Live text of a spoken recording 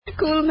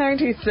Cool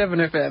 97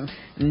 FM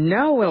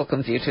now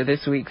welcomes you to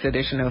this week's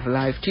edition of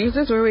Live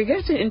Tuesdays, where we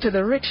get into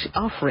the rich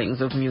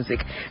offerings of music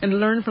and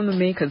learn from the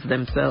makers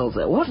themselves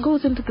what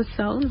goes into the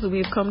sounds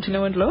we've come to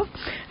know and love.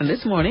 And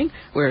this morning,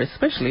 we're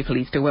especially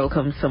pleased to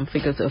welcome some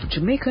figures of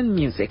Jamaican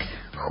music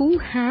who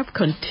have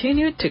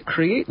continued to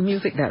create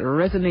music that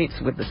resonates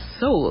with the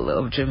soul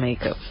of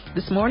Jamaica.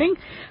 This morning,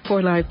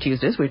 for Live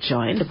Tuesdays, we're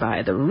joined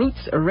by the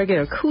Roots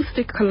Reggae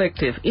Acoustic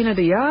Collective Inna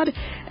the Yard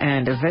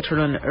and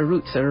veteran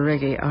Roots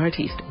Reggae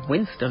artist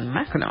Winston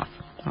McAnuff.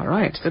 All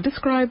right, so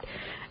described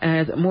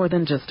as more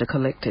than just a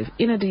collective,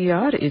 Inna the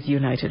Yard is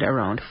united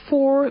around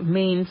four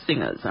main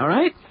singers. All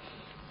right,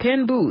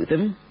 Ken Booth,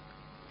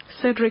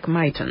 Cedric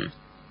Myton,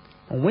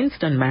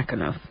 Winston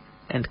McAnuff,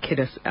 and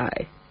Kidus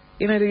I.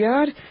 Inna the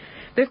Yard,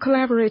 they've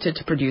collaborated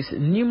to produce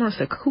numerous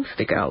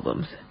acoustic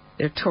albums.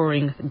 They're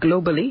touring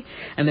globally,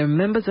 and their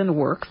members and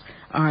works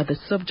are the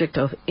subject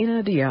of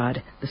Inna the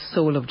Yard, The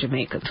Soul of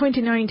Jamaica,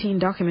 2019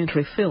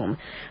 documentary film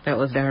that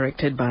was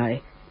directed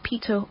by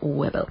Peter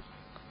Weber.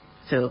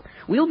 So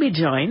we'll be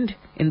joined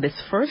in this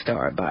first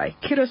hour by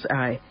Kidus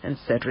I and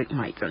Cedric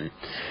Myton.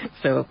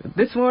 So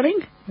this morning,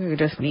 we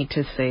just need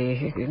to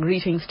say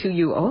greetings to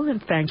you all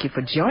and thank you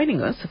for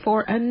joining us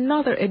for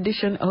another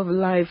edition of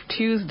Live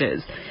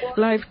Tuesdays.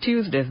 Live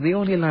Tuesdays, the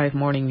only live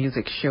morning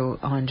music show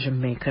on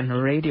Jamaican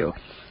radio.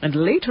 And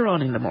later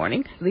on in the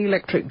morning, the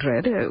Electric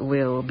Dread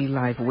will be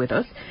live with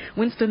us.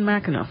 Winston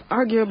McAnuff,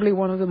 arguably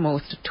one of the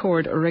most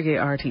toured reggae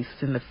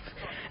artists in the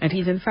and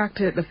he's in fact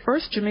the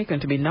first Jamaican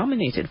to be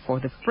nominated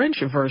for the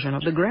French version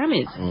of the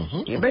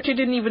Grammys. You bet you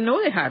didn't even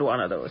know they had one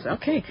of those.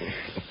 Okay.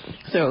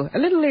 So a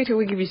little later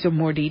we'll give you some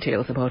more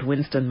details about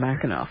Winston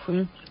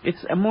McAnuff.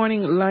 It's a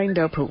morning lined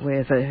up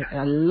with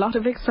a lot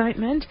of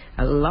excitement,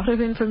 a lot of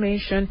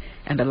information,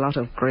 and a lot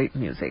of great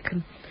music.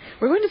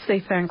 We're going to say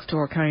thanks to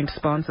our kind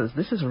sponsors.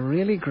 This is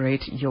really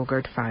great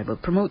yogurt fiber.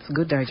 Promotes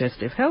good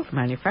digestive health.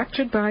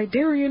 Manufactured by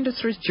Dairy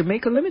Industries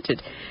Jamaica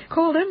Limited.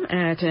 Call them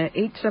at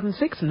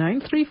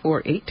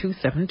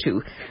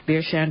 876-934-8272.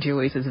 Their Shanty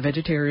Oasis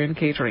Vegetarian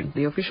Catering,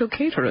 the official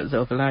caterers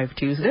of Live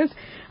Tuesdays.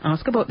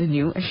 Ask about the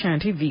new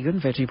Ashanti vegan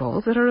veggie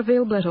balls that are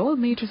available at all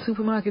major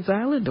supermarkets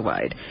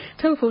island-wide.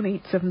 Telephone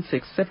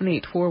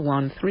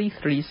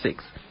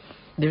 876-7841-336.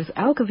 There's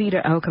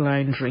Alcavita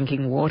Alkaline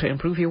Drinking Water.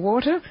 Improve your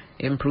water,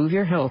 improve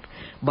your health.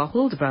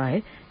 Bottled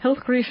by Health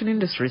Creation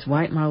Industries,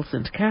 White Mile,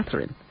 St.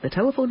 Catherine. The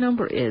telephone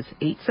number is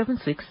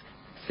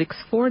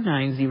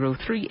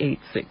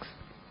 876-649-0386.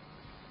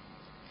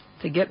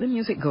 To get the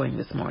music going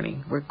this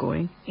morning, we're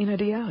going Inna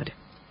the Yard.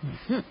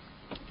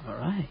 All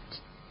right.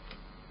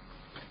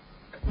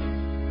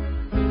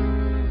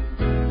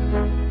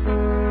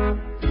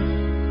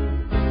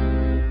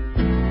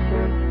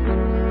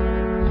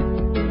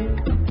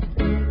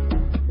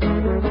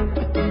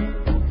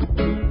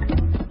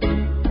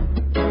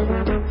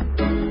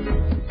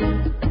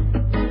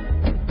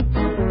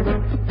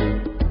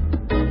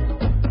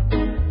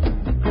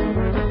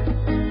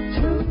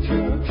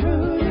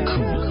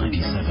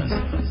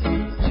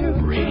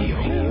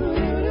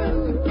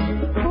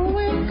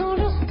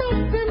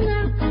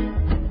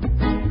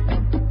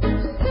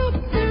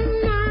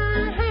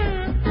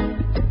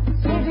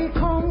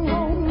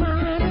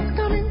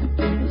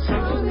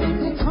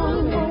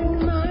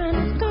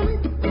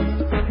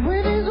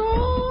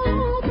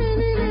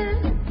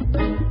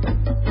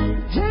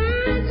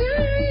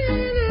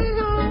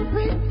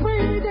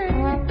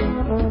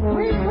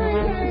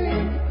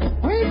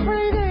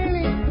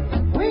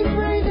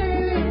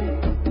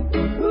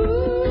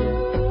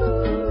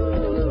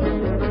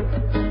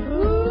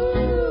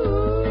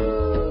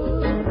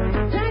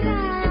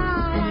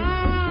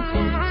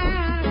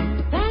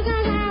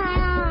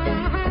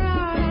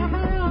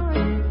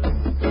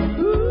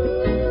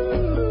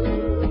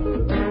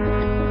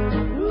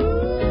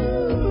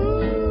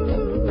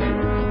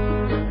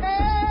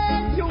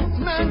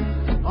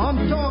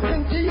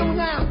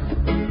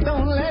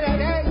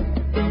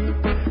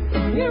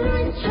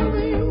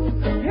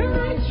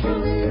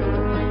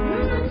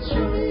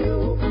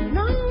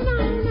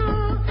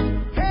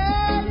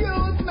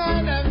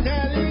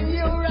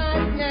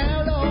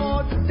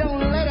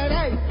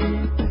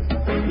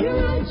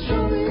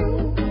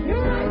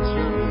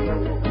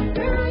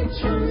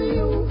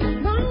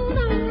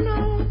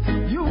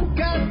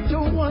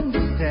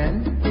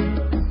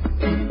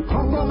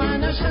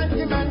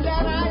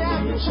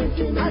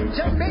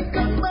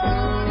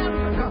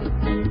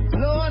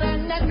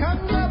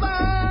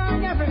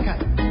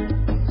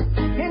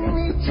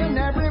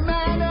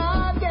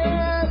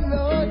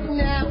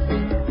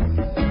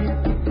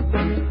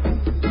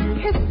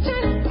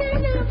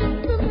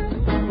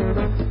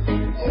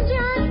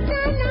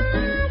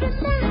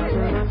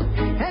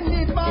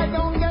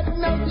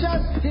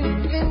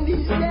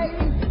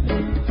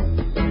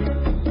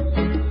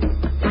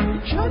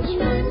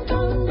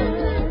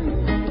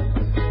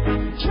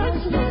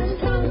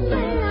 Judgment on the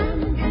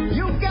land.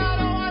 You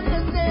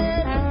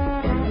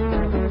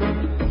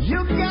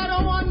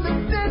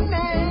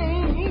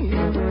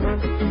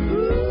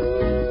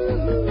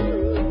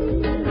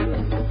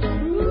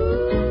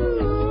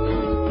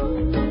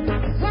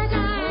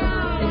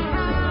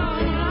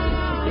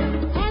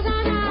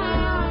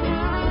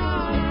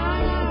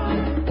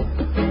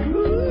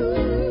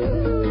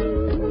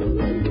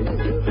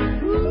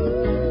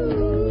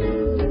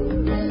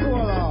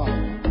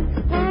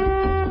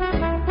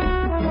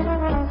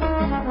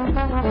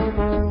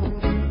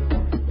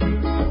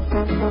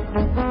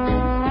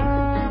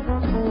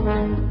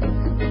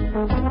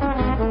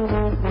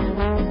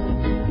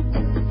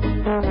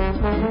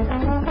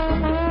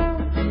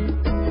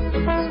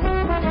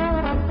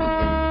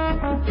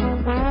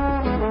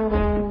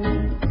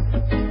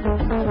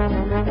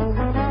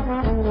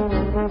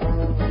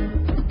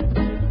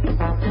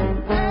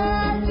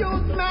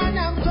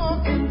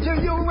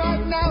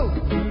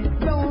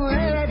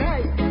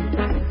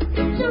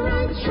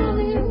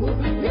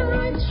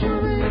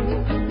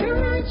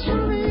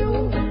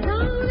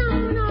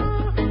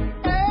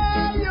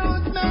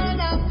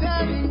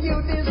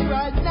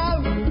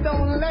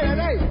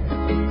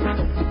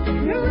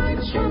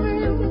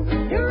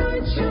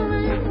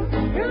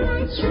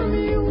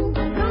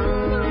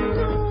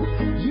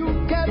You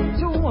got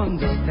to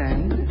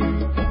understand.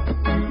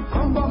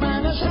 Humble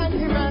man, a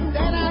shanty man,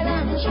 then I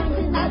am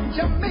a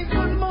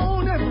Jamaican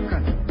moon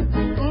African.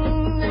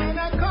 And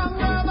a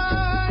Congo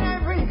man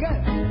African.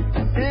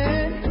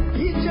 And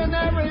each and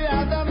every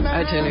other man.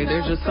 I tell you,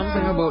 there's just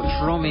something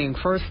about drumming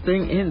first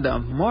thing in the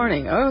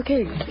morning.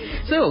 Okay,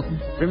 so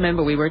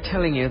remember we were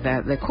telling you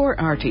that the core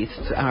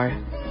artists are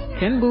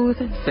Ken Booth,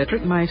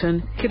 Cedric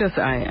Myton,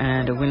 Kidosai,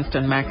 and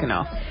Winston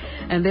Mackinac.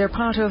 And they're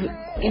part of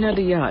Inna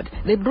the Yard.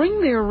 They bring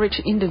their rich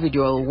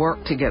individual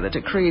work together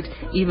to create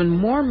even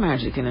more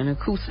magic in an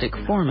acoustic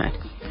format.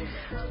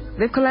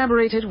 They've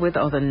collaborated with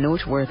other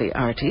noteworthy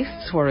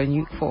artists for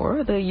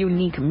the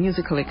unique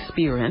musical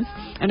experience,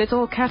 and it's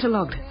all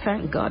catalogued.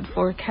 Thank God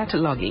for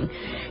cataloging.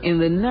 In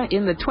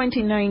the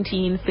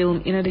 2019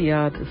 film Inna the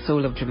Yard, The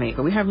Soul of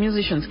Jamaica, we have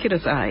musicians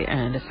Kidosai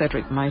and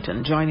Cedric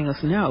Myton joining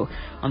us now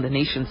on the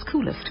nation's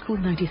coolest, Cool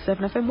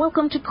 97 FM.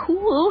 Welcome to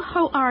Cool.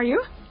 How are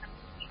you?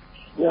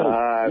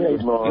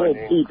 Good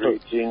morning.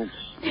 Greetings.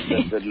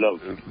 Blessed love.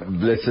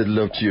 Blessed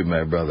love to you,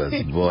 my brothers.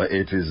 Boy,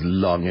 it is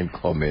long in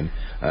coming,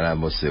 and I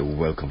must say,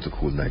 welcome to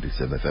Cool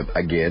 97 FM.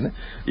 Again,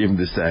 even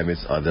this time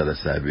it's on the other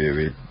side where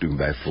we're doing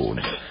by phone.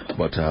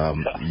 But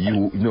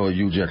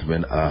you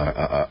gentlemen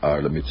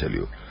are, let me tell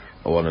you,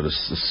 one of the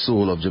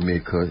soul of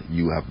Jamaica.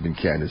 You have been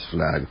carrying this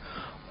flag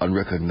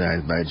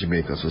unrecognized by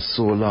Jamaicans for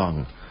so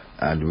long,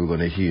 and we're going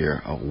to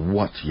hear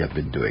what you have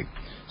been doing.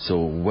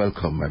 So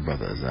welcome, my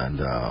brothers, and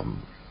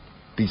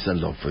peace and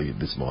love for you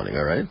this morning,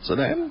 all right? So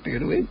then, take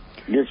it away.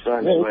 Give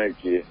thanks,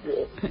 Mikey.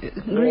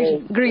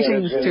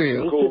 Greetings to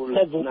you.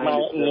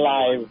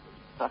 Live,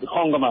 the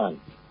Congo man.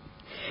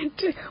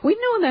 We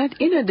know that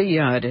Inna the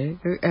Yard,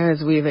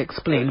 as we've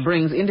explained,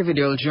 brings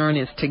individual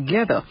journeys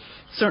together.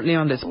 Certainly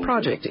on this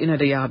project, Inna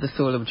the Yard, The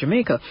Soul of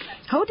Jamaica.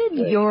 How did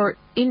your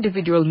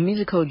individual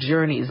musical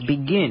journeys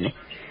begin?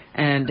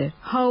 And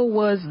how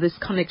was this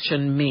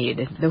connection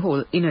made, the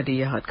whole Inna the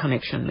Yard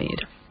connection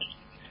made?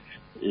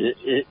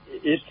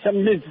 It's a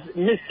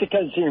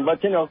mystical thing,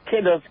 but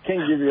Kiddos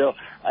can give you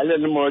a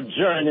little more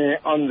journey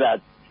on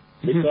that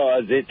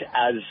because it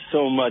has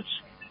so much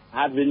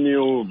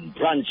avenue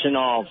branching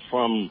off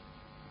from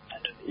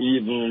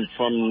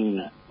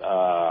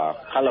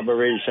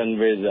collaboration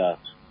with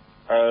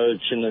Earl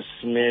Chino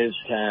Smith,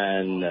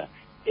 and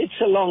it's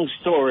a long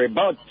story,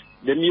 but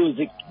the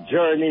music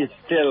journey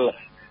still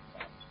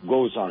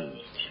goes on.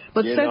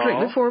 But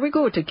Cedric, before we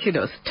go to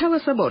Kiddos, tell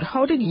us about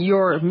how did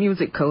your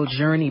musical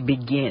journey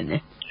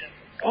begin?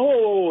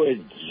 Oh,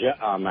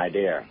 my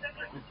dear.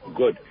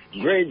 Good.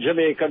 Great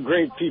Jamaica,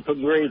 great people,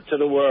 great to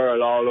the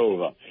world all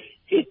over.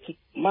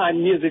 My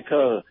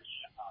musical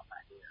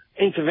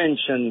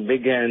intervention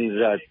begins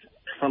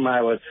from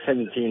I was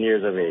 17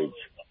 years of age.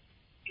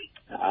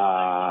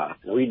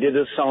 We did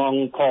a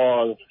song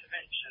called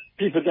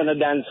People Gonna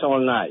Dance All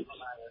Night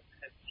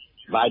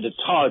by the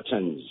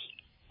Tartans.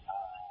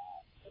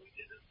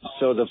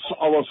 So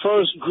our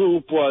first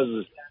group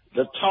was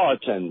the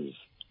Tartans.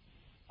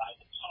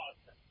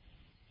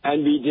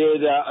 And we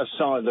did a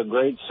song, the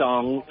great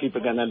song,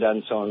 People Gonna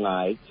Dance All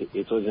Night.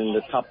 It was in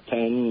the top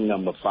 10,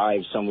 number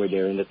 5, somewhere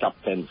there in the top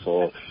 10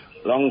 for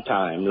long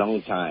time.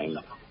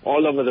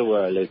 All over the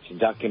world, it's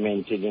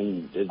documented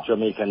in the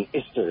Jamaican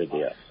history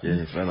there.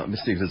 Yeah, if I'm not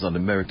mistaken, it's on the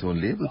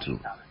Meritone label too.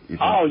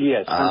 Oh,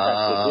 yes,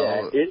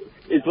 fantastic.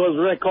 Yeah. It was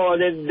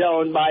recorded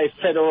down by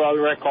Federal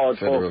Records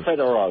for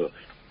Federal.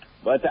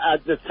 But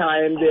at the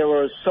time, there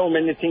were so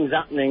many things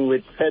happening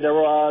with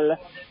Federal.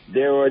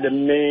 They were the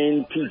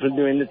main people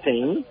doing the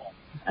thing.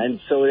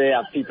 And so they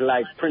have people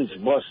like Prince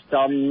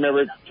Buster,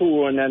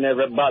 Meritone, and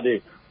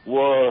everybody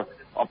were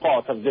a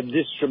part of the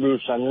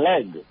distribution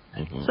leg.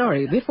 Mm-hmm.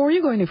 Sorry, before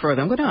you go any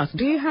further, I'm going to ask,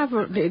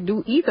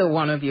 do either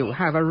one of you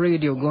have a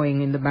radio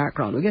going in the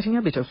background? We're getting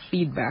a bit of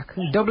feedback,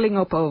 doubling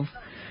up of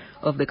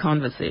the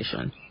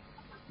conversation.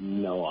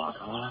 No,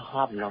 I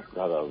have not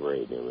got a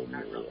radio in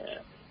me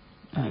yet.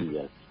 I'm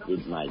just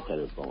with my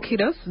telephone.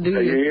 Kiddos,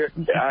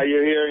 are you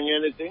hearing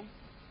anything?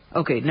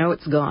 Okay, now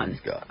it's gone.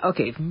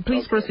 Okay,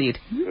 please proceed.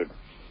 Good.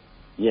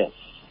 Yes.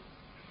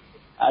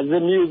 As the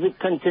music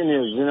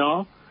continues,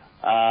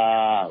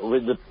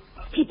 with the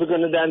People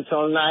Gonna Dance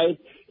All Night,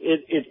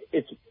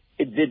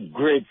 it did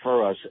great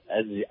for us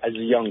as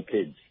young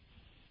kids.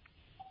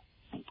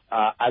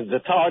 As the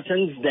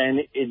Tartans, then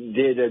it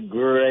did a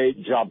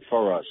great job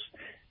for us.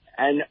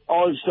 And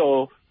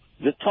also,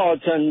 the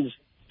Tartans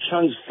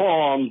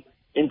transformed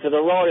into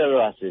the Royal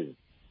Rasses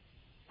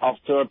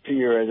after a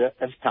period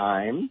of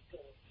time.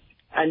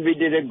 And we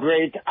did a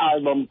great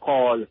album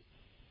called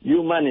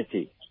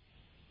Humanity.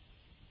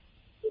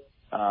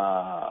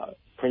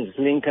 Prince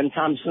Lincoln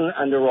Thompson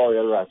and the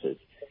Royal Rasses.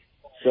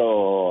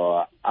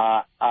 So,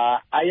 I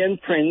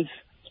and Prince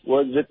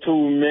was the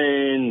two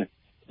main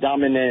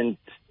dominant,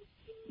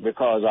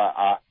 because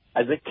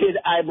as a kid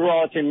I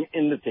brought him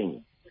in the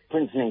thing,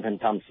 Prince Lincoln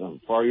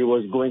Thompson, for he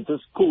was going to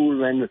school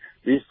when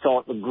we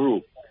started the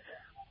group,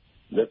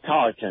 the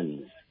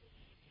Tartans.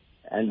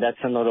 And that's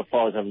another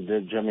part of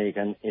the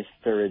Jamaican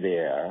history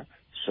there.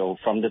 So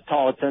from the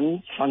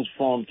Tartans,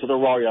 transformed to the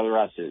Royal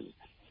Rasses.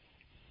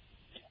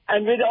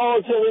 And with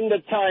also in the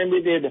time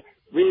we did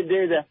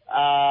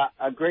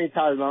a great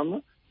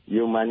album,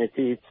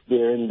 Humanity. It's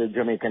there in the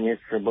Jamaican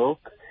history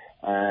book,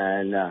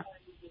 and a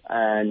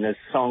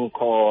song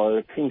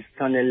called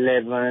Kingston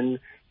 11,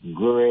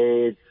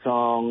 great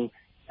song.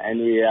 And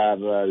we have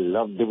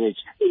Love the Witch.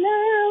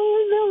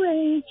 Love the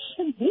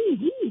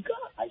Witch.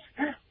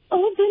 Gosh.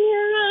 Open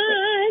your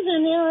eyes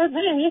and your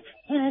face.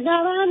 And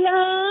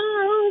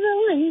love the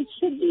way it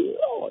should be,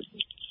 Lord.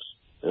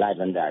 Live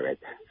and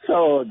direct.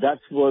 So that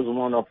was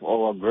one of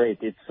our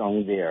greatest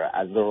songs there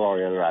as the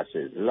Royal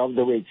Rushes. Love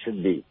the Way It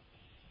Should Be.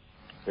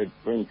 With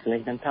Prince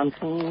Lincoln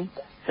Thompson,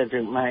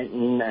 Cedric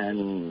Martin,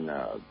 and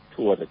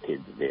two other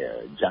kids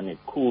there. Johnny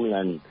Cool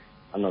and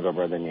another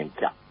brother named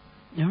Cap.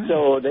 Right.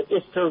 So the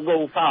history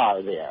go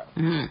far there.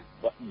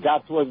 But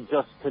that was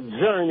just a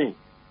journey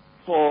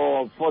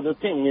for the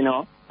thing, you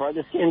know. For at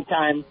the same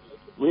time,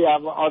 we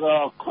have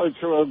other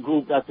cultural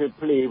group that we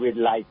play with,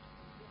 like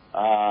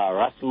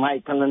Ras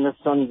Michael and the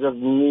Sons of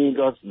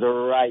Negus, the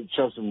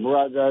Righteous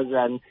Brothers,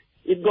 and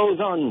it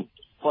goes on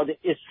for the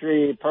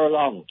history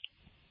prolonged.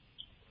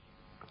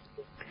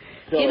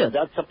 So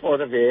that's a part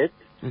of it.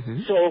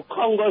 So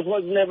Congos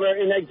was never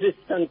in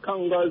existence.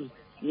 Congos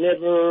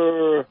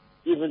never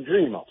even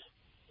dream of.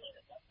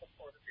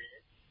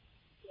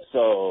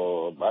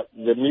 So, but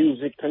the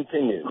music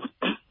continues.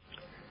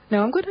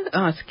 Now, I'm going to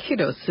ask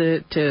Kiddos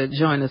to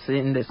join us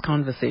in this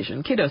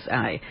conversation. Kiddos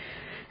I.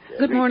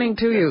 Good morning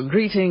to you.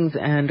 Greetings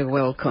and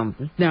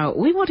welcome. Now,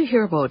 we want to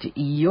hear about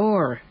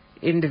your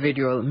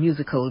individual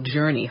musical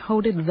journey.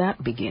 How did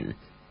that begin?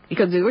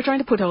 Because we were trying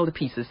to put all the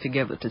pieces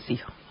together to see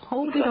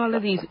how did all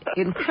of these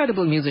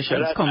incredible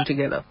musicians come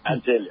together.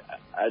 I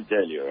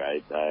tell you,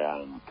 right?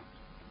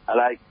 I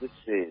like to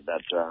say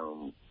that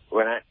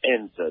when I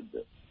entered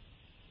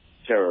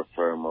Terra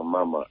Firma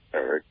Mama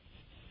Earth,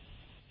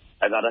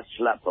 I got a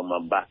slap on my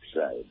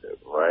backside,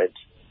 right?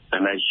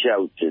 And I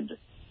shouted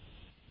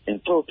in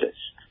protest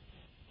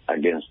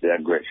against the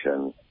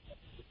aggression,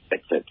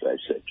 etc.,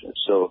 etc.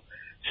 So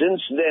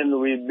since then,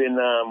 we've been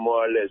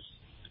more or less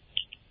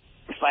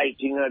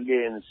fighting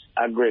against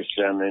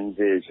aggression,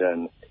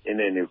 invasion in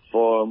any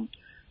form.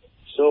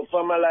 So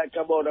from like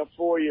about a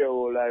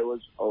 4-year-old, I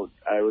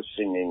was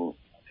singing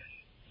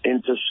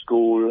into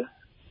school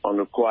on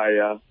the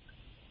choir.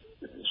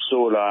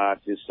 Solo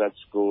artist at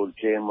school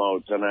came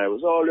out, and I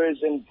was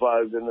always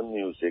involved in the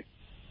music.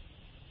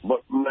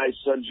 But my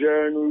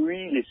sojourn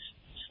really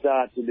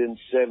started in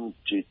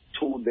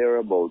 72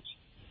 thereabouts,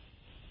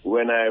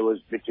 when I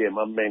became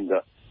a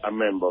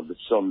member of the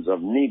Sons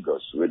of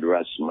Negus with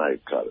Ras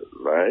Michael,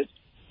 right?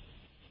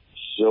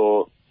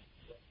 So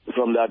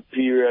from that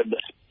period,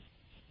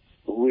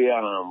 we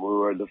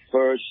were the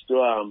first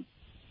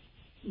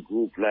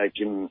group like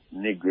in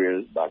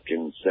Negril back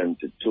in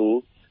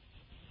 72,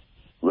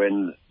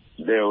 when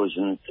there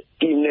wasn't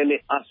even any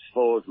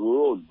asphalt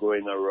road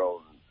going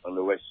around on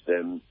the west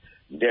end.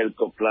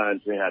 Delco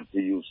plant we had to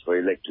use for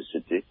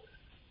electricity.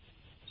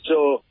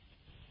 So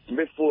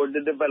before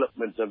the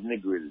development of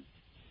Negril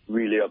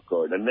really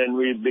occurred, and then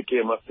we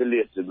became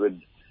affiliated with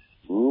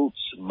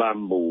Roots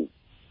Bamboo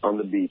on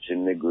the beach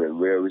in Negril,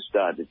 where we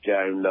started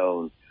carrying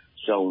down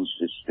sound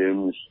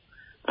systems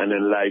and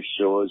then live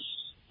shows.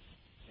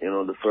 You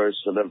know, the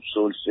first sort of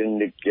Soul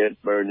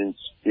Syndicate, Burning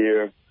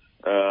Spear,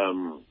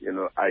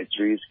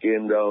 I-Trees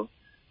came down,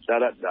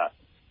 I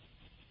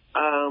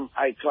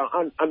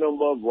found a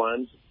number of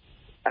ones,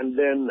 and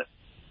then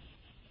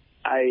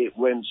I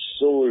went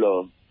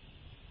solo,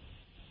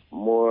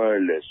 more or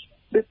less,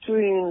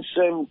 between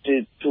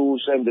 72,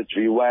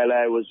 73, while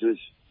I was with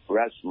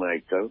Ras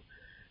Michael,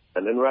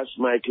 and then Ras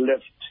Michael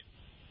left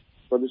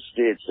for the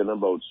States in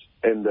about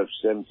end of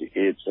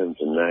 78,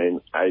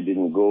 79. I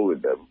didn't go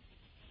with them.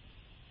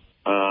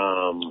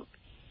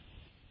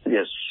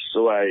 Yes,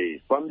 so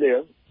from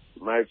there,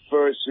 my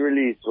first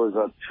release was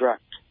a track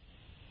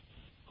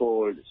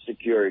called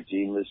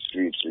Security in the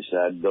Streets, which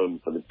I had done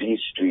for the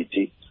Peace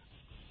Treaty,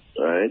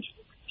 right?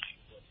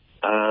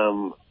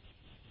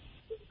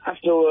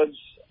 Afterwards,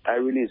 I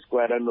released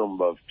quite a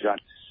number of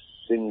tracks,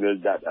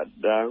 singles,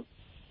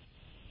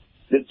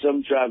 did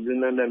some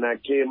traveling, and then I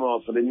came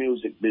off of the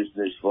music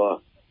business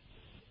for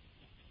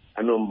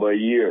a number of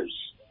years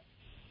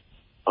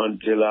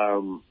until,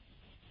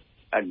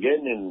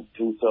 again in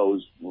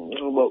 2000,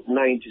 about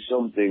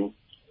 90-something,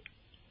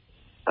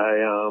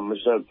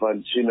 myself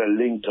and Chino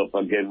linked up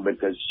again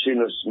because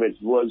Chino Smith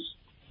was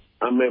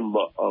a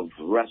member of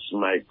Ras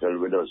Michael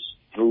with us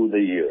through the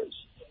years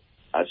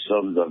as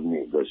Sons of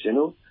Negus, you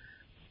know.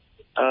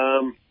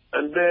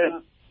 And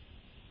then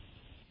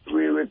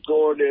we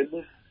recorded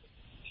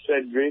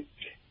Cedric,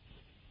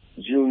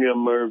 Junior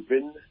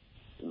Mervyn,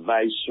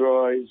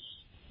 Viceroys,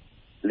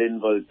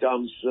 Linval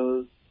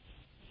Thompson,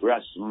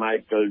 Ras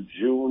Michael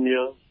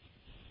Jr.,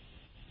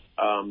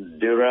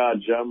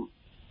 Dirajam,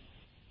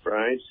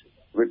 right,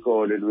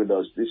 recorded with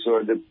us. These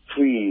were the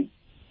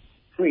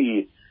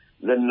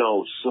the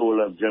now Soul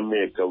of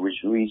Jamaica,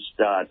 which we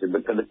started,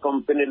 because the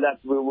company that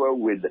we were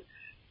with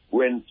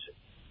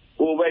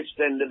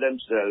overextended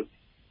themselves,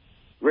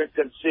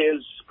 record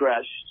sales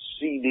crashed,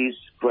 CDs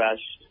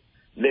crashed.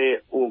 They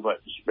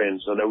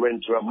overspent, so they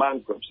went through a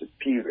bankruptcy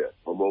period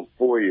for about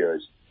 4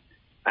 years.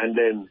 And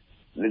then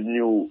the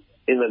new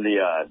Inner the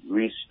Yard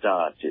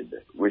restarted,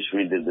 which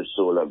we did the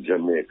Soul of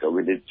Jamaica.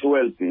 We did 2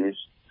 LPs.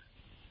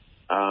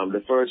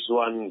 The first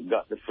one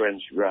got the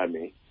French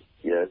Grammy,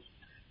 yes.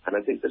 And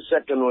I think the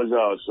second was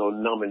also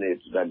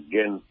nominated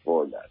again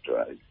for that,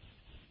 right?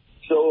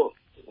 So,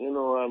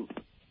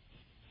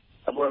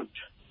 I worked,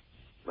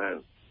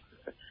 man.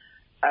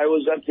 I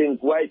was, I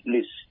think,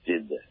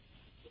 whitelisted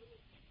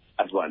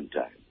at one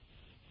time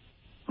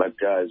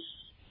because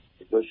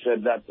it was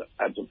said that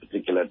at a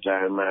particular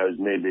time I was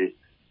maybe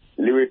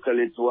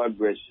lyrically too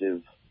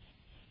aggressive,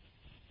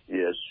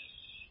 yes.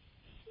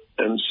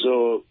 And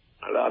so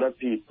a lot of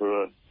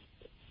people,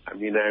 I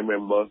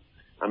remember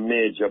a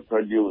major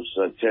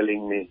producer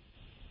telling me,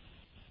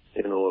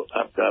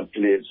 after I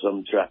played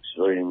some tracks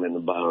for him in the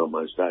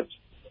Bahamas, that,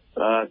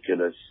 okay,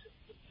 that's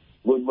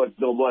good, but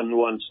no one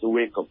wants to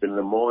wake up in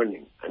the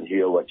morning and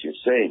hear what you're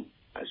saying.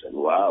 I said,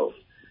 wow.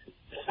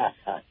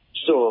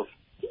 So,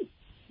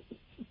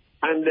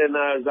 and then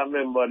as I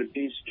remember the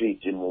Peace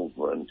Treaty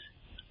movement,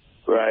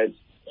 right,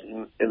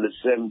 in the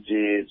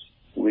 70s,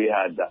 we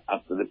had,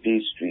 after the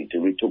Peace Treaty,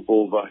 we took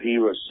over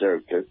Hero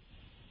Circle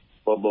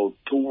for about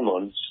 2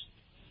 months,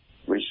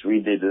 which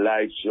we did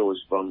live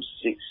shows from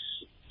 6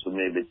 to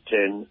maybe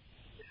 10,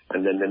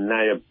 and then the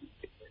Naya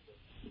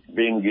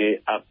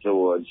Bingi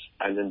afterwards,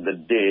 and in the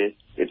day,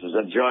 it was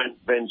a joint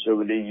venture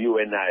with the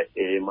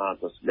UNIA,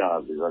 Marcus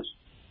Garvey was,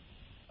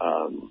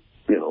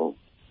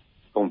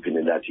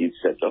 company that he'd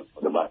set up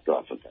for the Back to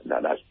Africa,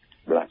 that's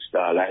Black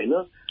Star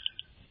Liner.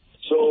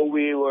 So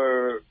we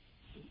were,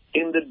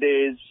 in the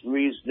days,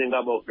 reasoning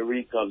about the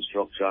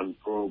reconstruction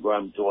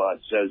program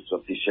towards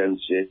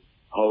self-sufficiency,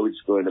 how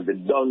it's going to be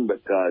done,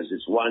 because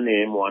it's one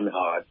aim, one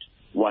heart,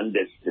 one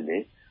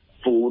destiny,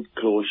 food,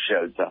 clothes,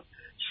 shelter,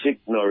 sick,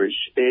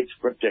 nourished, AIDS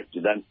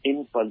protected, and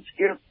infants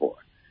cared for.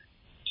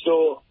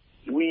 So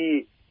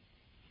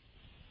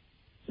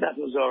that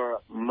was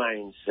our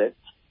mindset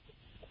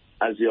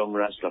as young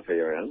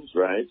Rastafarians,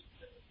 right?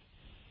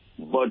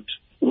 But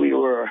we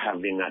were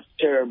having a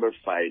terrible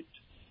fight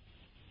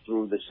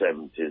through the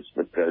 70s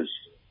because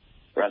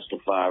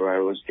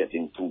Rastafari was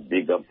getting too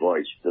big a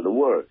voice to the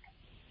world.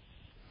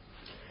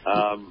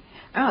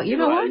 You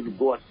know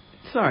what?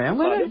 Sorry, I'm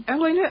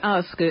going to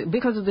ask,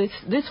 because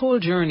this whole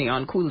journey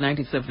on Cool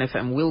 97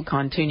 FM will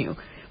continue,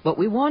 but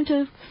we want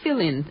to fill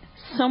in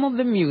some of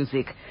the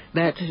music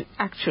that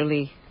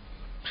actually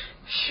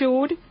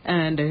showed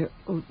and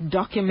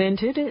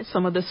documented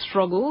some of the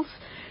struggles,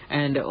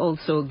 and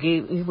also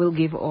will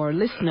give our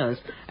listeners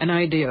an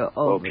idea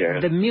of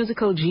the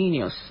musical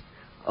genius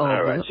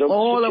of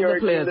all of the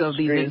players of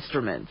these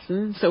instruments.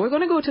 So we're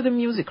going to go to the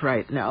music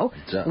right now.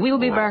 We'll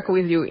be back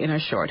with you in a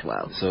short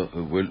while. So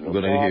we're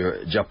going to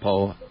hear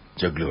Japao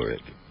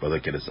Jaglory, Brother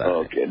Kedesai.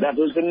 Okay, that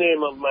was the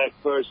name of my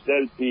first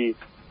LP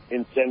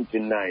in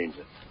 79,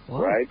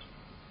 right?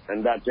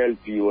 And that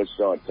LP was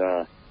sort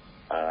of,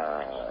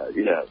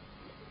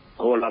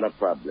 a whole lot of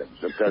problems,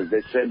 because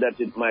they said that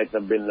it might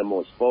have been the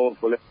most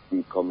powerful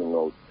LP coming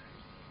out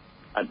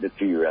at the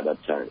period at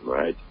that time,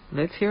 right?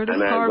 Let's hear the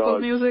powerful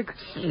music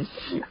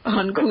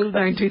on Cool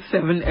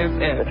 97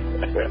 FM.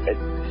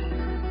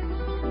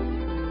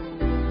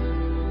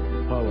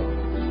 Power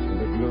and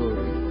the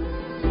glory,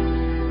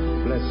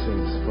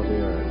 blessings for the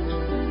earth,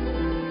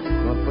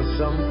 not for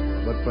some,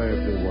 but for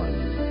everyone.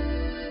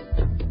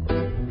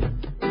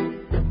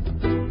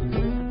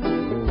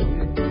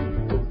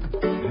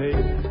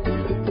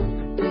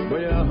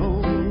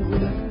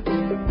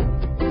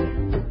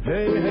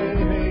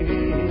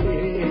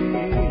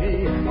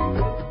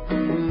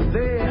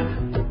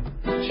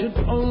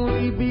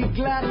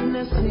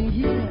 Gladness,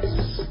 yes,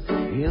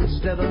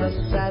 instead of the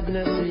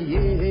sadness,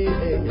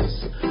 yes.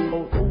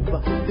 All over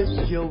this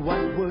your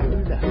white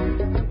word,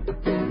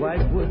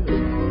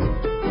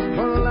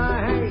 her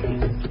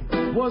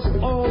life was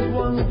all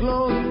one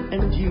glory,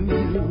 and you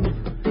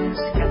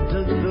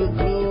scattered the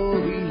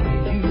glory,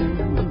 you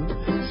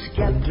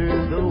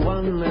scattered the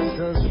oneness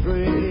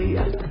astray.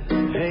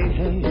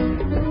 Hey,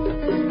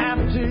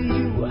 after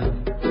you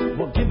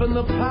were given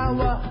the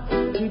power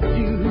to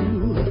do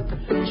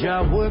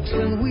Jah works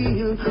and will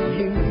you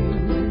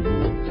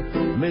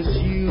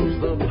misuse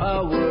the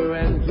power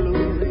and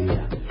glory.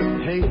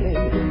 Hey,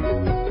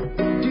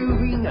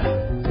 doing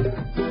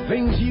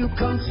things you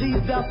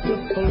conceived of to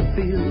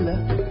fulfill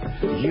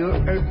your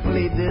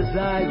earthly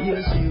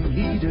desires. You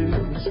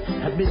leaders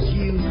have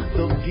misused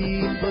the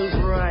people's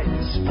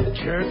rights,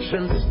 church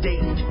and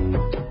state,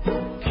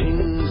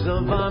 kings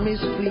of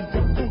armies, fleets,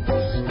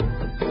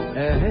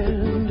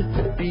 and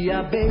be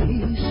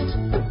abased.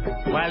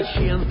 While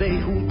she and they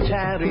who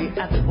tarry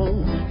at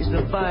home is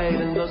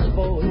dividing the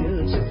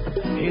spoils,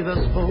 hear the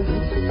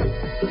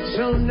spoils.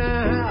 So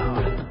now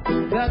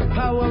that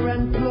power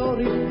and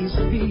glory is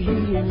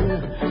being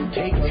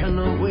taken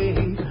away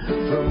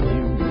from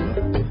you.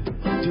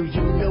 Do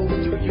you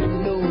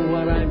know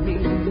what I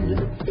mean?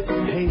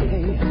 Hey,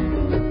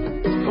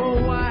 oh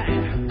why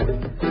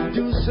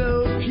do so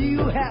few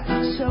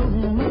have so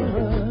much?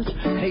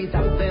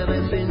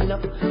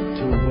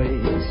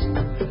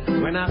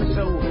 not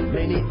so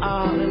many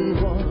island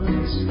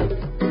ones.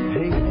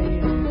 Hey,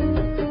 hey.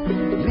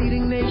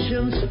 Leading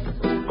nations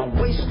are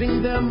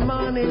wasting their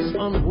monies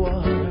on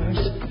wars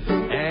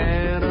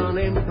and on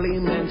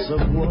implements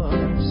of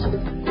wars,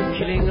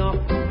 killing off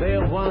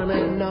their one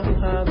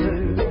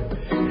another.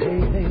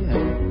 Hey, hey.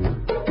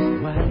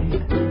 Why?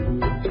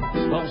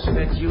 Boast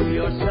that you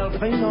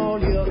yourself and all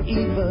your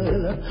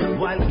evil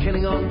while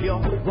killing off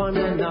your one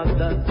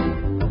another.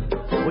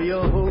 Oh,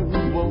 yo,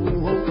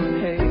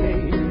 hey,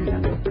 hey, yeah.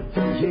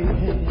 Oh,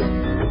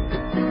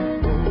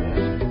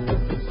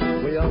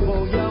 yo,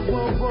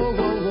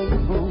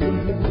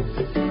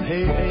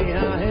 hey, hey,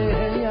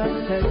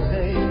 hey,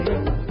 hey,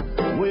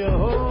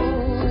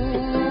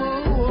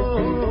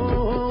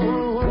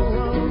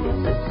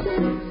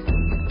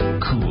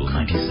 Cool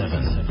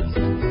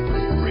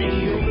 97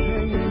 Radio.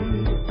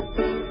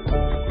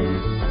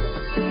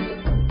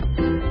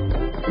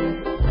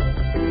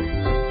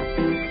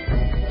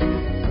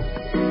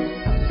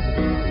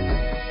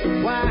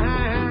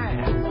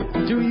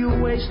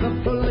 The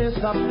fullness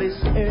of this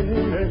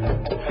earth,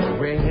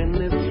 when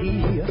it's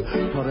here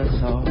for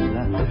us all.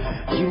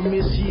 You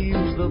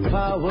misuse the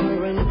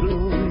power and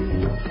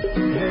glory.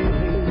 Hey,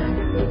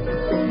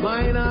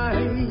 mine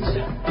eyes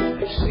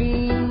have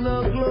seen the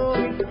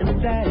glory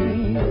and I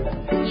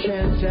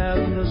chant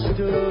out the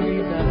story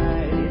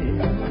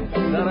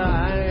that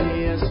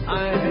I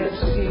have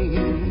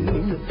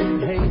seen.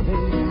 Hey,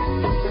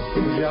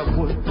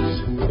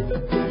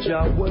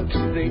 Jah works,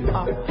 they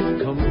are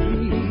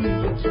complete.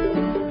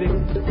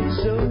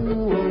 So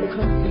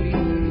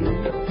complete.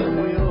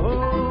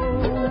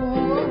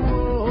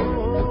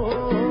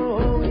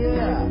 Oh,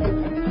 yeah.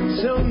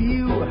 So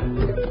you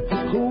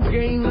who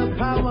gain the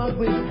power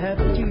will have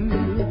to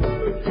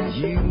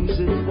use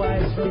it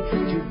wisely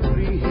to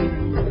bring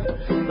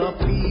the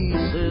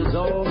pieces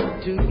all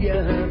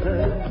together.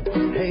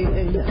 Hey,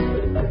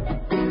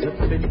 to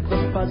fit the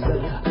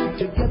puzzle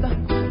together.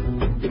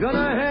 You're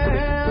gonna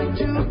have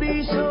to be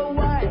so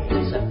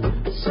wise,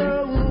 so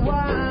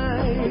wise.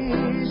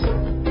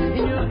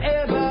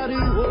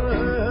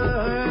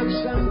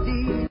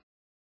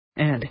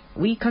 And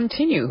we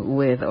continue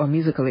with our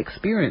musical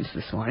experience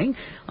this morning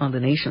on the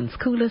nation's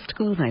coolest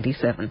Cool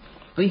 97.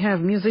 We have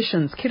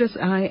musicians Kidus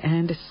I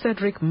and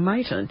Cedric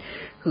Myton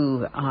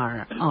who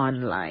are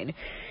online.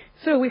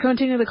 So we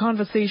continue the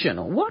conversation.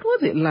 What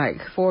was it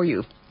like for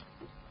you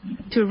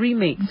to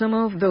remake some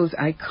of those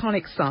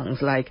iconic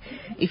songs like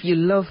If You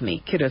Love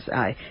Me, Kidus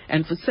I,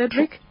 and for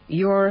Cedric,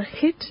 your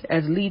hit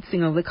as lead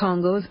singer of the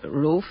Congos,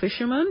 Roe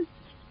Fisherman?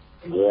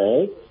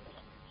 Right.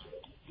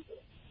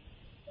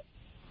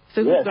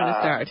 So who's going to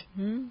start?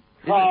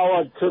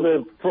 Forward to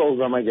the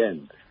program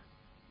again.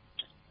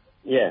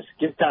 Yes,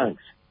 give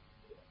thanks.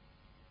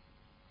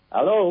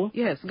 Hello?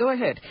 Yes, go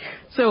ahead.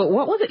 So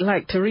what was it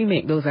like to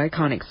remake those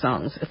iconic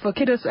songs? For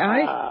Kidus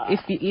I,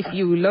 If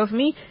You Love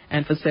Me,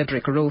 and for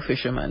Cedric, Roe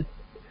Fisherman.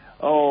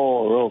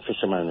 Oh, Roe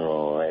Fisherman,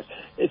 Roe.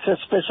 It's a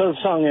special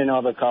song,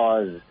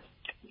 because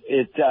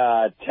it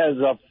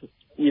tells of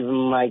even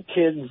my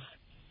kids.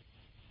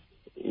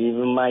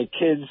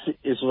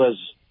 It was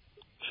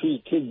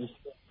 3 kids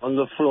on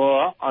the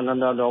floor and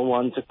another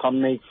one to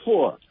come make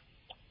 4.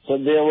 So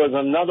there was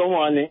another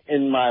one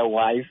in my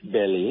wife's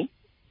belly.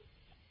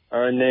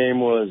 Her name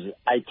was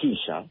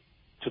Aitisha,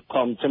 to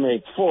come to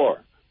make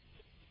 4.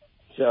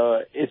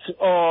 So it's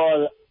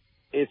all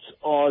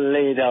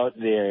laid out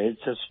there.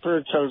 It's a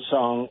spiritual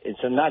song.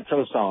 It's a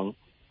natural song.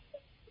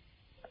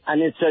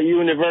 And it's a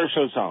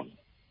universal song.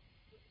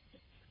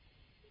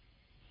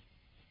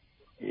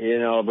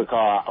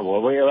 Because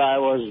where I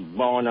was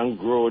born and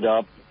grew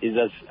up is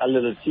a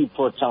little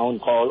seaport town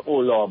called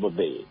Old Harbour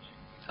Bay.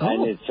 Oh.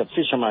 And it's a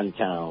fisherman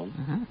town.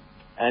 Mm-hmm.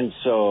 And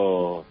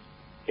so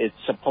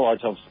it's a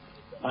part of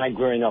my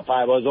growing up.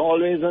 I was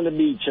always on the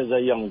beach as a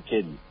young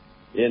kid,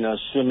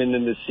 swimming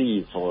in the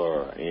sea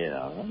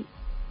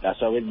that's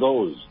how it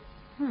goes.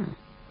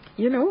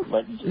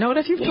 But now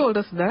that you've told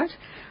us that,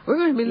 we're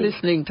going to be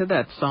listening to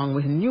that song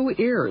with new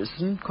ears,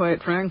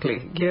 quite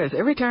frankly. Yes,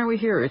 every time we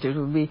hear it,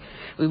 we'll be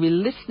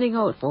listening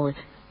out for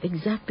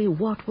exactly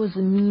what was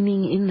the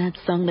meaning in that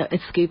song that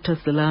escaped us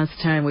the last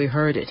time we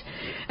heard it.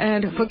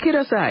 And for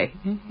Kidus I,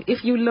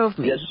 If You Love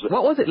Me,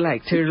 what was it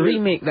like to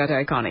remake that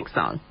iconic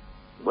song?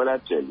 Well, I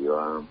tell you,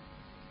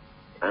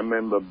 I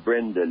remember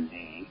Brenda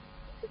Lee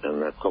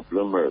and a couple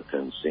of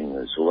American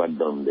singers who had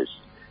done this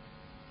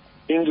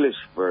English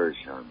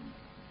version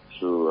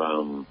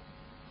to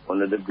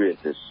one of the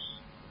greatest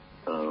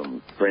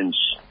French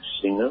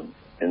singer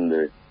in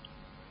the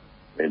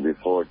maybe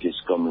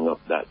 40s coming up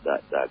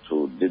that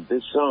who did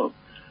this song.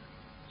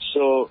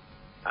 So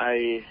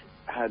I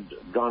had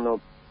gone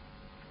up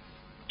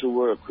to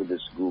work with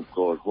this group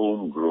called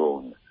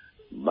Homegrown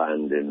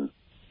Band in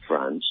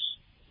France,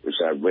 which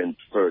I went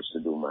first to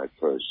do my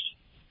first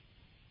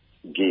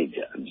gig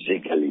at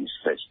Zigalis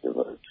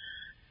Festival.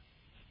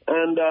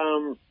 And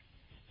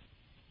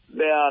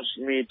they asked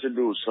me to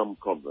do some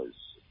covers,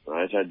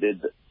 right? I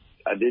did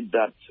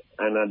that,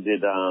 and I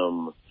did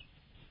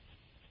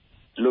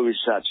Louis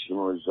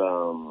Satchmo's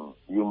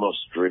You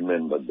Must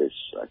Remember This,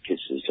 A Kiss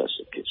Is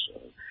Just a Kiss.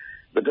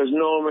 Because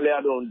normally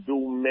I don't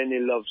do many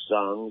love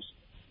songs.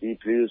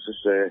 People used to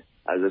say,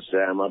 as I say,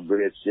 I'm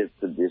abrasive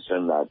to this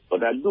and that.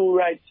 But I do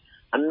write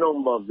a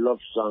number of love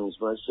songs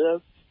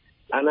myself.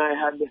 And I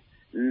had,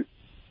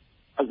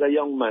 as a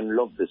young man,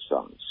 loved the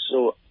songs.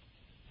 So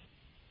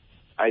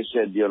I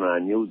said, I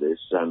knew this,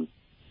 and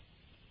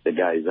the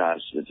guys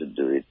asked me to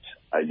do it.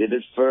 I did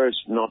it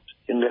first, not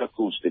in the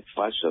acoustic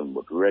fashion,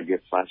 but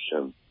reggae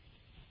fashion.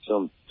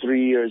 Some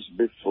 3 years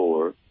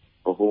before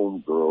a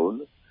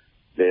Homegrown,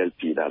 the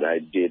LP that I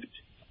did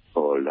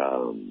called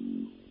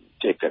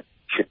Take a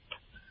Trip.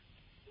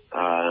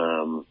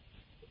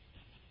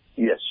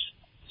 Yes.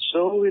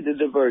 So we did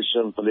the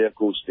version for the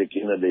acoustic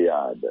in the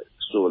yard,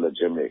 Solar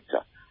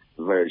Jamaica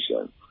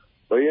version.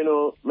 But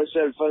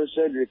myself and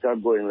Cedric are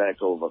going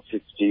like over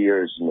 50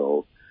 years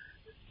now.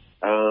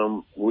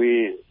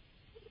 We,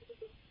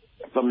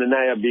 from the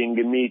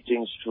Nyabingi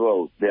meetings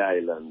throughout the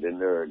island in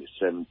the early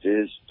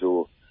 70s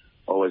to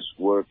I was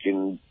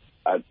working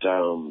at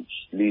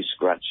Lee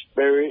Scratch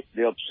Perry,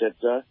 the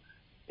upsetter,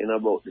 in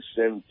about the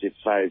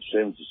 75,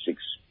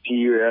 76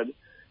 period,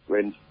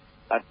 when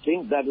I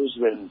think that was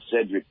when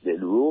Cedric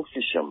did Raw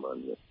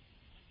Fisherman,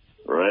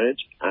 right?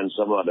 And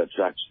some other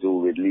tracks too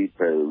with Lee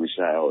Perry, which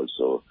I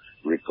also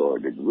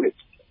recorded with.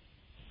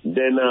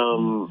 Then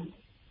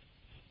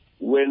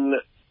when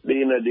the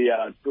Inner the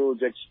Art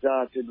project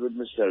started with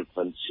myself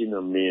and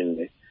Chino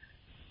mainly,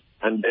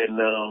 and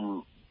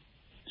then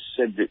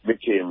Cedric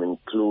became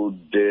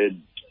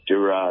included,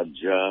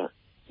 Diraja,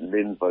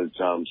 Linval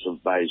Thompson,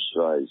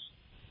 Viceroys,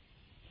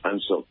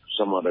 and so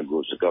some other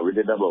groups. Because we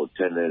did about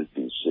 10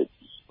 LPs, 6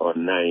 or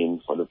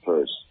 9 for the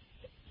first,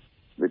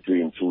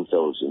 between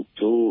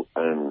 2002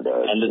 and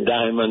the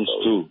Diamonds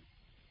too.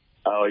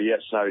 Oh, yes,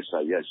 sorry,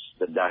 sir. Yes,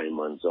 the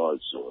Diamonds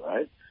also,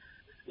 right?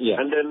 Yeah.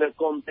 And then the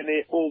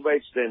company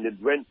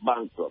overextended, went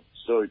bankrupt.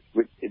 So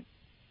it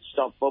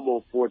stopped for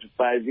about 4 to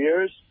 5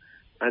 years.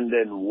 And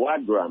then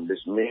Wagram,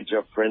 this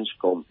major French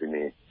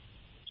company,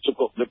 took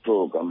up the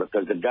program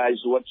because the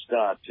guys who had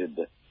started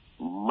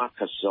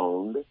Macca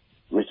Sound,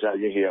 which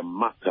you hear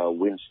Macca,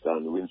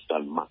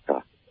 Winston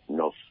Macca,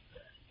 enough.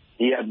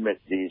 He had met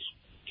these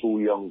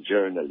 2 young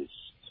journalists.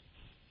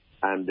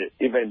 And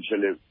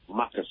eventually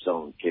Macca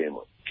Sound came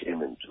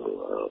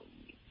into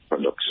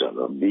production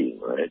or being,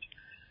 right?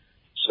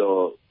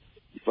 So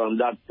from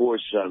that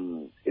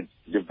portion, it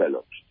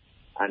developed.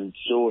 And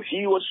so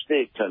he was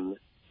taken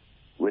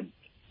with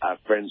a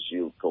French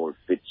youth called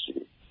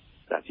Fitzy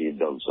that he had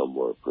done some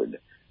work with.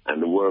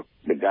 And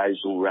the guys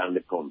who ran the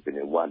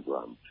company,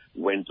 Wagram,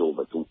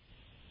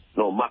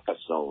 Macca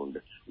Sound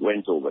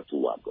went over to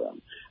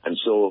Wagram. And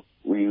so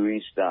we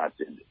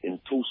restarted. In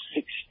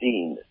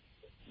 2016,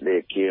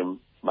 they came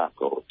back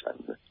out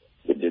and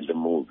we did the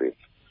movie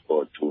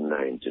for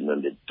 2019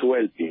 and did 2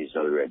 LPs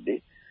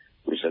already,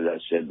 which, as I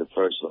said, the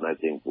first one, I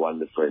think, won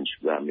the French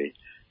Grammy,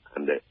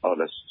 and the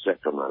other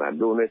second one, I don't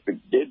know if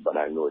it did, but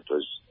I know it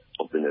was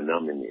up in the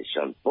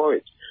nomination for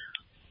it.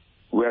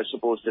 We are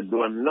supposed to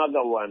do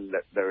another one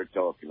that they're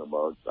talking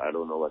about. I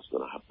don't know what's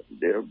going to happen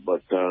there,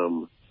 but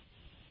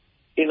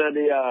Inner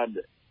the Yard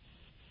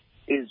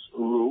is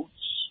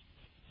Roots,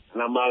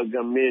 an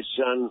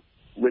amalgamation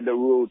with the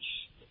Roots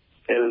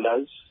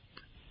elders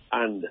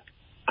and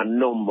a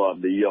number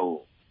of the young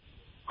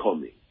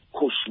coming.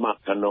 Kush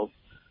Makanov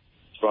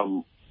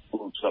from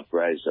Roots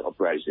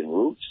Uprising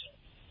Roots,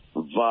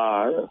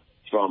 Var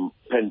from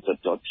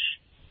Pentatouch,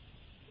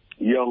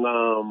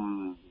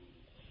 young,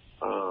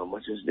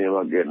 what's his name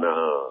again?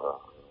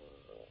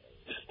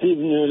 Steve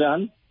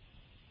Newland.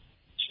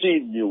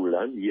 Steve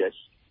Newland, yes.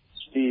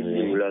 Steve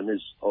Newland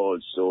is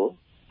also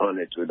on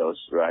it with us,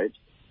 right?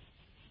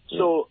 Yeah.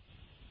 So,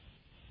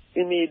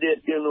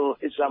 immediate,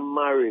 it's a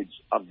marriage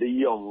of the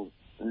young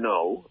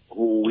now,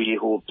 who we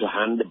hope to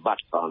hand the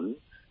baton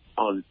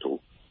onto,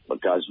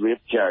 because we've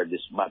carried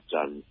this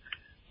baton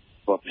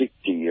for 50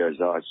 years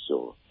or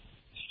so,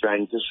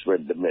 trying to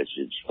spread the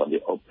message for the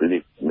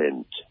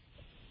upliftment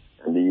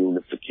and the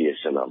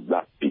unification of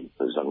black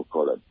peoples and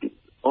colored people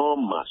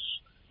en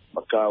masse,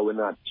 because we're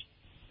not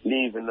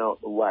leaving out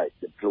the white,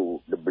 the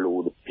blue,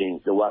 the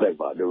pink, the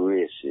whatever, the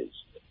races.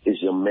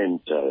 It's your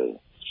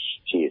mental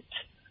state,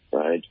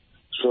 right?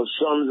 So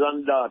sons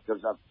and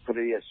daughters of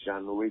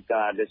creation,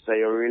 regardless of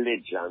your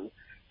religion,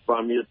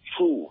 from your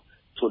 2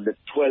 to the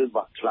 12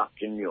 o'clock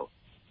in you,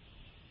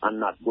 and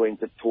not going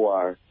to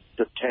tour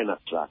to 10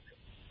 o'clock,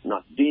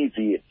 not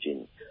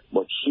deviating,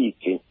 but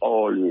seeking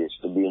always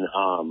to be in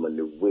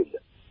harmony with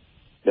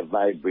the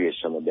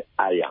vibration of the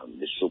I Am,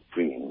 the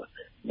Supreme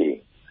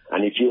Being.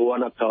 And if you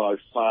want to call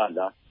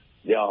Father,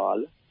 the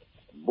All,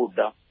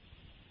 Buddha,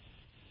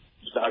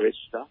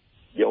 Sarista,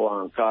 you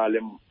want to call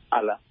him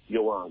Allah,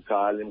 you want to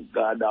call him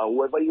God, or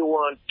whoever you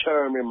want to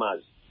term him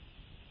as,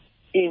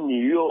 in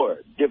your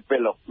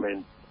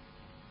development,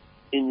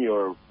 in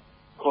your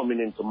coming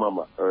into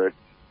Mama Earth,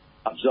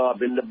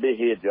 absorbing the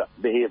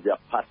behavior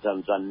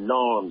patterns and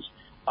norms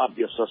of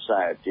your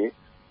society,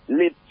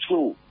 live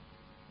through.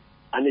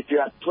 And if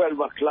you're at 12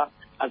 o'clock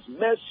as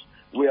best,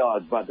 we are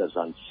brothers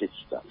and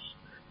sisters.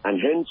 And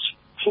hence,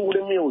 through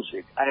the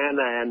music,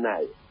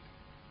 I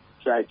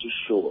try to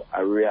show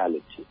a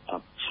reality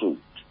of truth.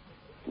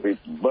 We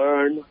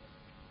burn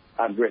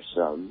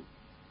aggression,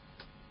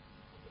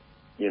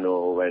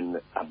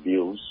 when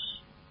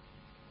abuse,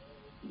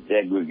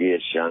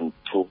 degradation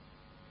to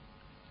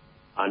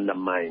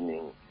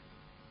undermining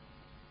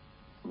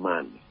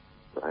man,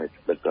 right?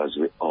 Because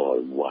we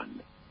all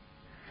one.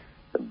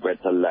 The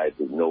breath of life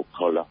is no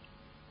color,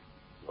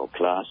 no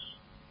class,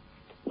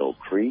 no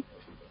creed,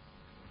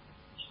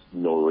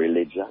 no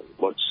religion,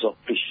 but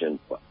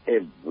sufficient for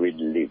every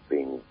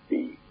living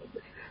being.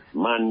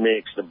 Man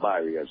makes the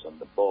barriers and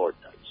the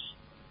borders,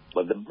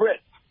 but the breath,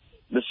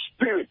 the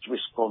spirit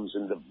which comes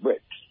in the breath,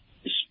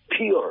 is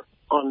pure,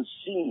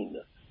 unseen,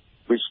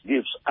 which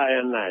gives I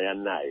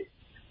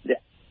the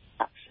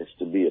access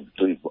to be able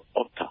to even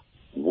utter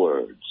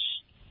words.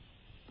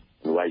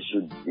 Why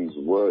should these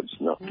words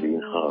not be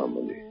in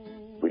harmony,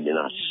 within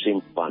a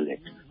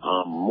symphonic,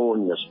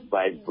 harmonious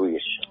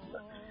vibration,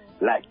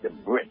 like the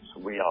breath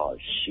we all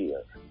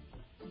share?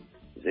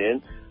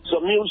 Then, so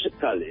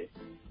musically,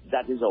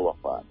 that is our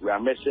part. We are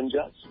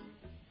messengers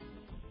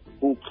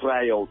who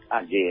cry out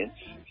against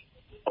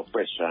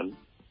oppression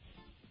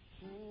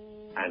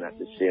and at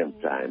the same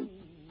time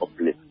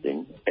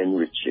uplifting,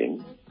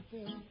 enriching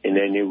in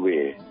any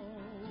way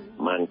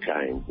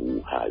mankind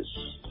who has,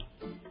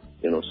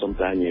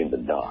 sometimes you're in the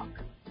dark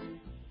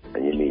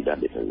and you need a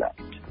little light.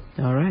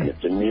 All right. And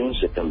if the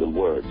music and the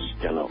words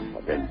can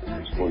offer, then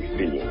it's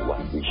fulfilling what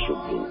we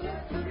should do.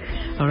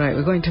 All right,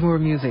 we're going to more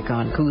music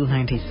on Cool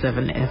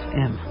 97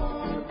 FM.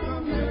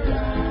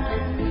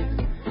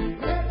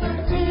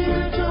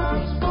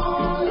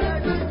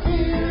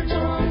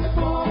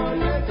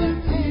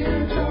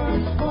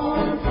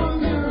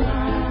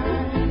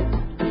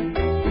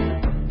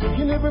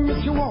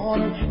 Miss your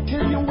water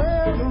till your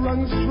well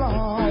runs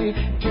dry,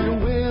 till your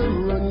well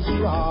runs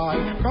dry,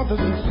 brothers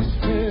and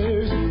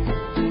sisters.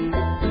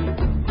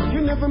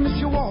 You never miss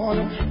your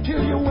water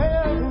till your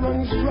well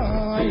runs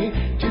dry,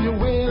 till your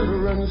well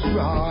runs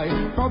dry,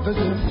 brothers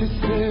and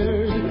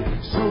sisters.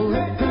 So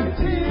let the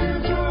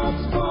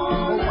teardrops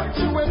fall, what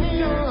you have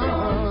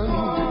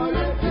done,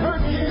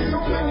 hurting so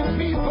many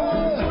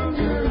people,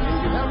 you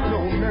have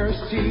no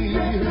mercy.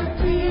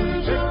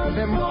 Let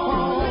them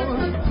fall.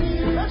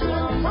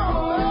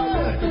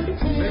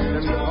 Let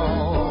them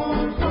fall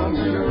from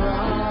your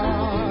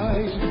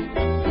eyes.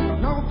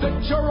 Now that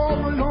you're all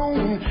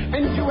alone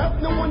and you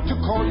have no one to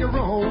call your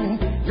own,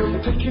 you're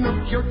taking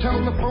up your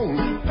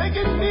telephone,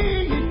 begging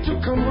me to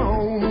come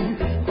home.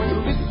 But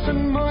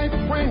listen, my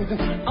friend,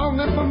 I'll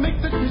never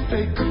make that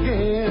mistake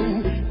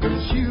again,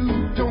 'cause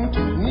you don't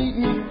need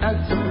me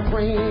as a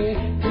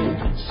friend.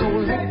 So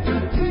let the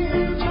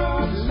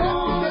teardrops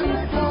fall, let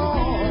them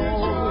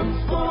fall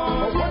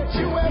for what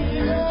you have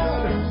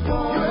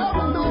done. You have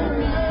no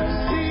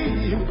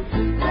mercy,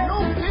 no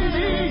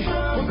pity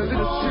for the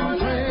little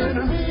children.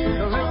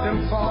 So let them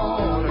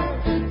fall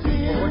for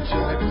what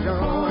you have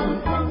done.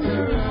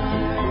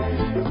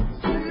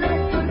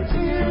 Let the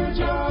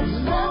teardrops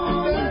fall,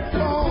 let them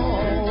fall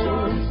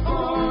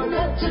for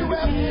what you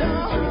have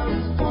done.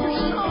 You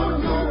show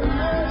no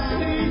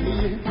mercy,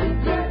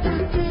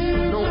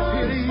 no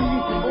pity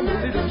on the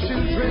little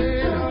children.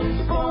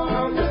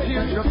 Now the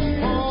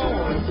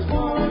teardrops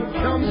fall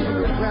down to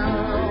the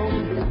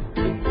ground.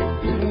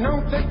 Now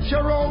that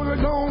you're all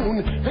alone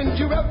and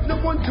you have no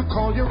one to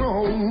call your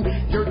own,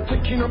 you're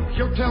taking up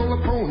your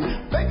telephone,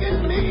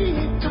 begging me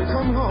to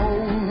come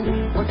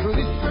home. But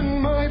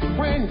listen, my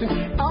friend,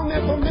 I'll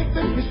never make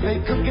that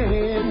mistake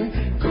again,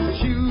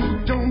 'cause you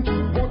don't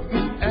want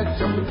me as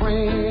your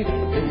friend.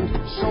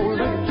 So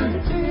let the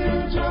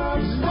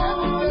teardrops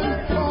fall,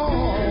 let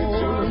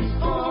them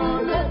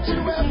fall, let you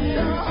have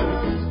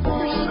done.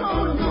 You show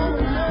no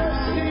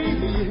mercy,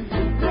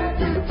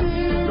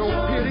 no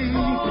pity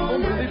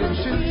on the little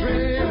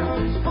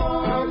children.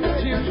 Now the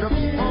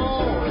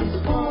teardrops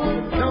fall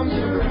down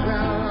to the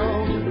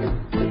ground.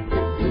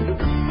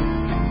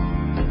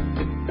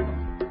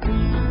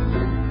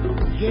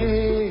 Yeah.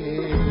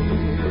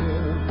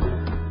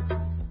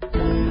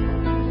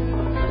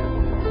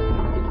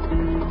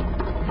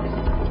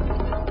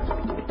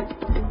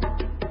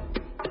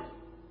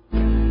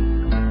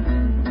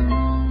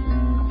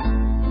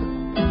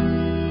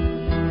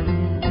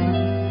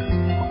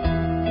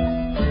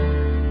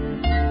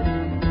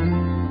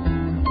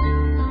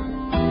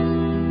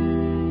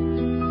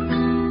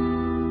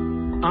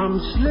 I'm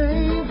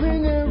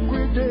slaving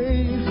every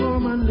day for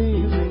my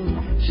living,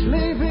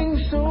 slaving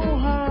so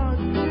hard.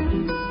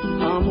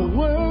 I'm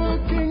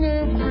working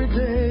every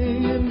day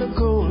in the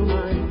coal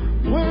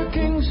mine,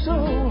 working so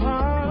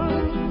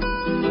hard.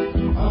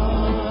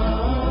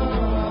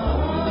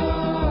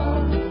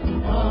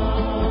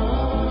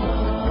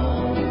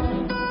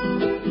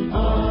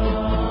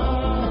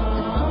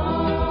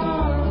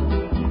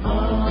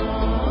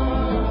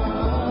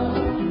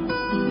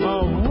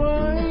 My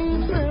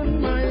wife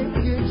and my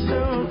kids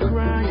are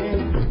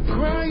crying,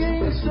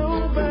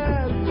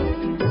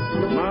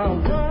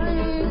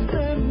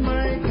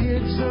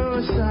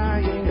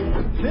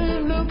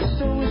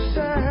 so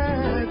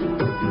sad.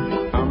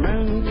 A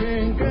man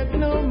can't get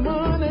no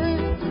money.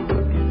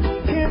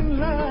 Can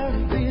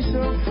life be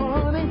so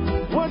funny?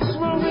 What's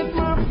wrong with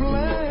my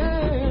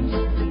plans?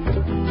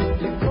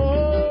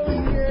 Oh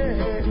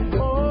yeah,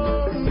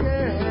 oh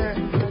yeah.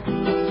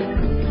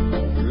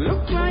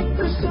 Look like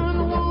the sun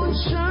won't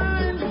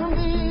shine for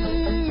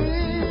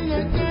me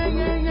again.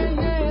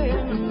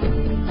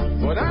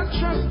 But I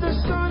trust the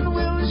sun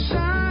will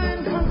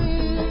shine for me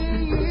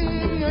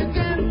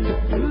again.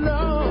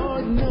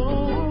 Lord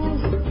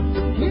knows,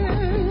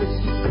 yes,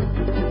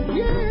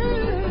 yes.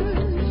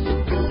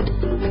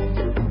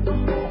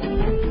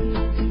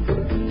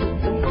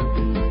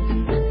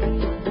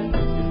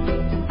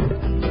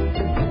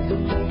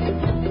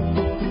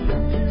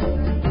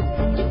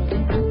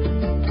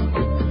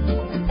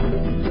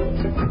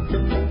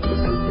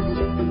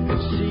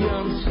 See,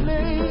 I'm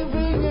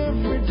slaving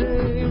every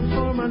day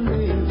for my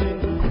living,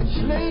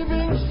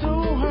 slaving so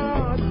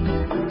hard.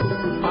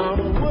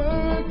 I'm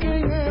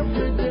working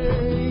every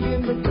day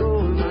in the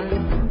coal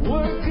mine,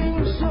 working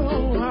so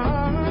hard.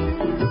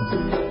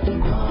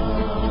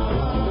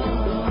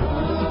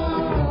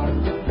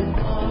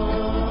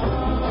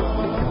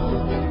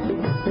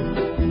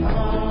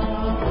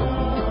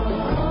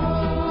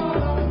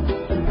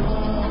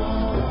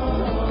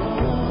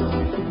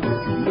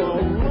 My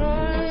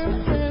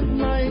wife and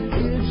my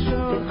kids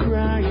are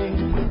crying,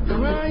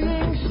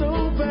 crying so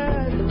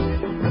bad.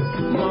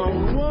 My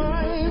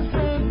wife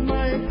and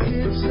my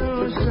kids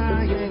are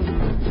sighing,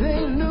 they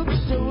look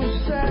so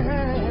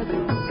sad.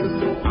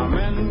 A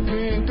man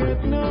can't get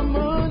no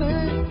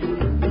money,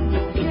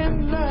 can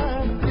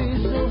life be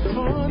so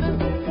funny?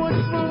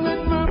 What's wrong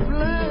with my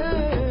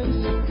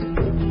plans?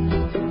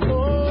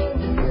 Oh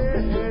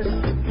yes,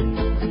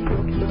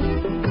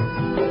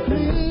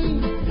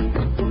 please,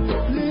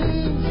 please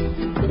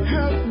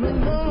help me,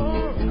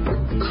 Lord.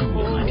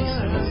 Cool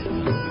 97.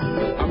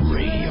 I'm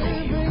Radio.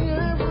 slaving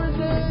every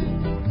day.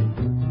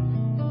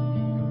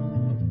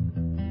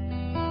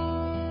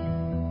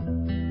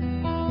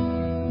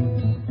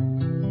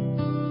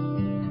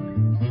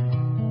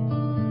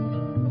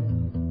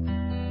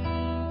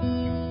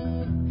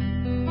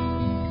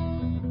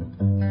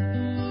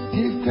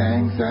 Give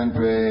thanks and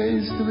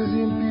praise to His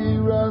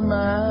Imperial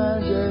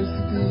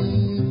Majesty.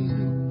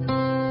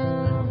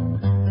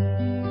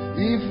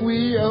 If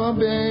we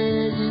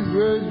obey His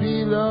word,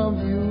 we love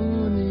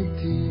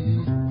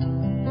unity.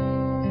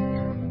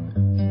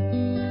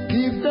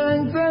 Give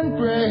thanks and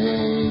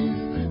praise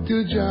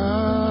to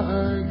Jah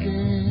our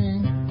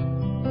King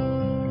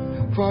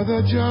for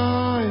the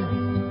joy,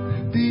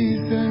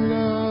 peace and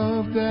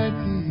love that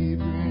He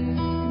brings.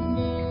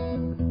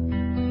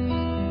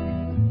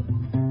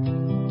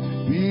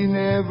 We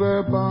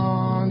never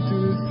born to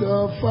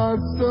suffer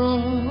so.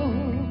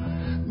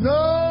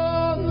 No,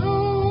 no.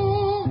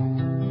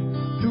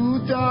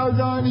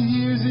 2,000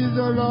 years is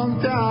a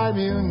long time,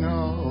 you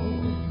know.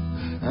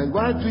 And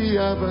what we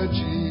have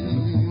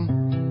achieved: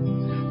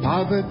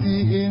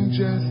 poverty,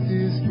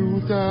 injustice,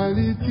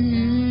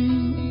 brutality.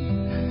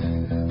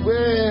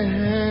 When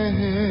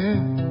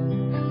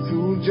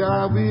soon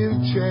Jah will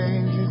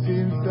change His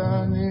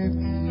insanity.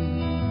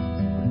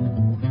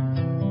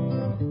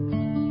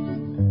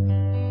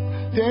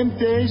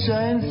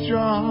 Temptation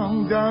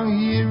strong down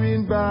here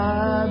in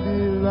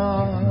Babylon,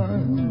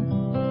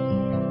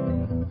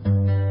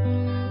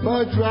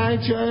 but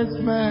righteous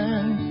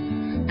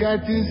man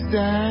got to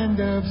stand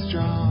up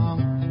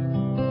strong.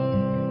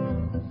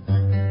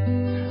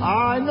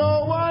 I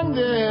know one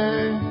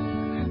day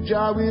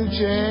Jah will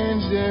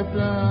change their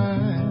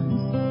plans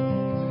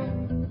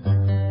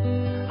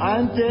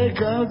and take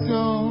us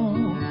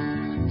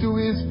home to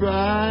His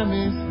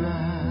promised land.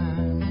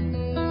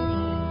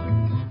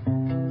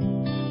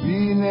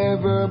 We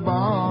never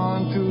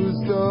born to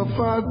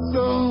suffer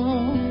so.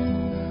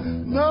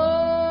 No,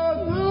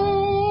 no.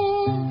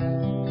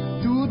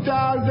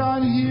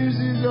 2,000 years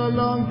is a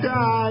long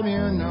time,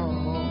 you know.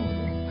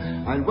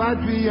 And what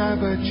we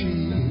have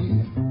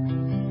achieved: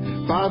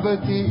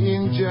 poverty,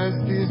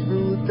 injustice,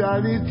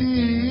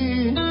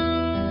 brutality.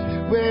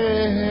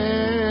 When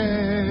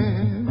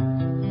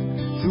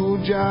soon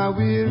Jah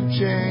will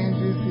change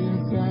this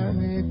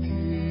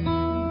insanity.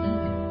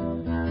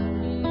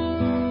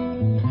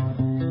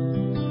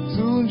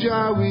 Soon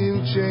Jah will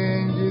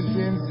change this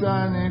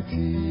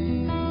insanity.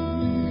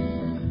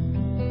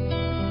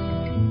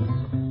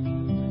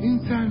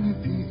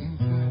 Insanity,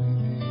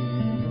 insanity,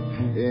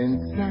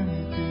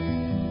 insanity.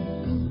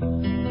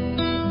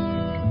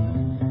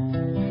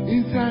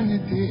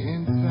 Insanity,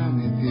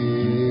 insanity,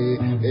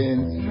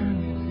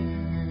 insanity.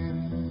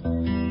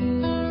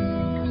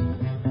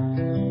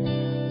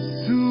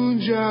 Soon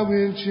Jah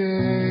will change.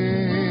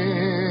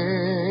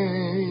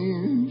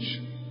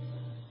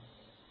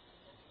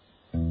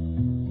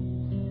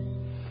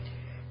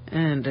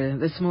 And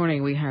this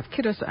morning we have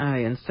Kiddos I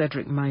and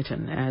Cedric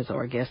Myton as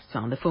our guests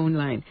on the phone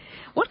line.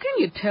 What can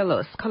you tell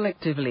us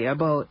collectively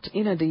about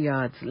Inna the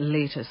Yard's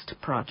latest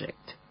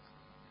project?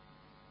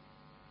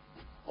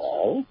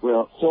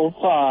 Well, so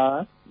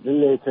far, the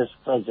latest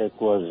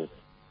project was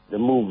the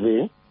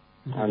movie,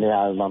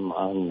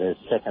 on the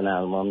second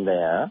album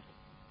there,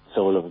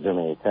 Soul of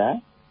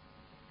Jamaica.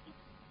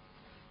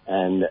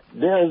 And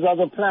there's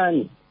other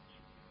plans.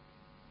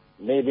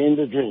 Maybe in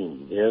the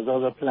dream. There's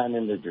other plan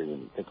in the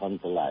dream to come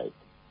to life.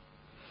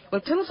 Well,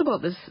 tell us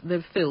about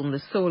the film, The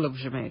Soul of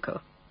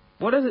Jamaica.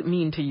 What does it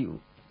mean to you?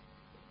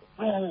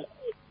 Well,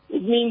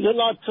 it means a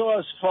lot to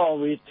us, for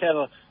we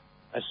tell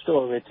our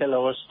story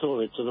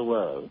to the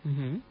world.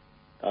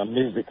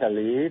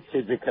 Musically,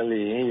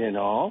 physically,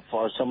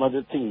 for some of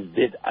the things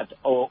did at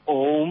our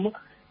home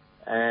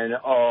and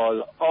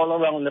all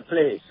around the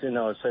place,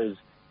 so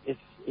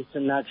it's a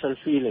natural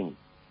feeling.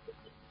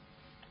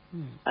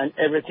 And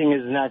everything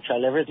is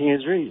natural, everything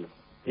is real.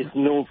 It's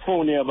no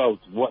phony about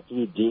what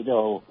we did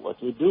or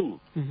what we do.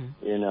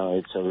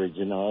 It's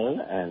original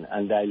and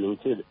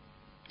undiluted.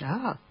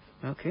 Ah,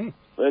 okay.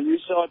 Well, you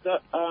sort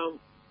of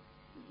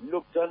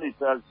looked on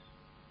it as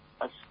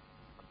a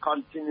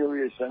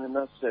continuation in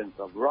a sense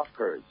of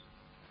Rockers,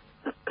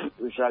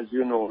 which, as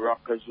you know,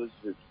 Rockers was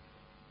this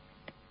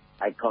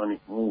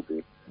iconic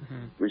movie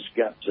which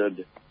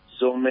captured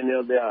so many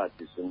of the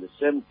artists in the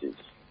 70s,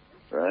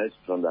 right,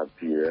 from that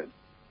period.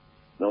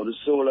 Now, The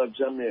Soul of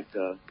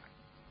Jamaica,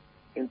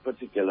 in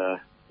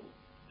particular,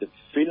 the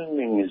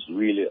filming is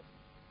really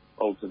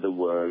out of the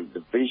world.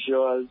 The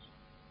visuals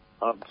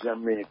of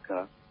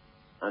Jamaica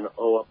and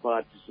our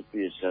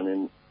participation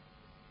in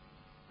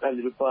a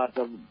little part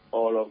of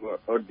all of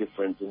our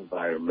different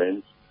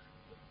environments,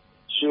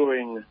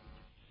 showing,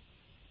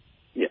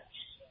 yes,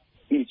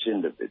 each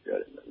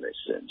individual in a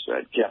sense,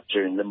 right,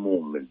 capturing the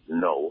moment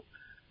now,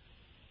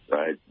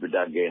 right, with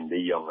again the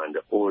young and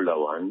the older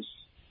ones.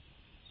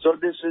 So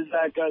this is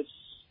like a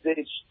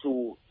stage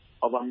 2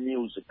 of a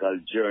musical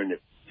journey,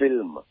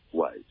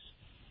 film-wise,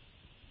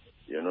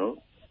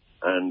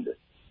 and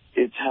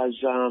it has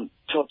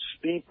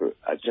touched people,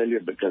 I tell you,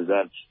 because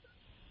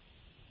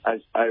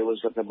I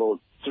was at about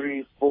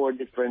 3-4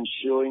 different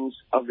showings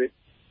of it,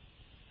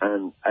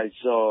 and I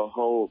saw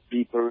how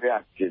people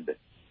reacted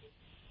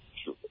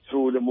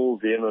through the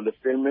movie, the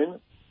filming.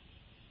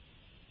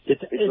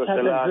 It has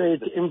a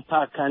great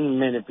impact on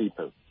many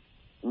people.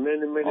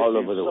 Many all people.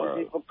 Over the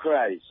world.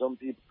 Some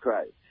people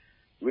cry.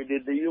 We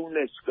did the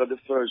UNESCO, the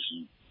first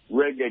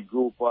reggae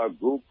group or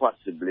group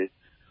possibly,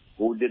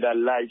 who did a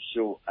live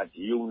show at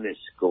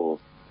UNESCO,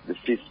 the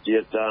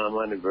 50th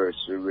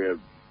anniversary, where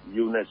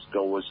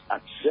UNESCO was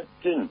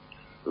accepting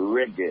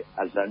reggae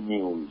as a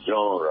new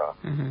genre.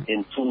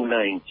 In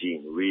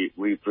 2019.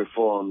 We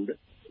performed at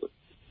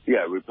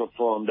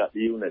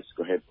the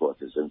UNESCO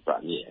headquarters in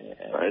France.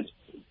 Yeah. Right?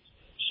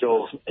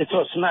 So it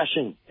was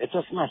smashing.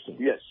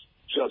 Yes,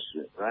 trust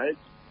me, right?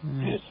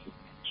 Yes.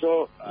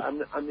 So I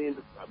mean,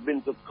 I've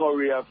been to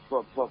Korea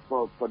for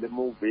the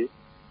movie,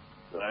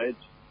 right?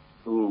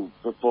 To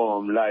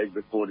perform live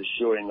before the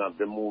showing of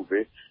the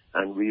movie,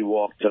 and we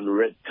walked on the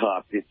red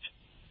carpet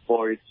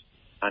for it,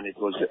 and it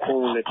was the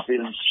only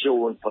film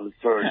shown for the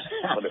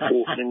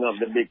opening of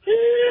the big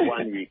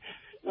one week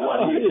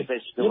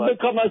festival. You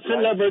become a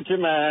celebrity,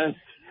 man.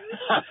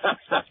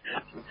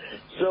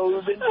 So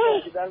we've been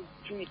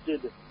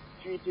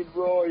treated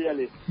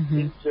royally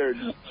in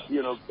certain,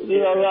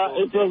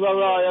 it was a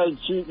royal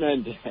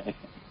treatment.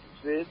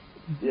 See?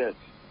 Yes.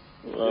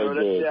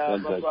 Okay,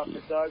 my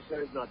prophet also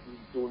is not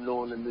too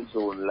known in his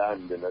own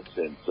land in a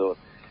sense. So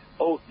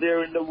out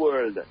there in the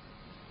world,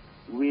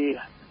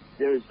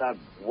 there is a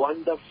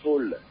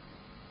wonderful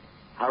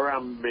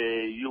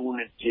Harambe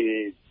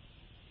unity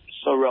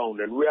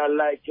surrounding. We are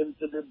likened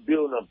to the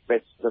Buena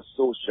Vista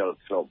Social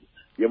Club.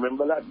 You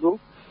remember that group?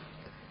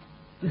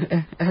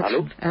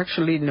 Hello?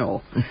 Actually,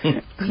 no.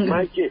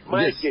 Mikey.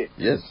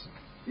 Yes.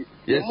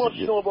 You must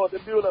know about the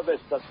Buena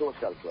Vista Social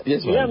Club.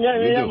 Yes, man.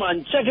 Yeah,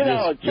 man. Check it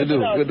out. We do.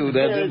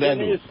 There's the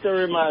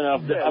history, man,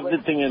 of the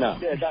thing,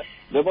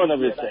 The Buena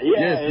Vista.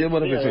 Yes, the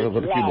Buena Vista of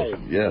the Cuba.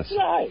 Yes.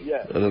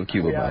 Yeah. I love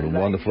Cuba, man.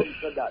 Wonderful.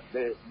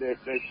 They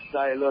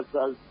style us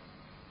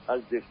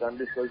as this, and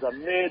this was a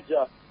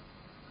major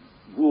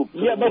group.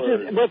 Yeah, but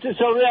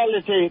it's a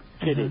reality,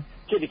 Kitty.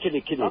 Kitty.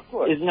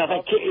 It's not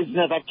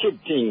a kid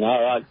thing,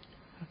 all right?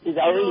 It's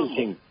a real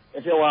thing.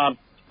 If you want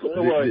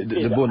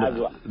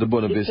the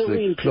Buena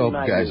Vista Club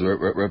guys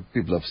were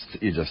people of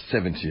age of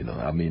 70,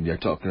 I mean, you're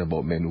talking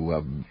about men who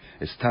have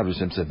established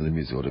themselves in the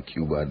music out of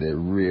Cuba. They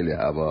really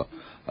have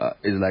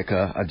it's like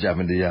a jam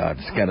in the yard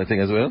kind of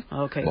thing as well.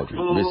 Okay. But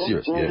we're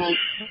serious, yes.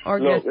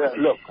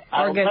 Look.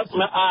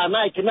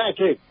 Mikey,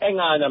 hang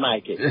on,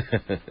 Mikey.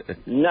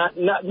 Not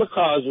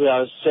because we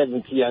are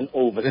 70 and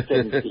over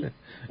 70.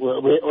 we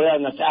are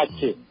not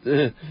active.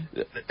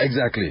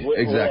 Exactly.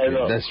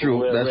 That's true.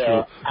 We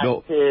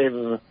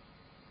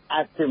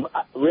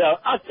are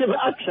active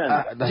action.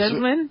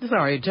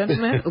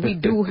 Gentlemen, we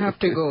do have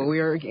to go. We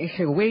are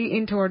way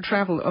into our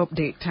travel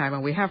update time,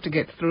 and we have to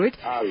get through it.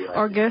 Right.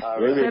 Our guest,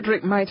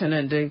 Cedric Myton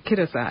and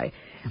Kidasai,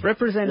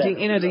 representing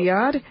Inner the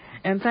Yard,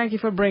 and thank you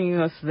for bringing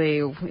us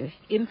the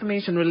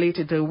information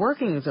related to the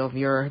workings of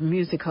your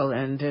musical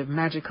and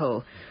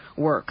magical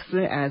works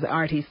as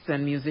artists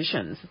and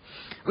musicians.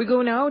 We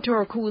go now to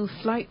our cool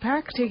flight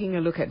pack, taking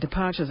a look at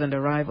departures and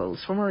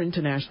arrivals from our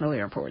international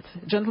airports.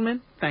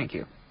 Gentlemen, thank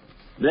you.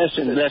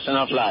 Blessing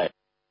of life.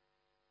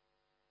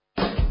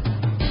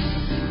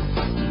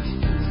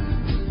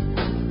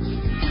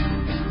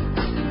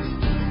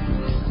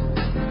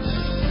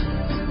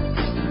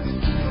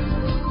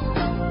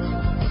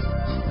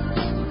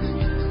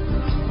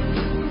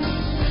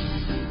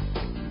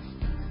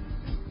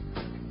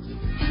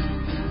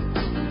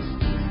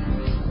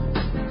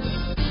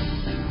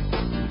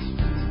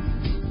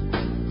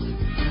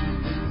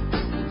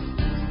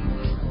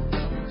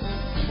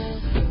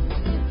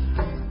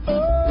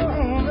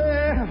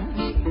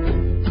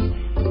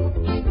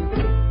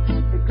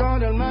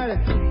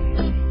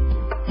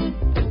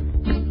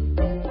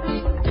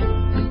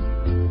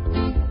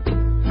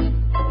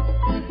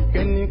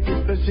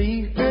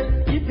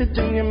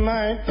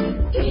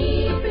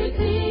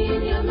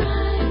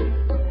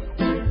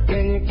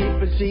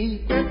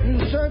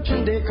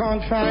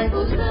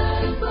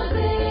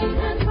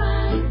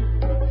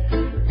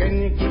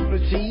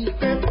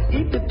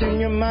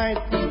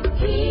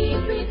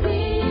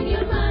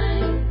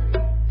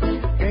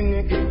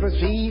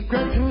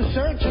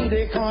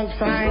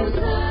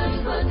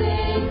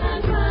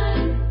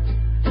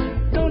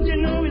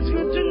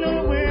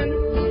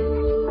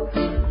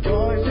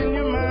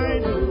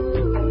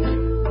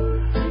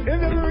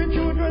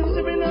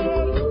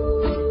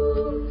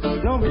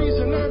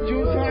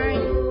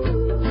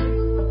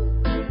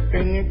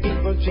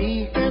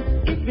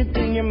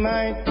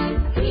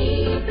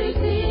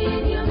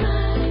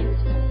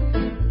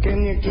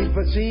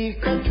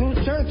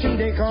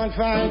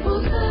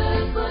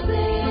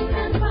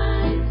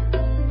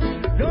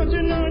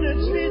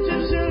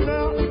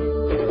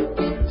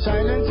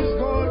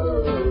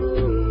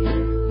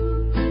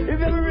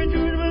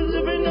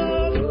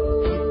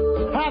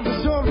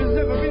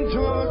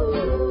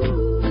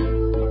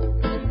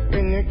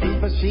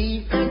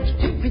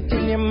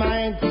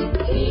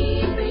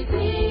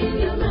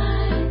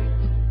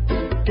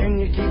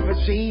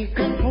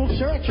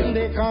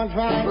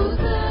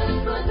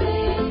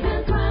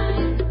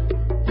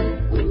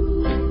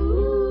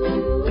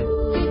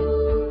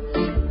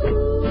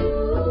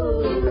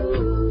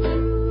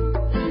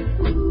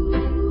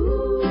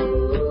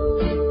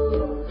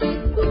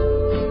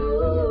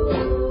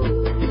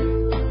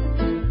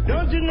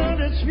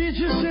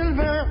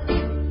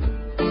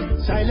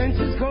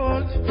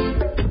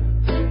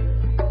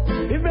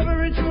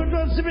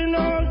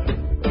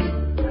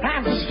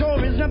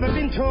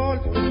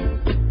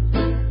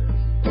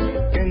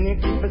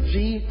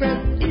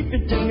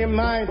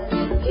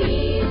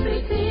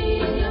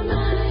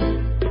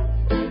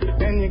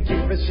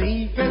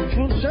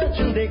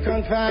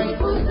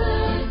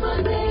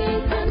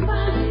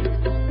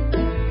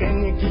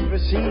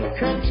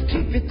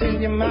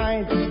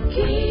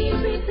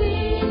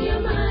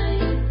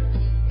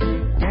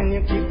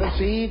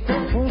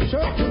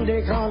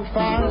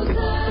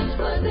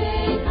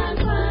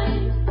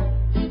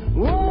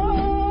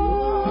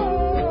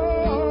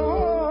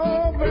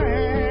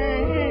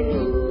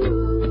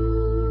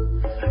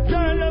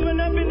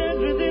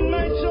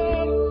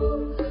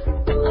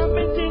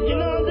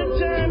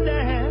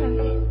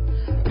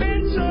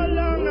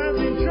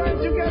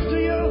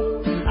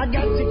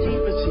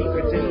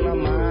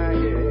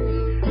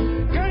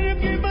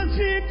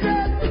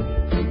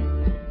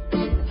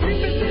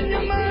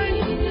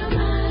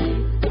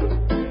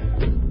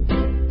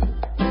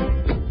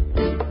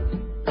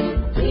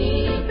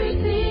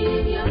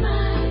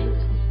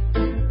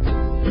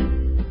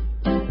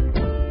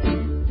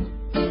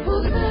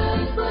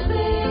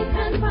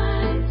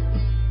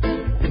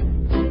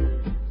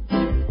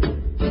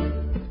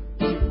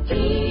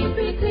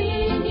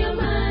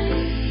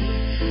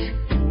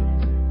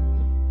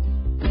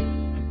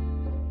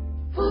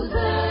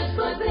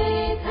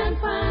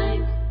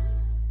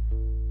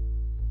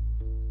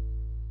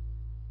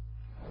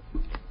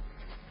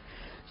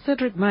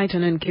 Cedric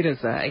Myton and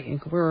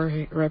Kidazai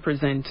were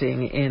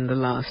representing in the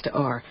last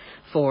hour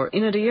for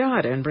Inna the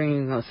Yard and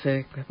bringing us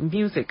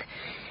music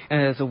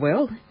as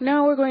well.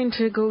 Now we're going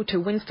to go to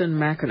Winston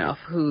McAnuff,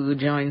 who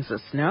joins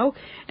us now,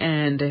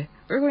 and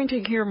we're going to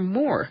hear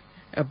more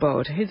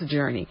about his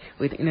journey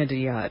with Inna the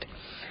Yard.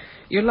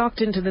 You're locked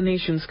into the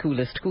nation's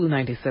coolest, Cool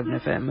 97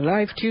 FM.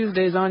 Live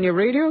Tuesdays on your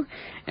radio,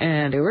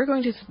 and we're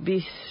going to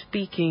be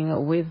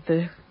speaking with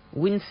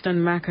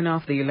Winston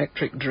McAnuff, the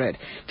Electric Dread,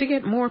 to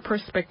get more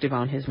perspective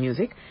on his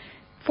music,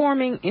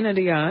 forming Inna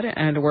the Yard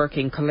and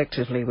working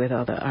collectively with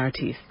other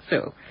artists.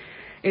 So,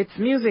 it's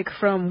music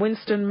from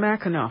Winston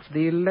McAnuff,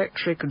 the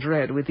Electric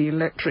Dread with the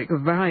electric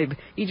vibe.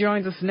 He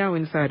joins us now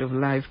inside of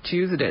Live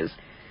Tuesdays.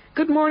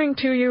 Good morning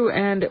to you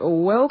and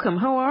welcome.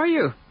 How are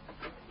you?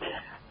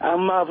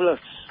 I'm marvelous.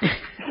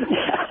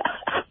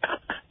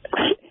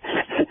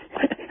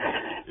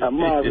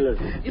 Marvelous.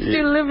 You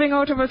still living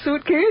out of a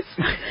suitcase?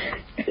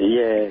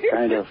 Yeah,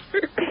 kind of.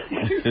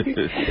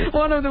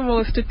 One of the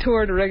most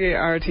toured reggae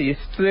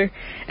artists.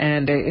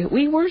 And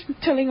we were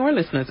telling our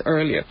listeners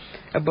earlier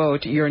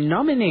about your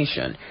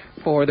nomination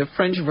for the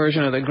French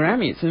version of the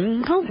Grammys.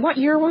 What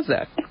year was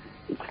that?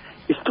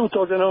 It's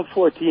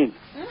 2014.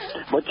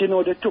 But you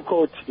know, they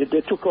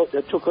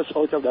took us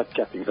out of that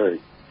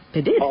category.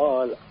 They did?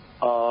 All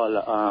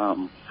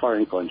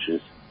foreign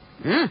countries.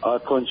 All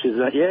countries,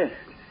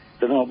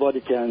 so nobody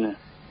can,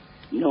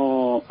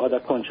 no other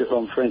country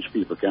from French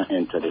people can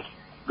enter the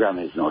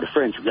Grammys now, the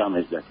French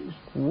Grammys, that is.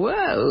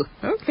 Whoa,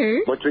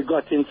 okay. But we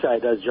got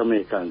inside as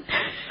Jamaicans,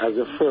 as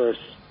the first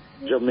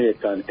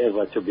Jamaican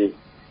ever to be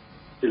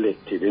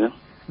selected, you know.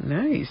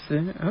 Nice.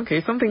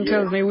 Okay, something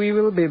tells me we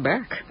will be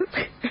back.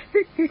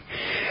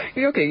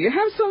 Okay, you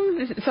have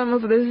some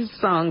of the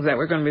songs that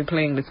we're going to be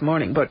playing this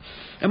morning, but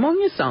among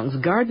your songs,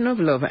 Garden of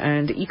Love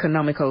and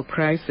Economical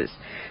Crisis,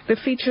 they're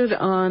featured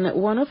on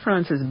one of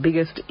France's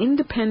biggest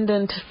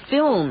independent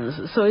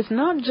films. So it's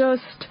not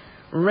just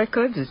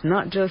records, it's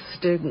not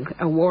just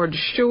award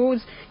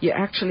shows. You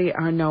actually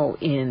are now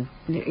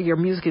your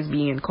music is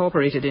being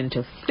incorporated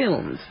into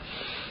films.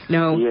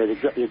 Now, yeah,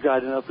 the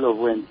Garden of Love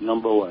went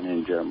 #1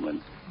 in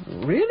Germany.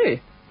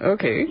 Really?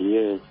 Okay.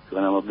 Yes,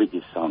 one of my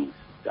biggest songs,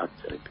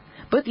 actually.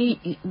 But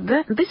this is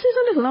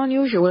a little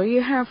unusual.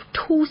 You have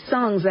two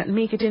songs that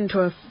make it into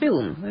a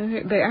film.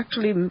 They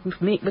actually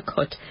make the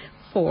cut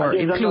for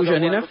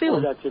inclusion in a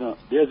film. That, you know,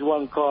 there's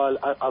one called,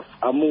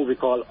 a movie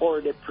called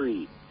Hors de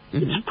Prix.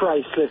 It's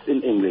priceless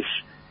in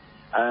English.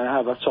 And I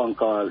have a song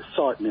called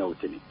Sort Me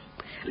Out in it.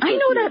 I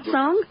know that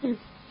song.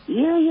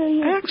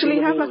 Yeah. I actually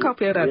have a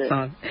copy of that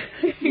song.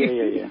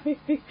 Yeah.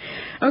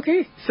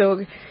 Okay,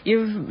 so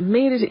you've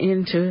made it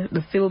into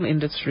the film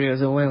industry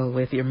as well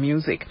with your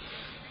music.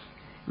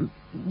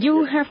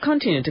 You have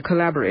continued to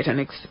collaborate and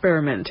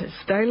experiment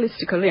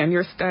stylistically, and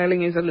your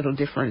styling is a little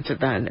different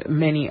than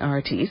many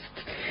artists.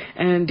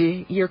 And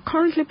you're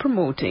currently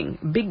promoting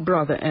Big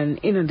Brother and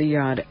In the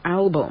Yard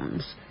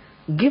albums.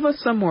 Give us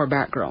some more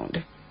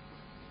background.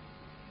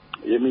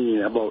 You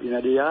mean about In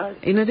the Yard?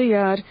 In the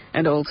Yard,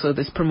 and also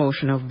this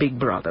promotion of Big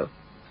Brother.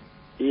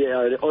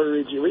 Yeah, the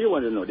origin. What do you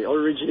want to know? The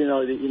origin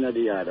or the In the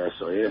Yard or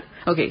so, yeah?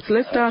 Okay, so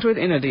let's start with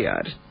In the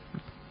Yard.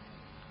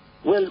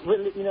 Well,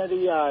 the In the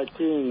Yard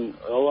thing,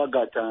 how I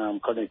got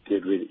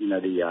connected with In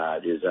the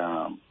Yard is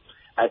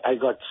I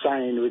got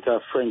signed with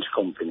a French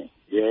company.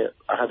 Yeah,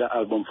 I had an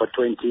album for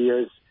 20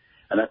 years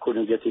and I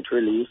couldn't get it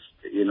released,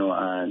 you know,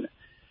 and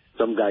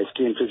some guys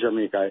came to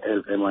Jamaica, I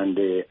helped them, and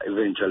they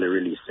eventually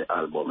released the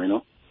album, you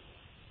know.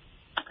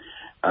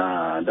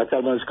 That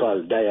album is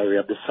called Diary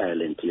of the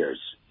Silent Years.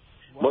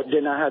 Wow. But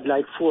then I had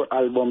like 4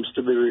 albums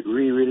to be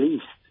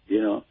re-released,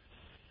 you know.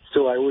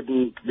 So I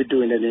wouldn't be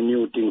doing any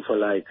new thing for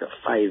like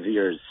 5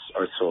 years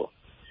or so.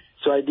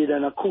 So I did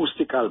an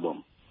acoustic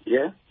album,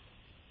 yeah?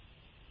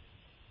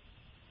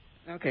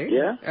 Okay.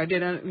 Yeah? the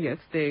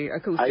acoustic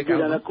album. I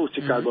did an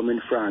acoustic album in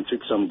France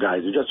with some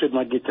guys, just with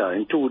my guitar.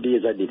 In 2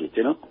 days I did it,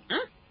 you know?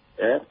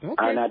 Yeah? Okay.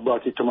 And I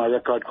brought it to my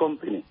record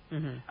company.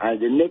 And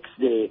the next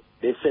day,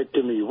 they said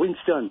to me,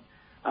 Winston,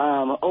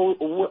 how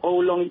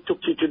long it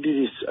took you to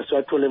do this? So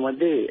I told them one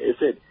day, I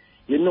said,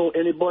 you know,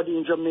 anybody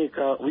in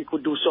Jamaica we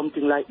could do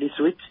something like this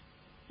with,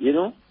 you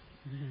know?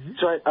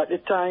 So at the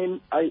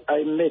time,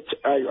 I met,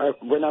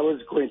 when I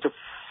was going to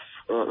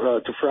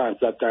France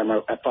that time,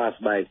 I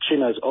passed by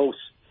China's house.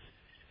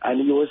 And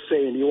he was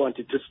saying he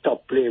wanted to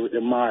stop playing with the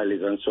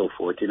Marleys and so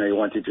forth. You know, he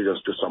wanted to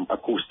just do some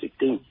acoustic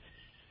thing.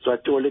 So I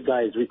told the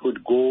guys we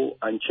could go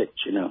and check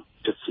China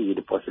to see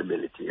the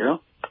possibility, you know?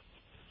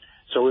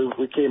 So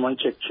we came and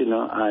checked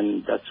China,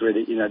 and that's where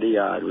the In the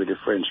Yard with the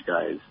French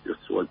guys, this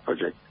whole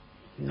project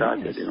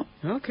started, you know.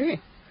 Okay.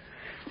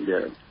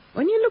 Yeah.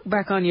 When you look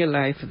back on your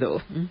life,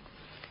 though,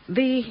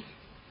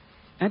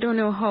 I don't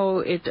know how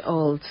it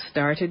all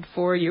started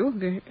for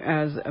you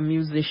as a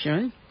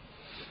musician,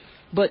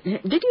 but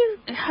did you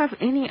have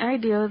any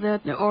idea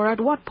that, or at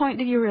what point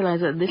did you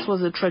realize that this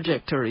was a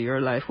trajectory your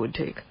life would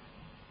take?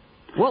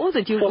 What was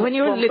it when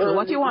you were little,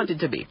 what you wanted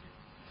to be?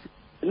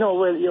 No,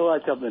 well, you know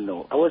what happened,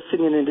 no. I was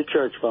singing in the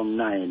church from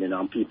 9, you know,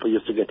 and people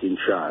used to get in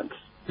trance.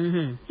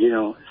 You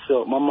know,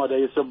 so my mother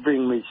used to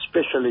bring me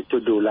specially to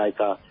do like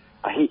a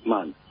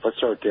hitman for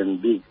certain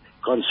big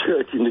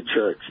concert in the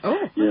church. Oh,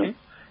 okay. You know?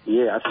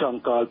 Yeah, a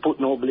song called Put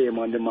No Blame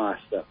on the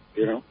Master,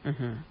 you know.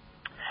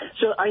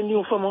 So I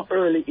knew from an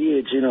early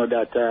age, you know,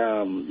 that,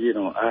 you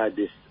know, I had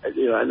this,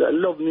 you know, I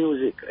love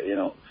music, you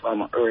know,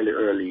 from an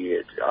early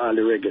age. All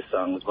the reggae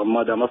songs. My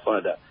mother and my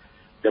father,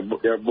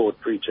 they're both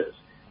preachers.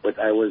 But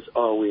I was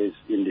always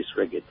in this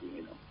reggae thing,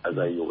 you know, as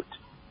a youth.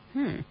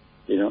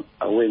 You know,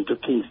 I went to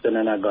Kingston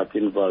and I got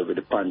involved with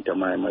the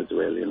pantomime as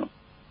well, you know.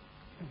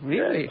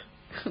 Really?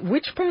 Yeah.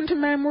 Which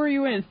pantomime were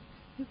you in?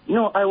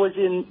 No, I was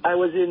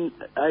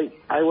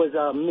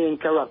a main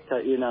character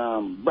in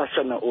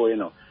Bashana, you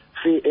know.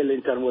 Faye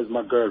Ellington was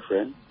my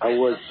girlfriend. I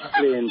was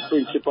playing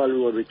principal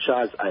role with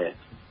Charles Ayat.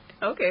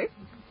 Okay.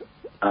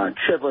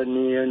 Trevor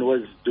Nean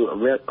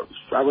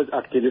I was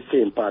acting the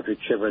same part with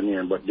Trevor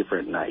Nean, but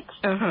different nights.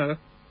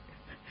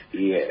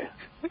 Yeah.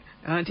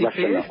 Auntie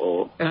Faye?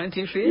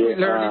 Auntie Faye,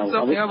 learning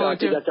something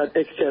about you. We started at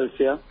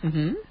Excelsior.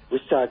 Mm-hmm. We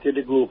started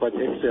the group at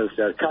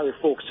Excelsior, Carry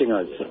Folk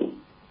Singers.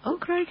 Oh,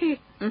 crikey.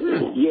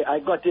 Mm-hmm. Yeah, I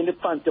got in the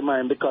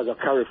pantomime because of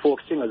Carry Folk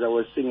Singers. I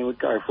was singing with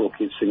Carry Folk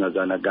Singers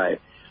and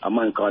a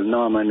man called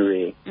Norman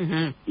Ray.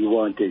 Mm-hmm. He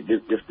wanted,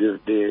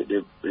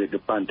 the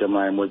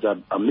pantomime was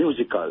a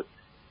musical.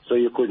 So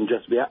you couldn't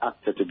just be an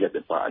actor to get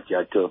the part. You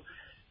had to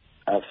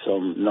have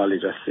some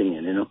knowledge of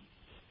singing, you know.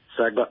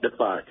 So I got the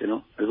part, you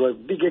know. It was a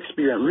big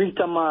experience.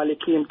 Rita Marley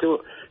came to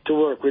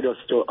work with us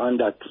on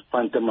that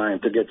pantomime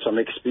to get some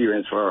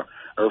experience for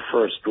her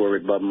first tour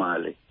with Bob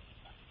Marley,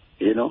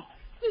 you know.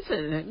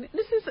 Listen,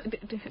 this is...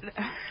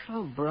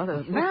 Oh,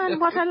 brother. Man,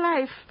 what a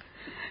life.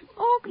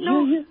 Oh,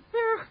 no.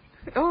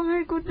 Yeah. Oh,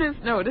 my goodness.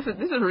 No, this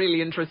is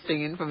really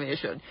interesting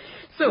information.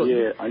 So,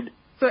 yeah,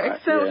 so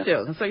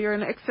Excelsior. Yeah. So you're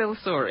an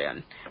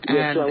Excelsorian.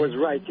 Yes, so I was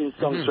writing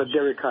songs for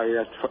Derek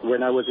Harriott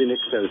when I was in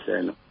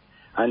Excelsior.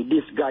 And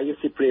this guy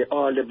used to play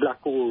all the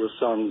Black Uhuru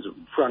songs,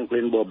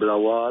 Franklin Bubla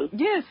Wall.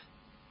 Yes.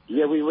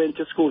 Yeah, we went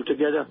to school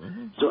together.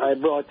 Mm-hmm. So I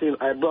brought him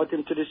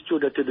to the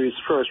studio to do his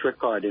first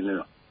recording, you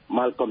know,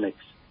 Malcolm X.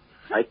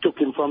 I took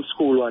him from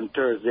school on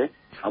Thursday,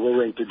 and we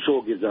went to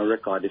Jogies and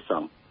recorded the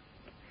song.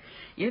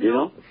 You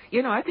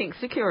know, I think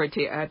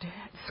security at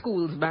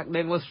schools back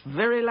then was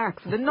very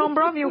lax. The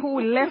number of you who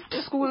left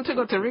school to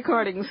go to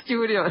recording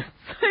studios.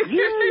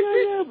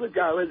 yeah.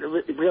 Because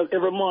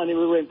every morning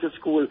we went to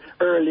school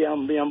early,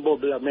 and me and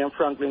Bubla, me and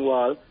Franklin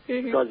Wall,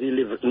 because he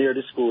lived near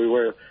the school.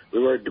 We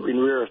were doing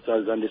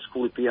rehearsals on the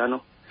school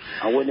piano.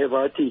 And whenever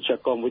our teacher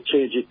come, we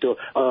change it to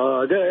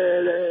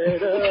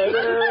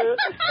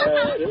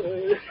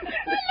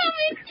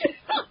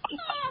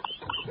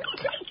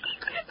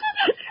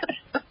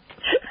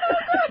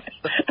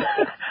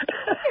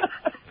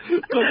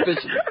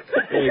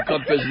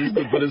Confession is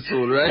good for the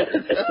soul, right?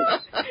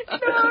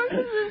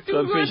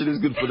 Confession is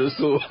good for the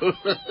soul.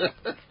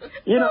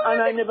 You know,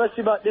 and I never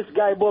see about this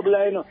guy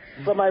Bubla, you know,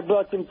 from I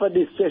brought him for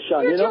this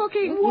session. You're you know?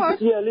 joking?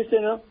 What? Yeah, listen,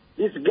 you know,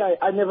 this guy,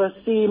 I never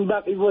see him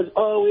back. He went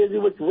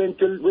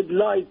with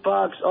Lloyd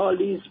Parks, all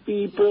these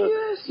people,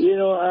 yes. You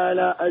know,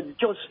 and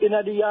just in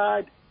the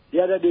yard.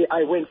 The other day,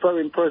 I went for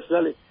him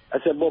personally. I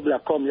said,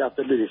 Bubla, come, you have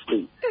to do this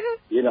thing.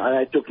 You know, and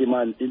I took him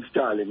and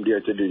installed him there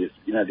to do this,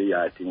 you know, the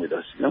yard thing with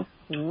us, you know.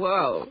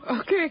 Wow.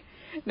 Okay.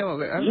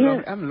 No,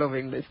 I'm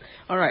loving this.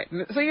 All right.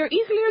 So you're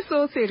easily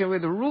associated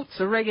with roots,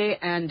 reggae,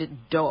 and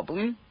dub.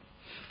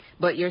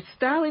 But your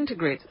style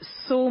integrates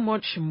so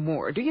much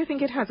more. Do you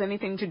think it has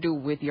anything to do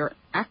with your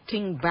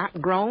acting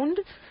background?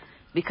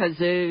 Because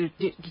you're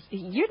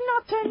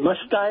not... My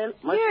style?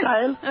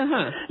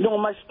 Uh-huh. No,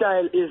 my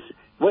style is...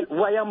 Well,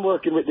 why I'm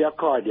working with the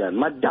accordion.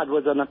 My dad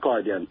was an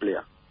accordion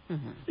player.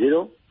 Mm-hmm. You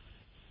know?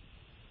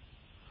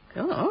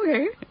 Oh,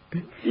 okay.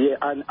 Yeah,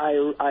 and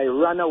I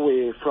ran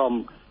away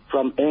from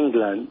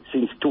England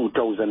since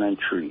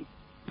 2003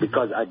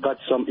 because I got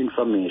some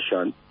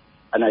information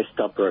and I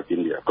stopped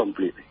working there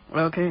completely.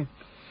 Okay.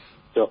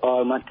 So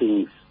all my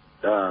things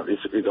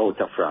is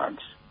out of France.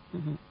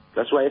 Mm-hmm.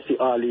 That's why I see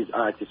all these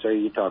artists that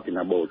you're talking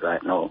about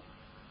right now.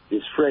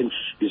 It's French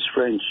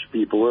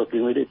people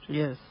working with it.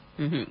 Yes.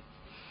 Mm-hmm.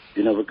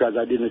 You know, because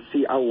I didn't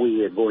see a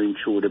way going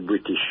through the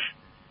British,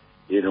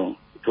 you know.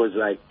 It was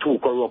like too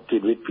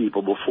corrupted with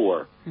people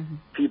before.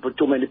 Mm-hmm.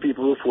 Too many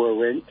people before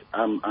went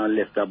and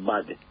left a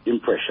bad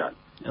impression.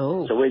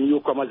 Oh. So when you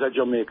come as a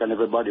Jamaican,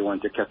 everybody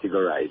wants to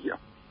categorize you.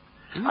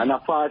 Mm-hmm. And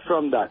apart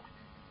from that,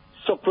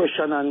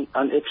 suppression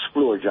and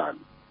explosion.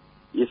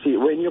 You see,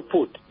 when you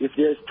put, if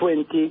there's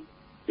 20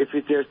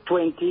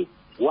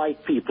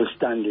 white people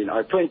standing,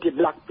 or 20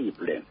 black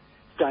people then,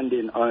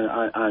 standing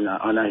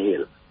on a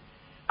hill,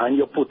 and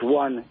you put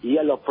one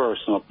yellow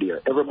person up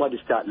there, everybody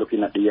start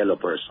looking at the yellow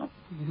person.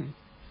 Mm-hmm.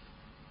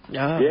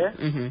 Yeah?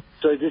 Mm-hmm.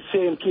 So it's the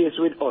same case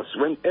with us.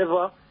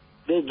 Whenever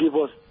they give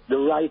us the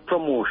right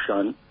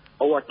promotion,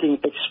 our thing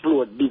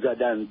explode bigger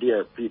than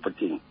their people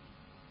thing.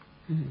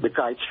 Mm-hmm.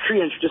 Because it's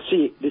strange to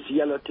see this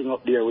yellow thing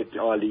up there with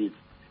all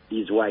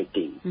these white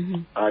things,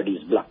 mm-hmm. or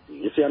these black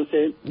things. You see what I'm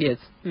saying? Yes.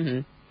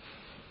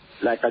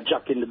 Mm-hmm. Like a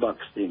jack in the box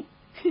thing.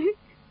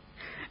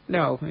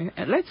 No,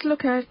 let's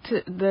look at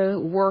the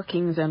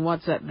workings and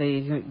what's at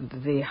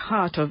the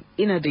heart of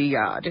Inna the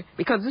Yard,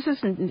 because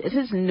it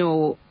is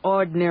no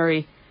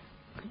ordinary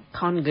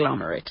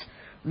conglomerate.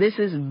 This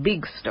is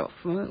big stuff.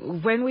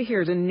 When we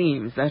hear the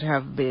names that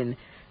have been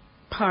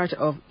part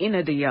of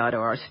Inna the Yard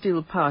or are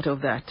still part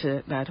of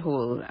that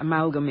whole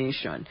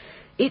amalgamation,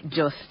 it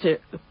just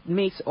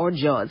makes our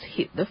jaws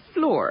hit the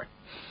floor.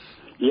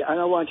 Yeah, and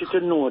I want you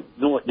to note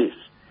this.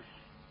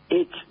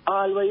 It's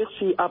all what you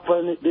see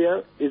happening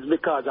there is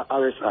because of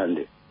Horace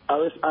Andy.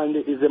 Horace Andy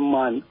is a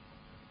man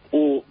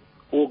who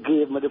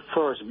gave me the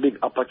first big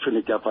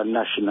opportunity of a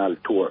national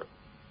tour.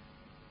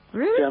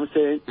 Really? See what I'm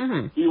saying?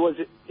 Mm-hmm. He was,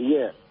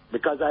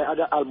 because I had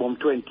an album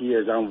 20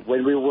 years, and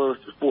when we were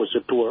supposed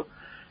to tour,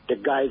 the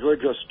guys were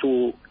just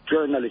two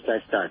journalists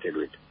I started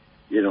with,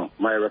 you know,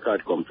 my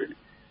record company.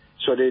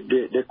 So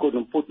they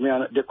couldn't put me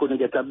on, they couldn't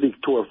get a big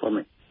tour for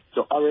me.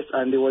 So Horace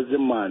Andy was the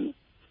man.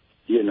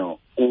 you know,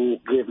 who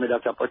gave me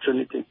that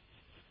opportunity.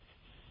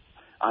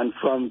 And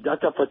from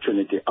that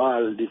opportunity,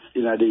 all this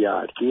in the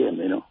yard came,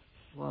 you know.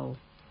 Wow.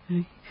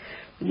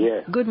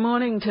 Yeah. Good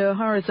morning to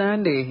Horace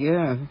Andy.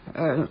 Yeah.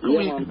 Man,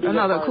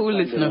 Another cool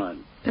Andy, listener.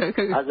 man.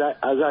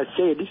 as I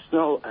say this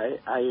now,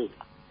 I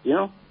you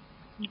know,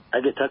 I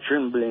get a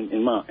trembling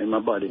in my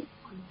body.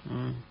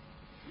 Mm.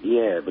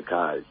 Yeah,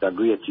 because a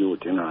great youth,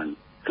 you know, and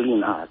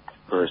clean heart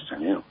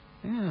person, you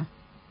know.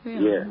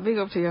 Yeah. Big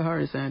up to you,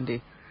 Horace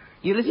Andy.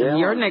 You listen, Yeah,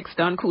 you're man. next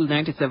on Cool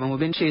 97. We've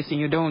been chasing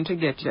you down to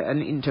get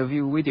an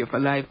interview with you for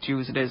Live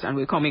Tuesdays, and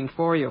we're coming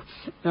for you.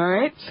 All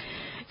right?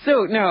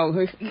 So, now,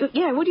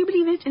 yeah, would you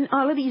believe it? In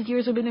all of these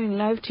years we've been doing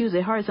Live Tuesday,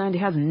 Horace Andy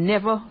has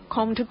never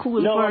come to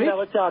Cool No, for I it.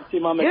 never talked to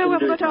him. Yeah, we have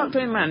to talk to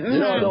him, man.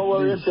 No, don't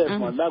worry yourself,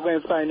 man. I'm going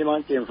to find him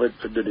on him for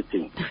to do the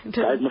thing.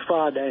 That's my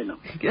father, you know.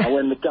 And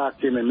when we talk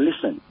to him,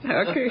 listen.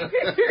 Okay.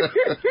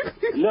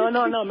 No,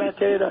 man, I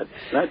tell you that.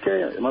 I tell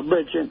you, my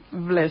brethren.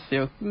 Bless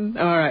you.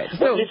 All right. But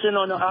So, listen,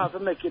 no, I have to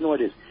make you know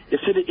this. You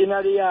see the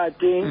inner the yard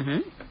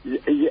thing,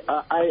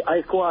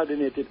 I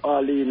coordinated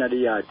all the inner the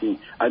yard thing,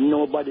 and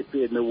nobody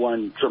paid me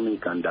 $1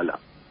 Jamaican.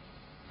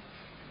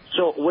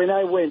 So when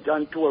I went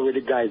on tour with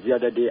the guys the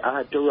other day, I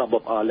had to rub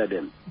up all of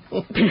them.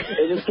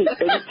 anything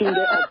they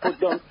had put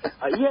down.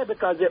 Yeah,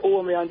 because they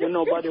owe me and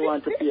nobody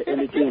want to pay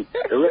anything.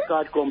 The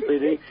record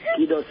company,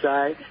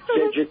 Kidosai,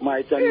 Cedric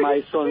Might and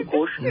my son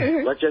Kush,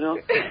 but you know,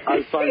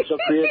 Alfonso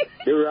Craig,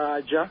 the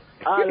Raja,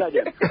 all of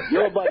them.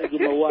 Nobody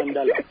give me $1.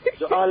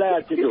 So all I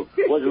had to do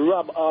was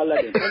rub all of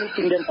them.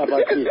 Anything them have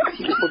a pay,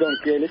 you put on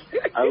careless,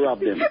 I rub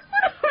them.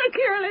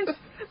 careless.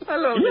 I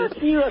love it.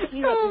 Serious.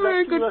 Oh,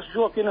 very good. Serious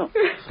joke, you know.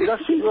 It's a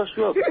serious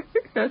joke.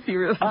 A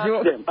serious ask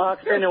joke. Them,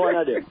 ask any one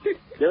of them.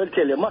 They will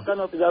tell you,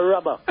 Makanop is a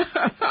robber.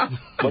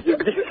 But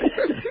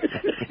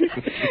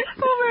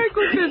oh my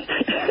goodness.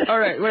 All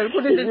right, well,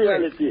 put it in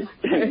reality.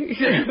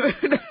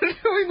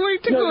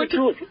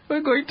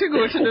 We're going to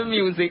go to the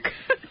music.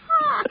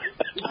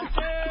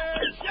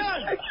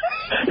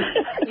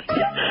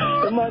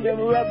 The man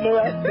them rap me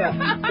right now.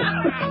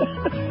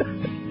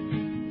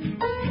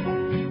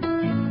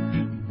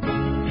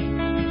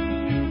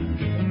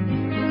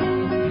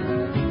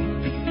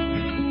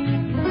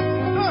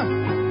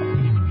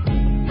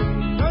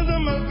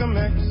 Malcolm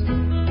X,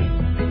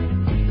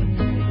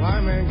 why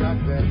man got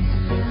vexed?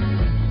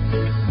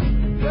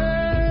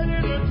 They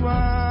didn't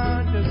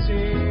want to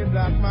see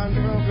black man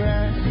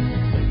progress.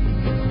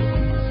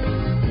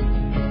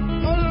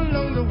 All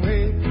along the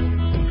way,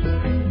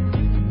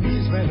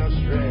 he's been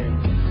astray,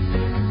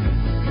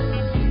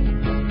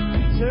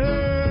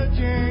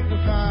 searching to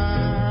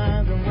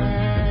find a way.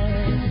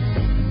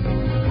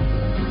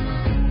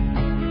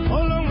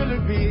 How long will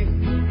it be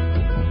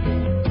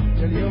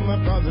till you, my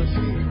brother,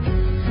 see?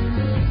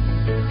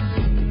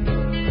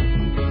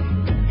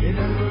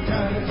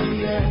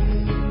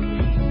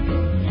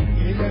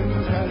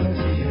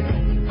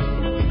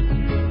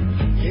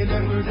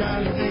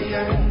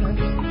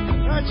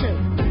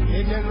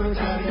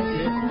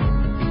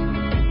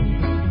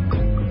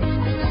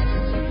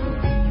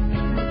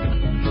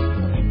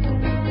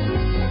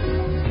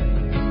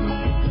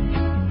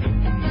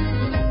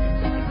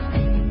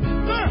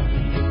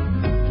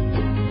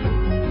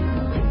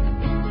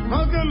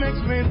 Malcolm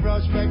X's main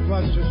prospect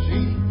was to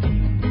see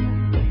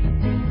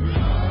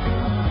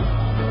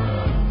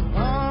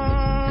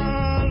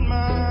all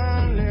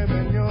man live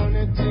in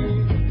unity.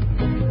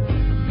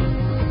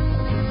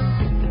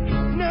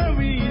 Now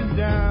he's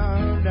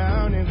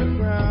down in the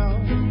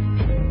ground.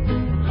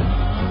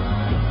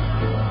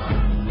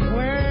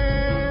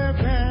 Where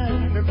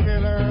can the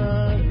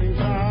killers be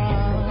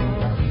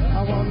found?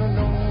 I wanna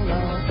know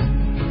now.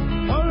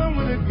 How long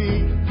will it be?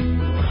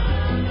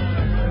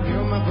 You,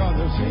 my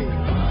brother, see.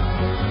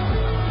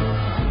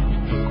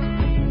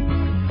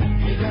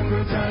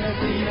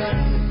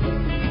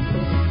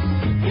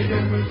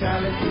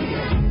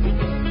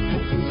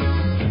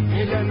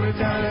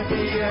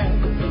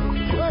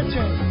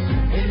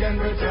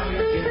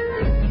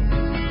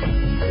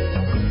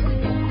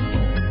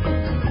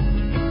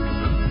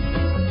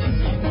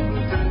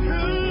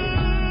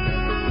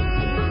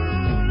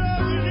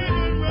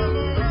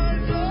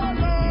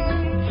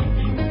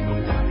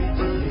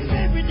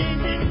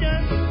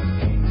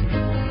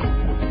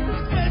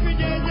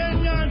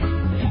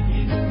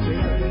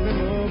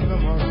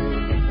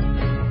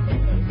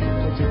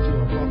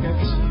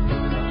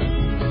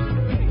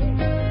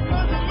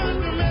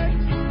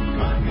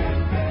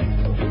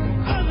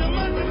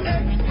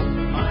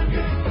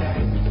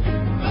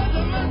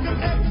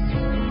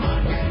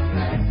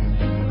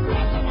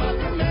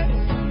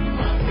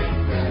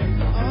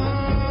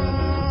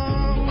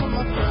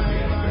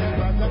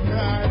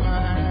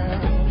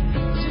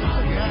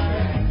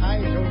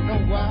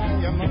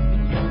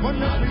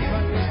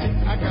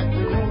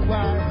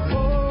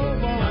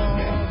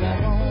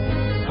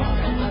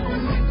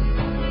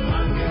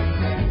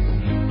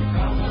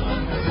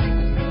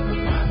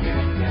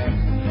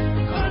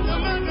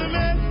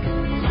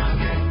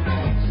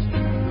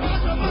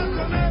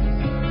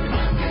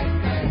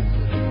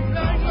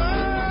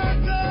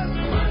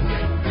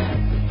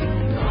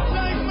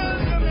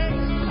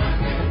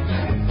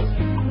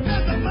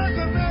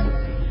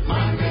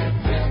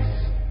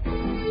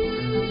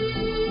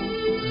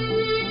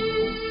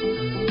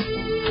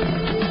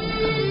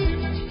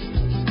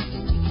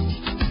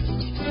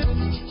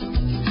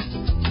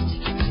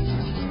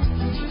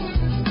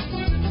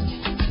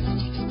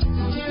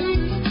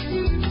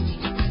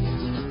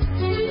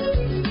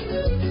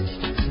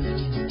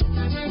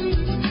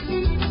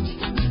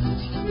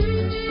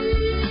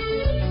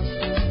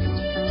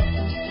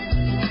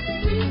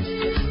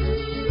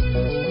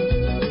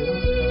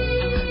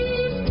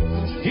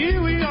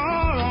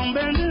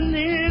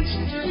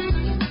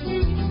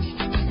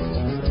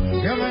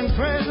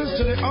 praises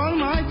to the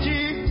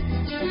Almighty.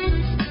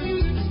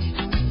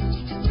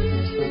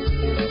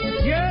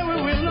 Yeah,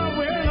 we will not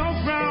wear no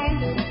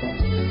frown,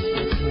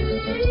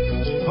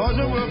 cause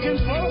we're working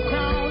for a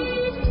crown.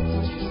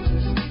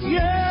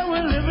 Yeah, we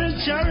live in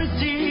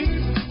charity,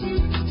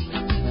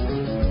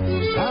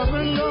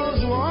 helping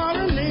those who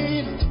are in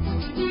need.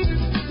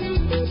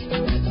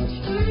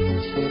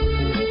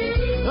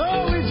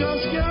 Oh, we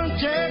just can't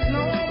take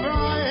no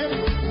bribe,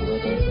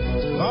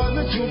 cause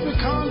the truth we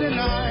can't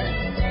deny.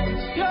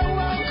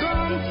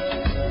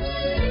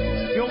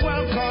 You're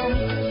welcome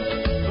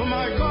to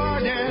my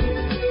garden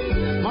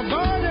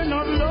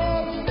of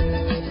love.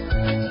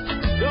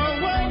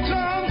 You're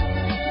welcome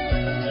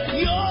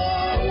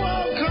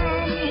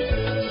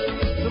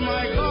to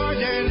my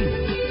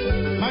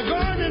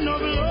garden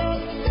of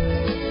love.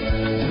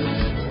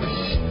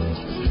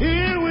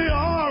 Here we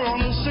are on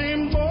the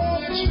same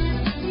boat,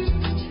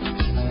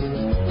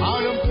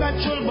 out of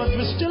petrol, but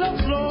we're still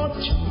afloat.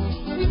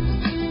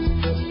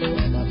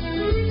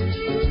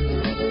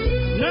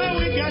 Now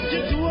we got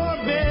to do our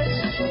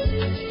best,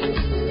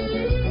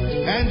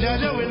 and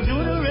Jaja will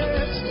do the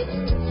rest.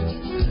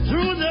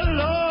 Through the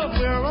love,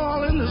 we're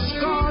all in this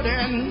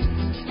garden.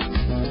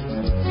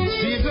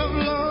 Seeds of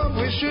love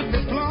we should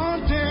be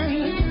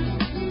planting.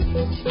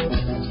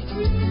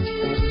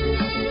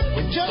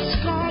 We just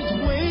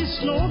can't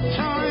waste no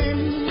time.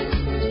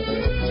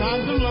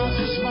 Time to last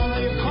us while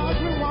you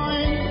can't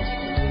rewind.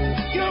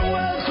 You're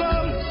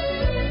welcome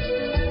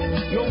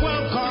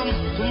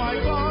to my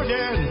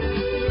garden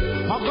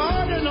of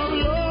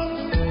love.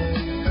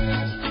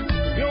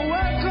 You're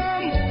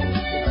welcome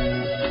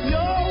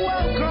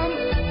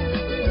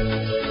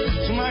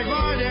to my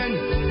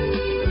garden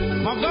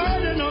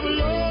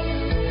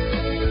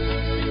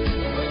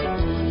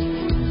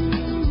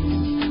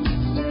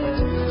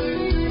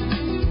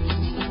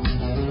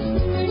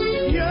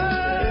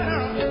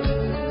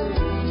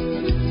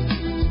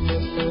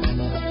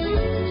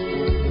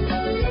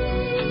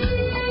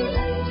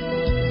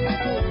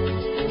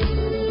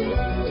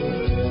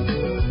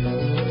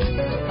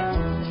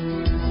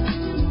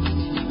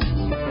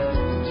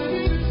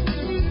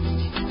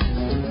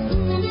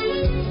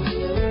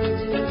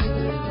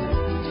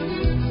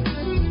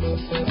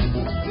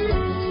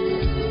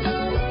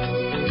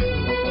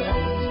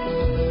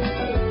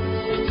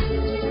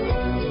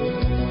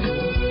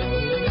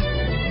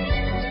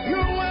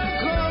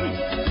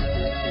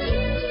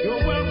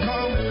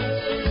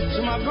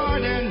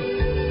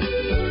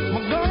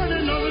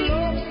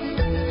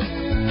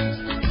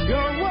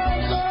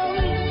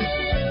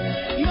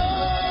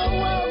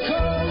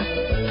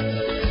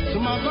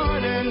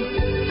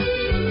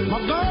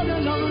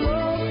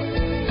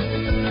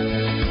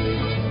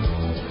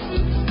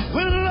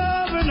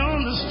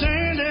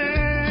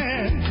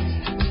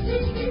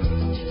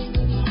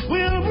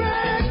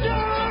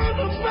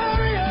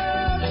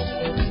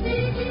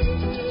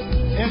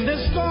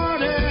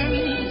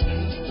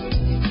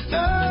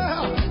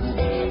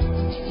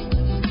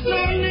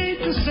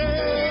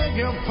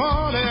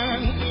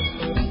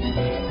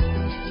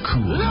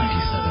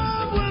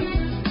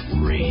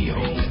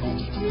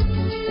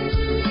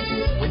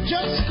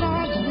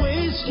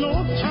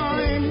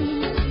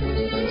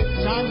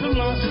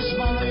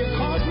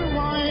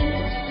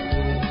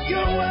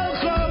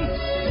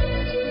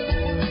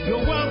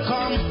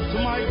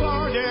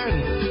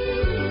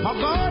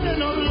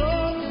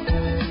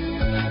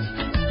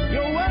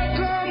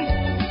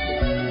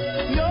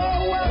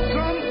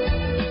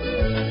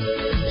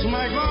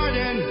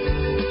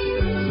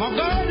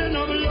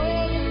love.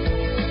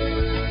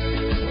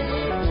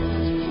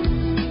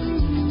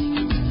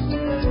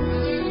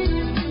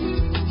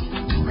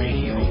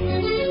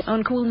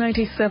 On Cool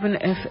 97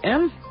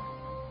 FM.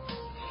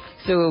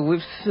 So we've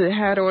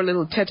had our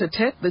little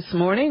tete-a-tete this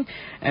morning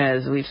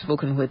as we've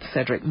spoken with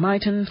Cedric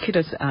Myton,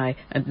 Kiddos Eye,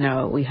 and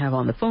now we have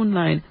on the phone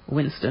line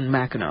Winston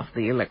McAnuff,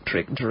 the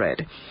Electric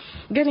Dread,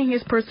 getting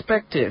his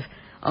perspective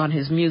on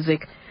his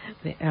music,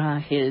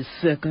 his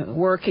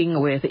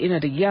working with Inna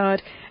the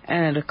Yard,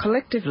 and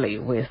collectively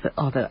with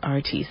other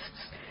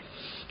artists.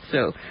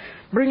 So,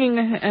 bringing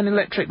an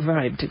electric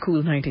vibe to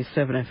Cool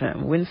 97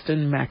 FM,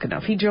 Winston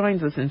McAnuff. He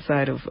joins us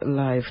inside of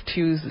Live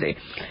Tuesday.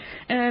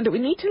 And we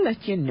need to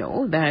let you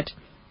know that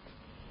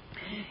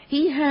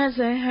he has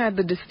had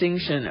the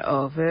distinction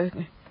of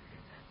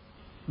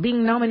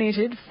being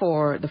nominated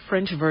for the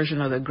French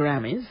version of the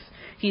Grammys.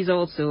 He's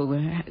also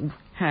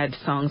had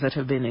songs that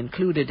have been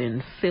included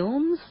in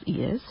films,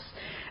 yes.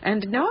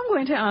 And now I'm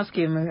going to ask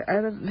him,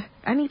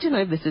 I need to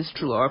know if this is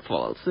true or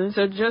false.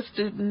 So just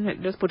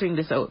putting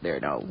this out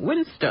there now.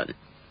 Winston,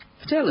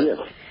 tell us, Yes.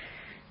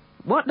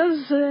 what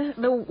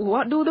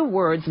do the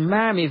words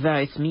Miami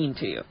Vice mean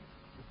to you?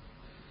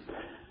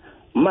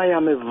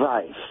 Miami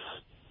Vice.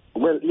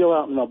 Well, you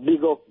have no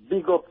big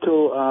up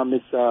to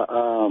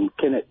Mr.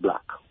 Kenneth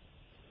Black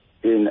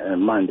in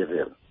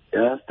Mandeville. You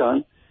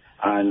understand?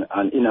 And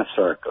Inner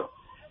Circle.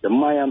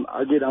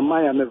 I did a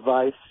Miami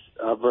Vice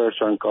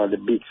version called The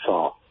Big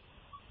Saw,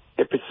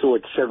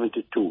 episode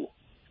 72.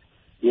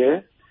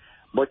 Yeah?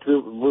 but we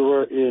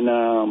were in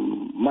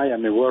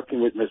Miami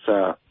working with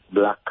Mr.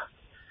 Black,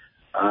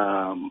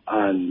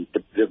 and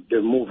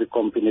the movie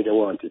company, they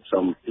wanted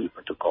some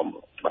people to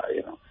come by,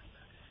 you know,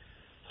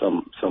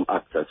 some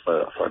actors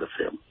for the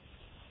film,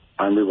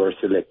 and we were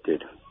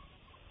selected.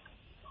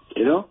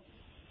 You know.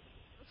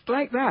 It's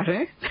like that,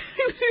 eh?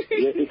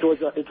 Yeah, it was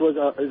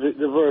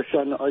the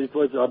version. It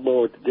was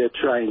about they're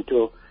trying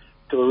to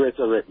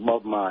resurrect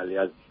Bob Marley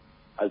as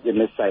the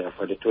Messiah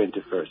for the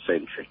 21st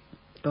century.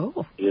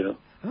 Oh. You know.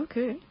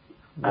 Okay.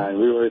 And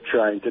we were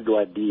trying to do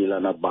a deal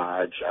on a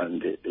barge,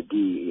 and the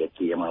DEA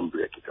came and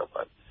break it up.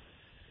 And,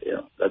 you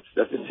know, that's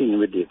the scene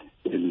we did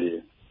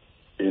in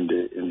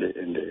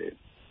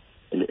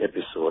the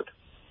episode.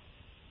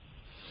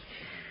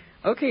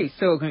 Okay,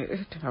 so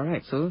all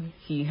right. So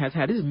he has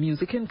had his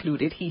music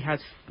included. He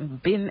has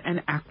been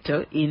an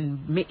actor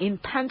in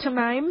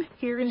pantomime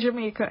here in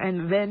Jamaica,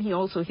 and then he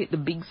also hit the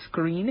big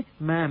screen,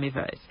 Miami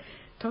Vice.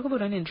 Talk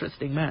about an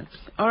interesting man.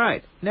 All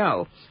right,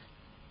 now,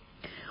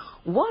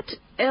 what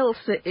else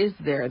is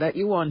there that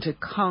you want to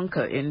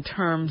conquer in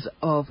terms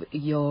of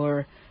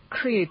your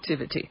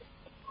creativity?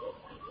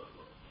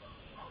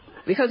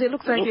 Because it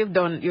looks like you've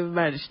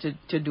managed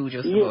to do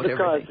just about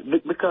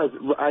everything. Because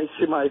I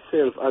see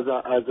myself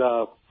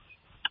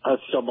as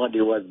somebody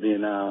who has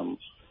been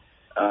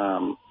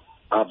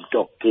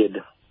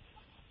abducted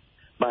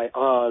by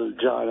all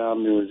genre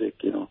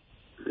music. You know,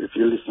 if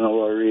you listen to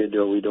our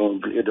radio, we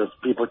don't play.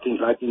 People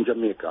think like in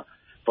Jamaica,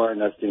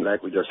 foreigners think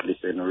like we just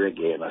listen to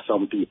reggae. Or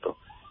some people,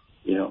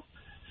 you know.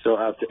 So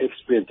I have to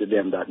explain to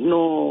them that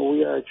no,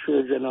 we are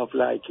children of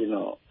like, you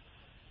know,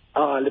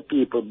 all the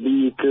people,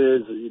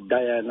 Beatles,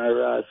 Diana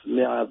Ross,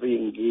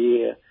 Marvin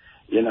Gaye,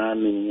 you know what I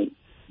mean,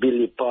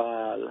 Billy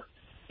Paul,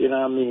 you know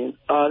what I mean,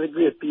 all the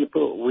great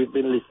people, we've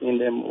been listening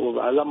to them over.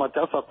 As a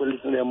matter of fact, we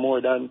listen to them more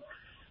than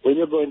when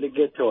you go in the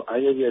ghetto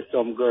and you hear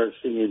some girls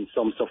singing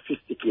some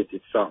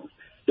sophisticated songs.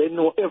 They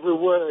know every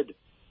word.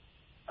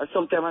 And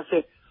sometimes I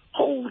say,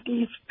 how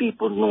these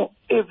people know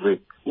every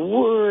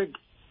word,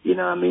 you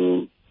know what I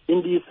mean,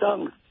 in these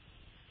songs.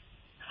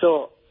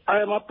 So I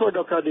am a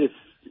product of this,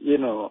 you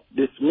know,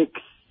 this mix,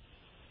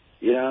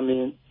 you know what I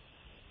mean?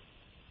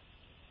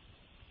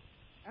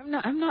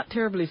 I'm not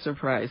terribly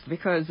surprised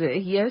because,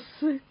 yes,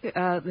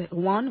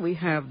 one, we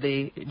have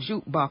the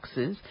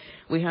jukeboxes,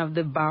 we have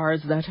the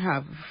bars that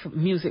have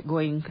music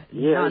going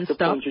non-stop.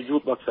 Yeah, it's a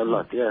jukebox a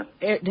lot, yeah.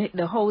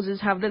 The houses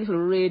have the little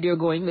radio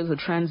going, there's a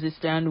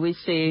transistor, and we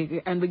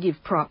say, and we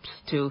give props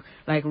to,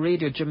 like,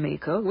 Radio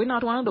Jamaica. We're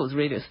not one of those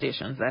radio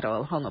stations that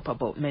all hung up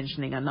about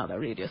mentioning another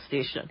radio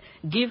station.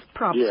 Give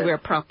props where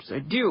props are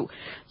due.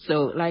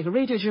 So, like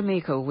Radio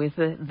Jamaica with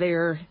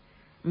their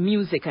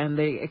music and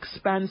the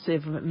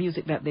expansive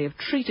music that they've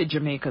treated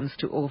Jamaicans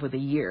to over the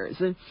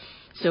years.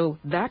 So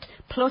that,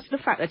 plus the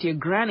fact that your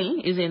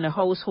granny is in the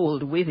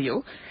household with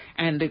you,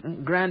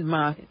 and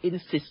grandma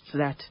insists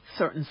that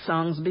certain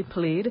songs be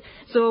played.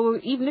 So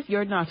even if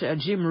you're not a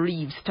Jim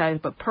Reeves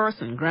type of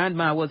person,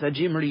 grandma was a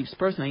Jim Reeves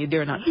person, and you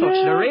dare not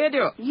touch the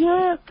radio.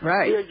 Yeah.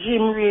 Right. Yeah,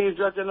 Jim Reeves,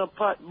 that's in a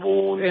Pat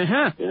Boone,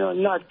 you know,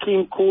 Nat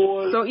King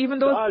Cole. So even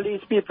though all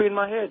these people in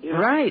my head, you know?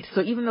 Right.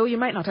 So even though you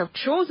might not have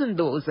chosen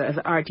those as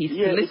artists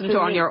to listen to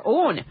on your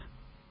own,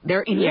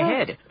 they're in your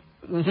head.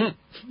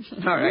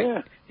 Mm-hmm. All right.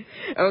 Yeah.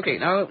 Okay,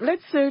 now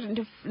let's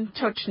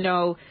touch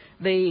now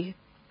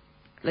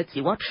let's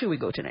see, what should we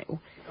go to now? All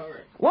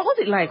right. What was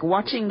it like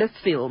watching the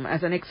film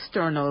as an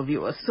external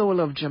viewer, Soul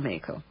of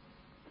Jamaica?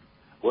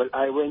 Well,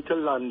 I went to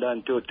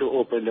London to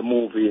open the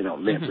movie, you know,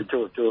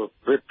 to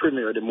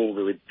premiere the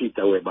movie with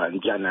Peter Webber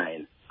and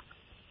Janine.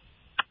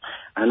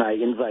 And I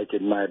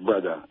invited my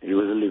brother. He's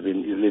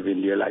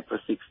living there like for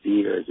 60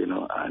 years, you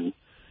know, and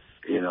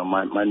you know,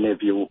 my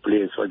nephew who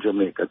plays for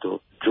Jamaica too,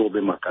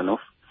 Joby McAnuff,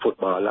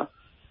 footballer.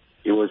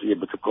 He was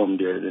able to come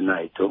there the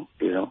night too,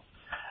 you know,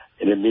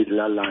 in the middle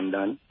of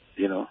London,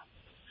 you know,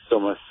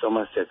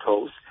 Somerset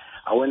House.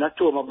 And when I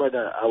told my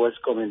brother I was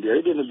coming there,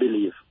 he didn't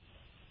believe.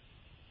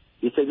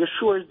 He said, "You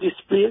sure it's this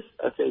place?"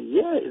 I said,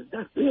 "Yeah, it's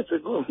that place we're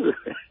going."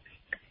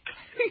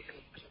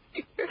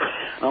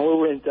 And we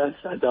went and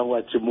sat and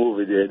watched a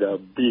movie there, the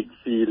big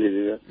ceiling,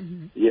 you know,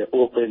 yeah,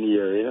 open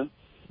air, you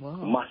know,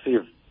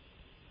 massive.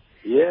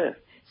 Yeah.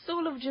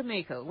 Soul of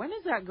Jamaica, when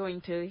is that going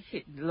to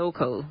hit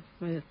local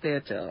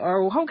theatre?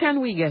 Or how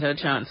can we get a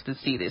chance to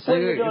see this? Well,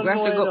 you have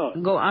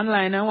to go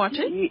online and watch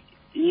it?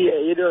 Yeah,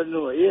 you don't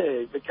know.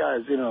 Yeah,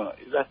 because, you know,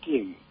 it's a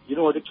king. You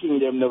know, the king,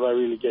 them never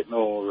really get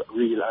no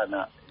real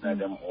honor in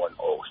them own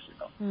house, you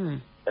know.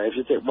 If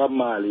you take Bob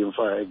Marley,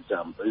 for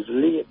example, it's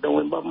late down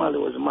when Bob Marley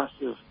was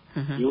massive.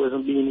 He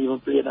wasn't being even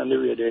played on the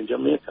radio in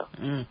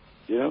Jamaica.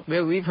 You know?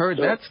 Well, we've heard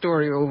that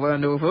story over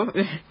and over.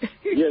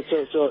 Yeah,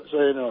 so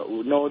you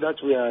know, now that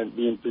we are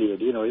being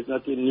played, you know, it's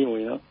nothing new,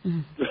 you know.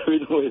 We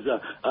know it's an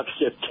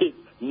accepted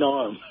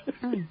norm.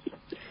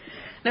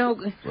 Now,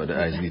 well, the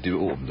eyes need to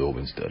be opened up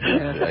instead.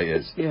 I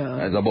guess.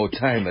 Yeah. It's about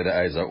time that the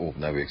eyes are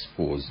open and we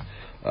expose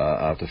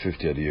after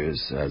 50 odd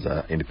years as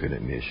an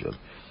independent nation.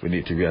 We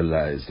need to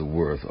realize the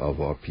worth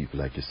of our people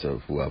like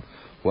yourself who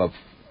have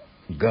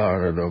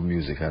garnered of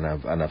music, and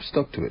I've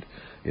stuck to it.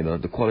 You know,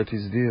 the quality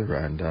is there,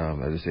 and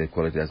as I say,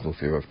 quality has no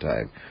fear of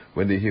time.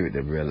 When they hear it,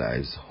 they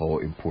realize how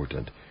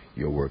important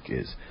your work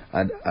is.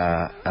 And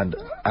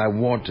I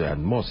want to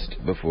and must,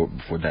 before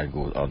that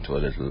goes on to a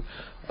little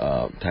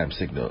time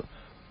signal,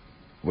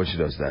 when she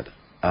does that,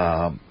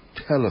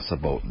 tell us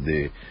about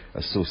the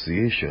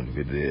association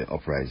with the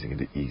uprising in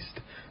the East.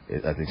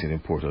 I think it's an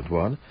important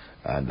one.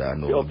 And I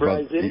know the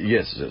uprising?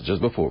 Yes,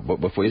 just before. But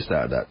before you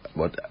start that,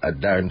 but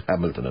Darren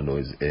Hamilton, I know,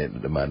 is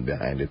the man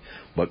behind it.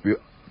 But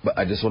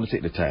I just want to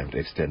take the time to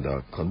extend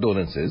our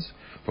condolences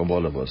from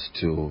all of us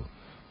to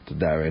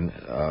Darren.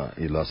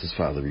 He lost his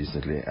father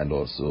recently, and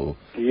also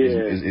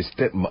his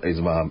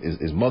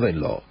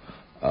mother-in-law.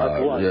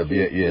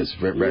 Yes,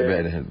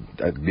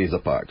 right, days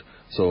apart.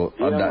 So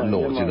on that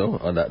note,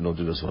 on that note,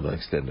 I just want to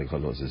extend the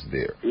condolences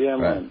there. Yeah,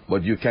 man.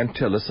 But you can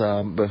tell us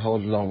about how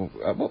long,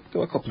 about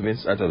a couple of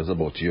minutes, tell us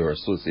about your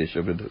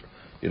association with,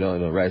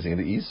 Rising in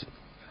the East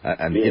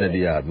and the Inner the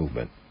Yard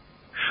movement.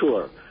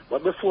 Sure.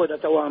 But before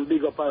that, I want to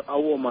big up a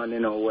woman,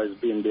 who has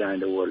been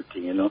behind the whole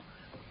thing,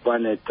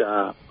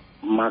 Bonetta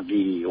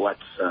Maggie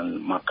Watson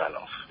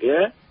McAnuff.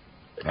 Yeah?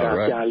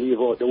 I can't leave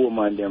out the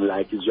woman them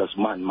like it's just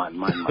man.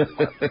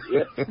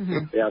 Yeah?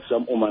 There are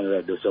some women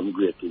that do some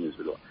great things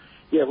below.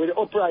 Yeah, with the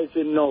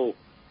uprising now,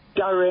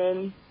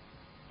 Darren,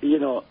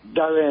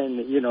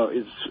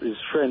 is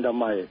friend of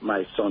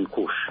my son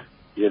Kush,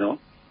 and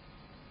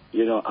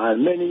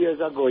many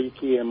years ago he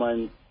came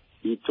and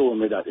he told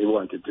me that he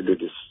wanted to do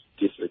this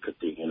little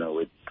thing,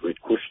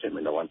 with Kush them,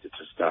 and I wanted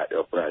to start the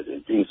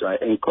uprising thing. So I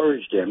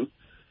encouraged them,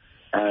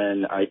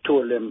 and I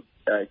told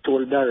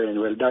Darren,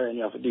 well, Darren,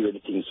 you have to do with the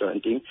thing, certain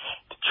thing.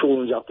 The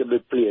tunes have to be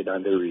played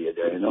on the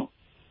radio,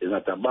 It's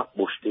not a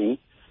backbush thing,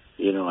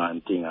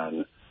 and thing,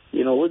 and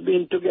we've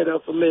been together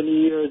for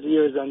many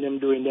years, and them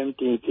doing them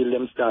things till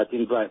them start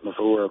invite me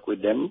for work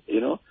with them, I'm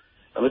going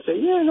to say,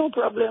 yeah, no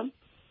problem.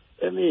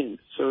 I mean,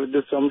 so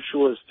do some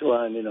shows too,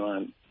 and,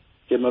 and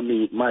came and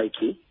meet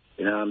Mikey,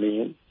 you know what I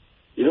mean?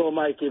 You know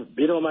Mikey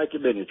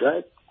Bennett,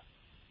 right?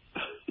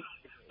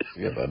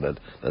 Yeah, but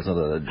that's not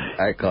an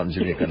icon,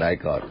 Jamaican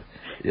icon.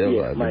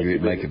 Yeah, Mikey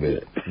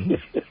Bennett.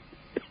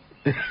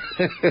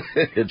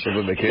 It's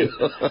troublemaker.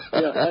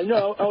 Yeah, I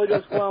know. I was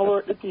just going to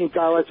work the thing,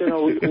 because,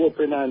 we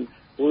open and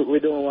we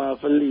don't want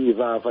to leave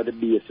for the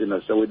base,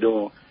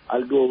 so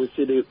although we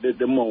see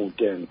the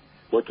mountain,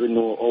 but we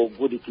know how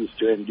good it is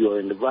to endure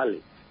in the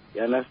valley.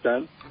 You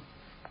understand?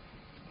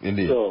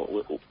 Indeed.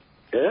 So,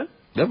 yeah?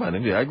 Yeah, man,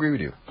 indeed. I agree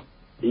with you.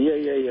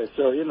 Yeah.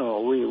 So,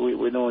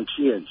 we don't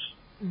change.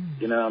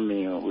 You know what I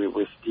mean?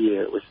 We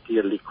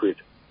stay liquid.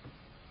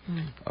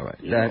 All right.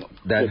 I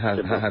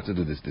have to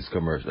do this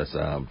commercial. That's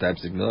time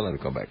signal, and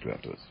we'll come back to it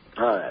afterwards.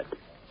 All right.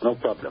 No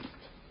problem.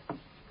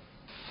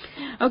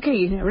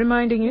 Okay,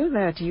 reminding you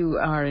that you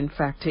are in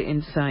fact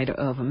inside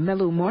of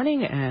Mellow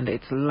Morning, and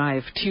it's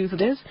live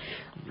Tuesdays.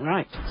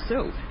 Right,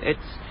 so it's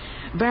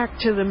back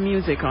to the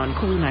music on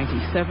Cool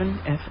 97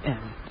 FM.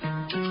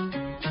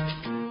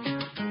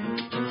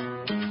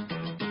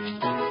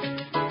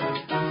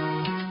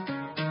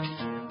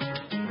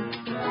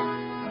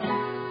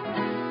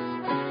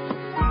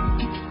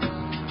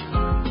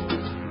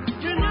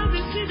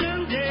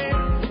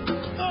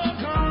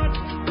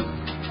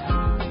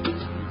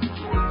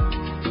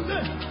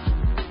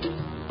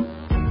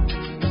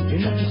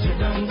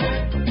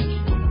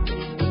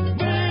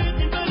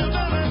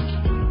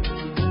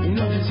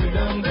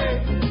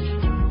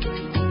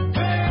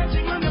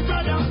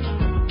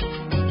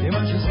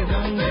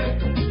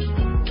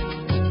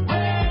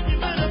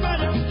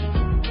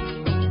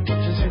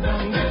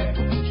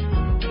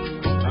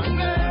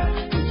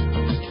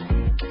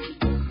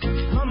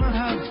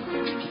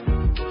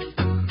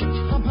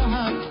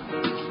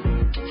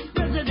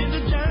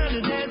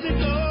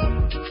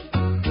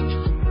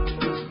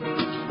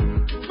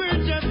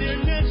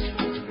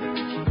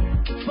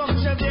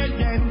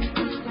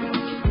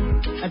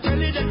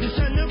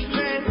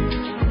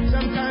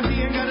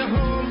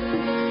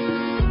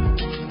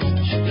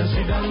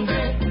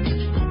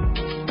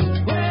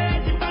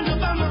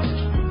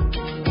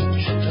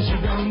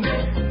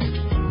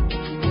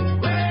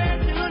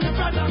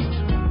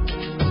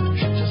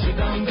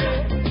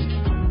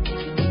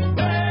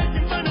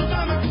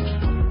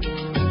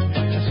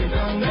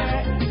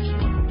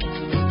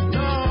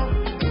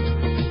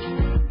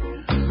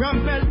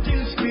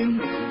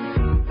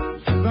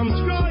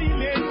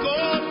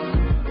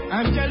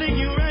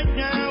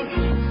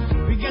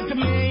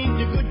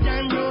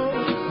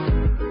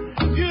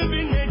 You've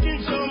been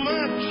making so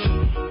much.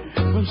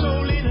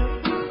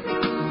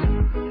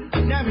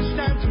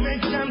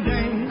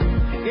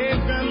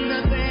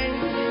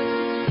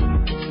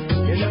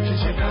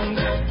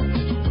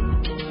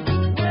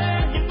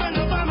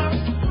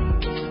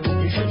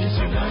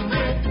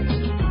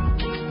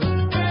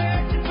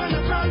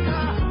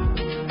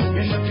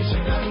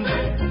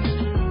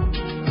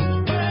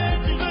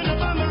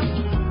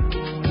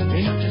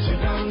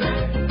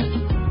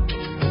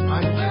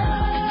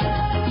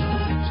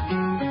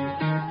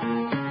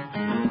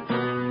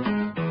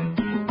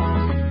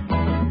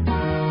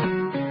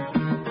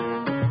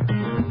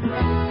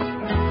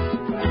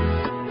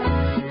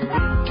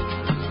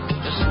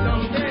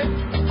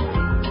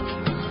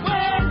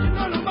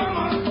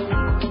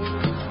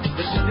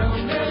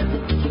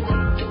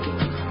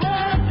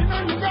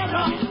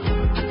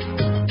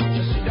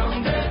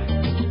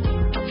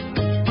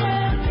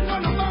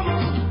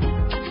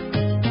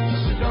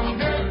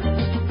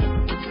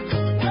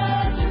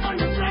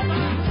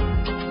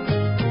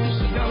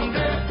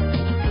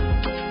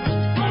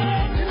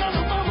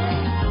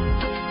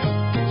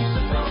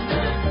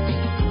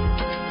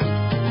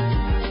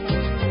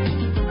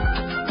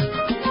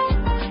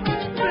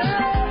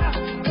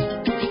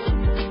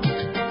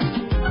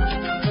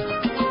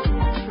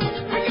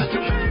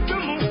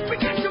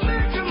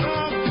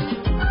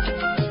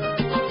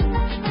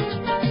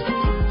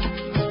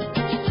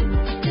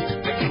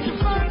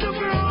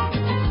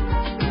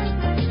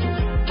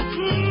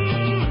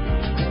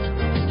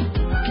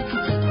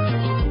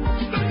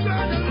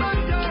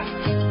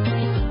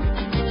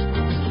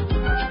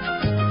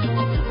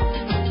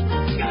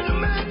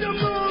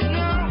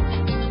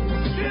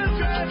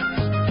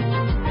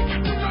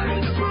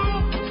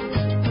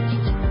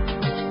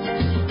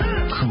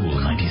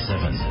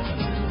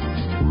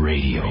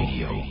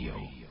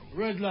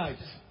 Red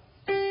lights.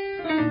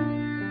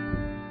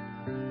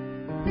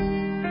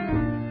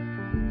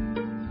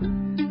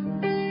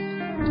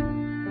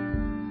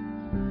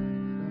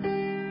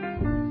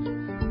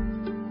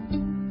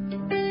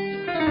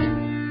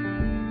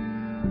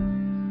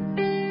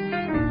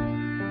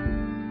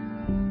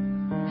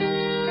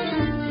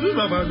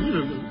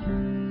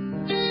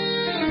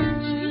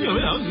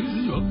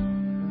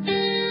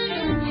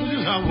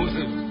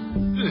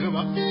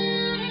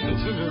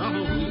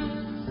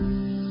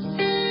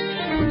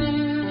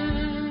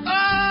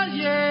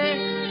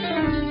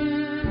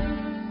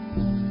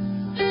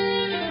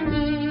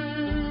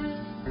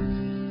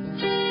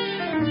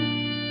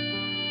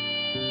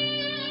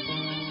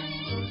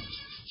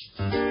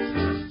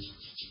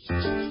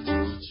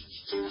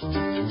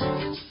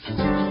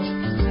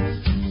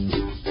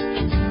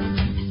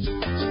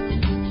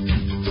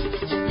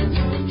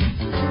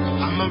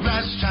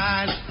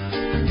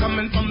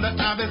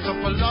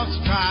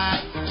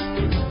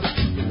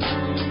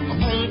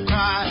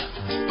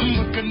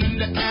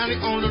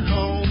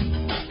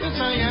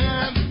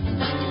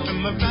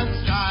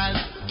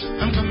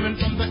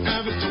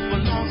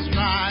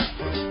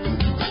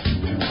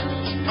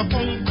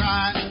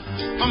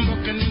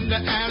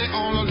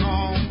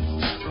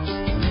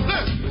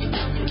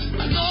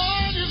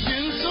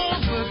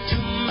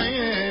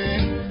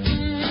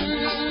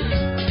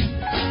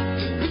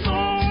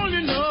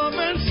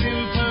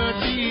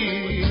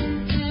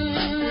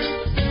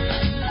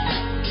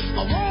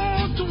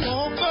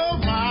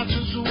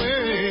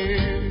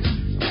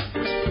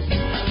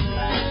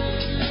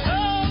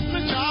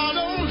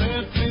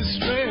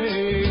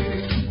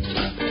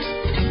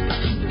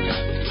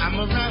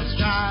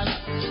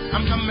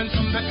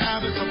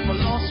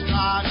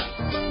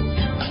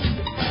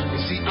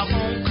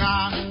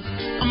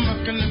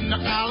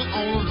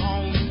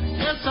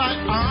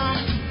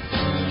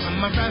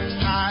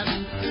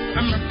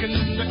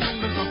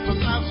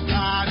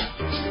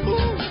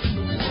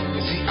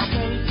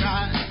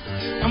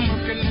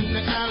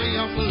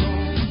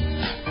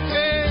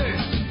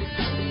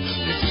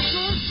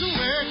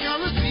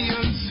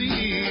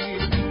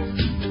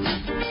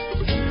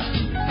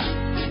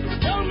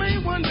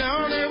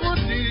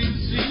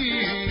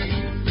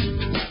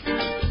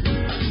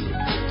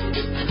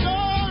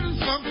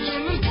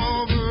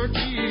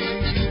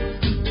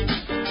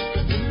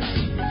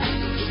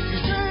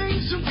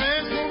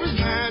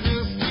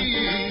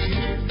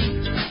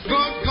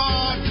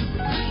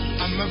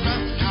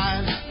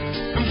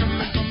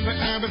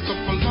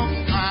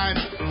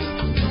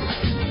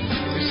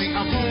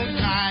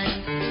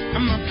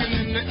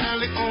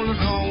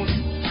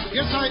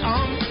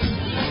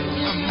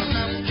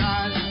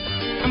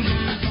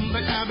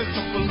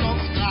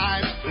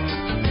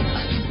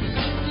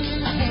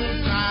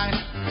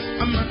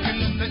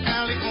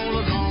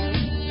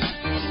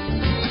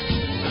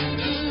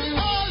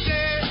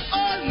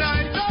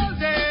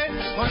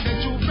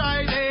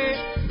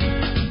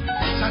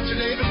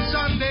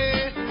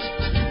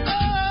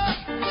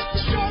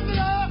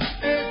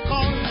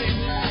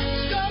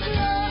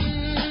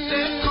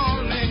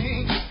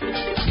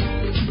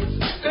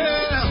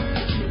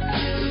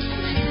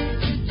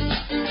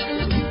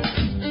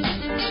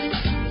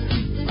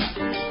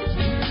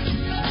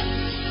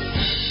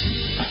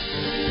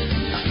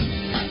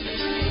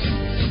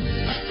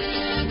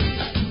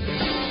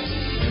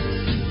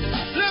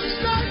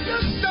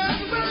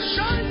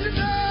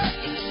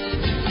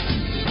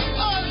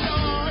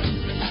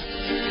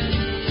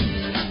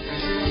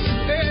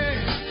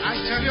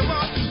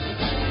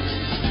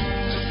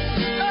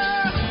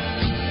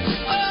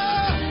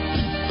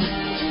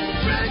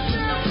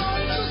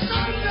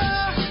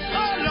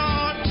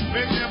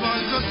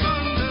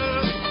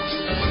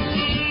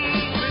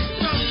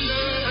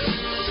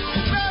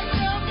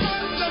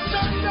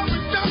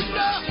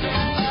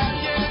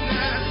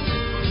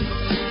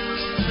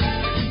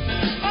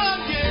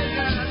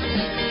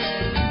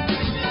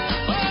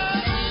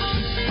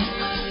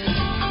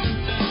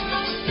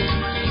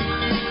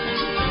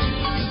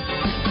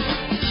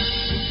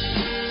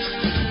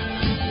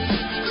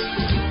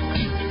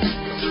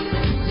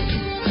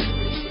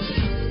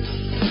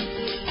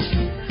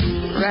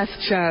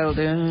 Child,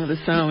 the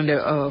sound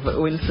of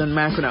Winston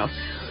McReynolds.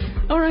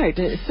 All right,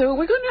 so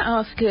we're going to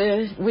ask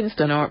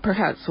Winston, or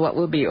perhaps what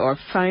will be our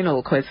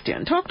final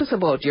question. Talk to us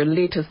about your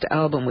latest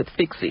album with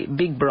Fixie,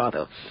 Big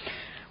Brother.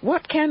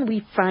 What can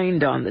we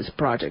find on this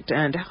project,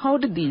 and how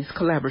did these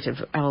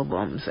collaborative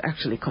albums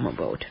actually come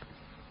about?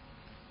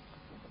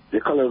 The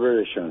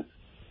collaboration,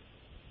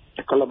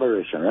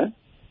 right?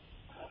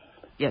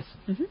 Yes.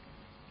 Mm-hmm.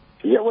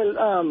 Yeah,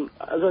 well,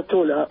 as I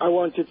told you, I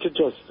wanted to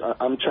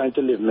I'm trying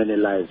to live many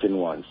lives in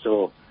one,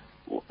 so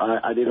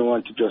I didn't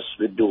want to just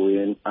be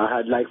doing, I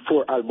had like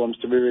 4 albums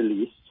to be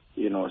released,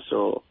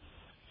 so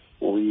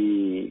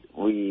I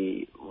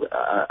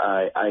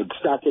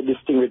started this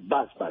thing with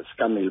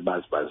Camille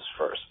Baz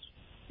first.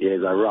 He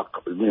is a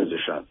rock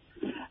musician,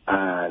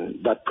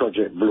 and that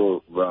project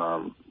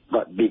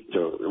got big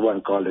to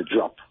one called The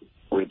Drop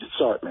with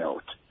Sort Me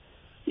Out.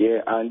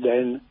 Yeah, and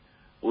then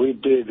we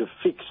did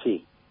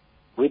Fixie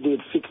we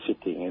did Fix It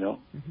thing, you know.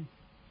 Mm-hmm.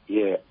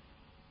 Yeah,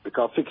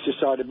 because Fix It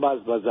saw the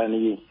buzz and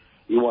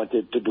he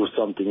wanted to do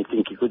something. He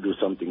think he could do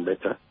something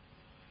better,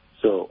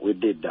 so we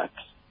did that,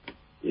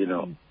 you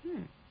know.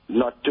 Mm-hmm.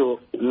 Not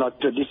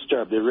to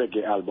disturb the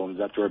reggae albums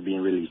that were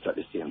being released at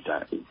the same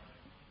time,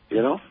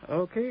 you know.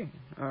 Okay,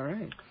 all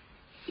right.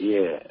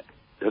 Yeah,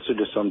 just to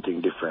do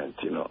something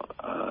different, you know.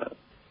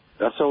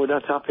 That's how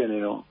that happened, you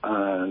know,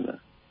 and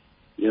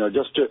you know,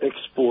 just to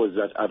expose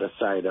that other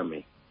side of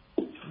me.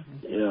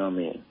 You know what I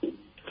mean?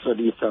 So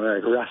these songs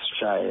like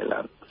Rothschild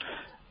and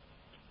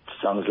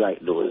songs like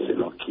those, you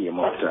know, came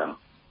after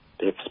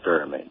the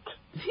experiment.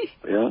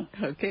 You know?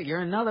 Okay,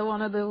 you're another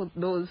one of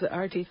those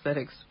artists that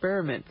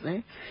experiment,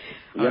 eh?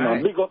 You know,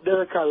 big up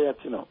Derek Harriott,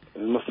 you know.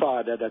 My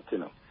father, that, you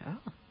know. Oh.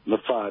 My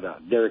father,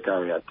 Derek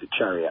Harriott, the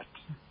Chariot.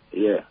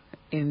 Yeah.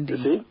 Indeed.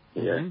 You see?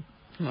 Yeah.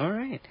 Mm-hmm. All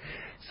right.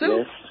 So,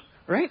 yes.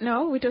 right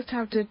now, we just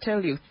have to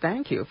tell you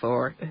thank you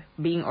for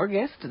being our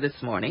guest this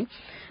morning.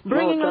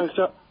 Thanks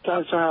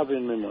for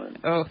having me, man.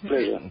 Oh.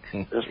 Pleasure.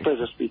 It's a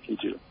pleasure speaking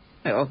to you.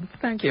 Oh,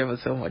 thank you ever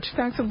so much.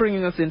 Thanks for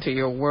bringing us into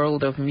your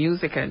world of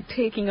music and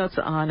taking us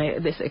on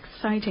this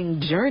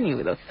exciting journey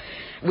with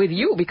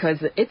you,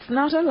 because it's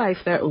not a life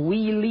that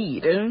we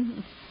lead.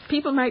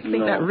 People might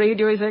think that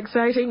radio is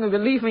exciting, but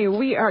believe me,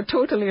 we are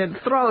totally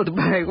enthralled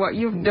by what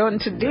you've done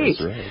today.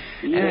 That's right.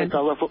 Yeah,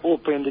 because we have to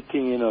open the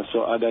thing, you know,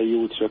 so other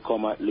youths will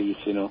come at least,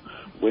 you know.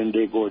 When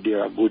they go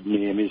there, a good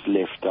name is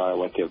left or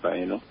whatever,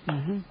 you know.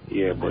 Mm-hmm.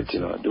 Yeah, but,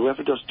 you know, we have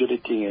to just do the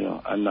thing, you know,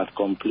 and not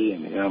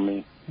complain, you know what I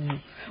mean?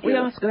 Mm-hmm. We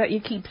ask that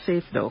you keep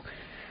safe, though.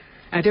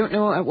 I don't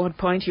know at what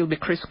point you'll be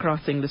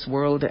crisscrossing this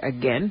world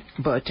again,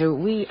 but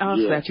we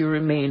ask that you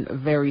remain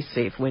very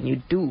safe when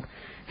you do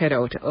head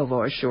out of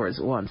our shores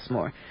once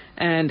more.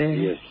 And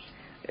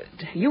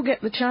you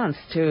get the chance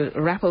to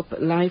wrap up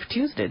Live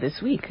Tuesday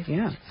this week,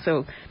 yeah.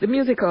 So the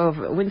music of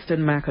Winston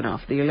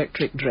McAnuff, the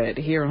Electric Dread,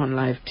 here on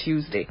Live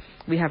Tuesday.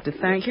 We have to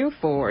thank you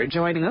for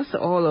joining us,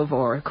 all of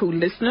our cool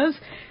listeners,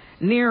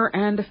 near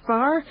and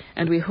far,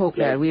 and we hope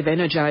that we've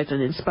energized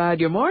and inspired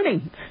your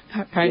morning.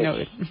 I know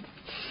it.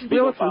 We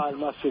also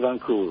massive and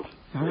cool.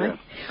 All right.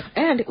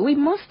 And we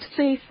must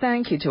say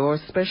thank you to our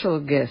special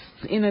guests,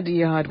 Inna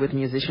Diad with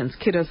musicians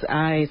Kiddos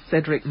Eye,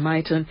 Cedric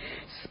Myton,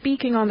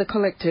 speaking on the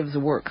collective's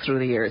work through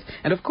the years.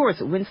 And of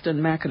course, Winston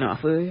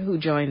McAnuff, who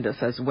joined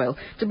us as well,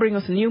 to bring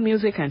us new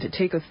music and to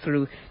take us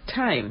through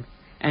time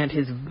and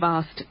his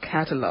vast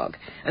catalogue,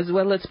 as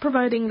well as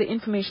providing the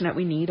information that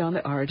we need on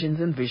the origins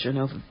and vision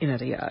of Inna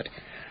Diad.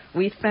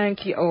 We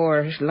thank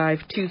our Live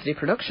Tuesday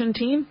production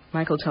team,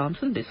 Michael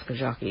Thompson, disc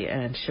jockey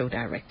and show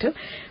director,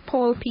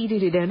 Paul P.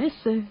 Diddy Dennis,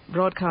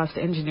 broadcast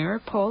engineer.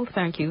 Paul,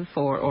 thank you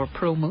for our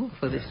promo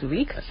for this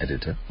week.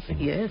 Editor.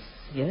 Yes,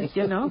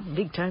 you know,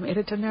 big time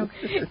editor now.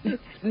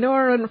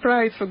 Norman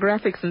Price for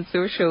graphics and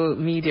social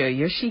media.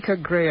 Yashika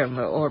Graham,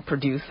 our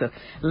producer.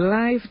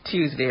 Live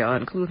Tuesday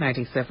on Cool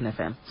 97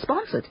 FM.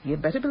 Sponsored, you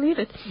better believe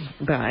it,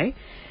 by...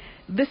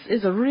 This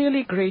is a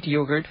really great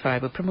yogurt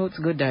fiber, promotes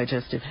good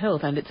digestive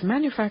health, and it's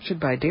manufactured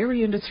by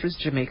Dairy Industries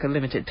Jamaica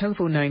Limited.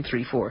 Telephone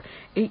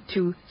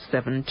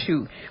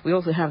 934-8272. We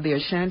also have the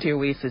Ashanti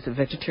Oasis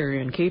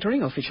Vegetarian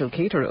Catering, official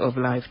caterer of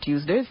Live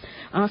Tuesdays.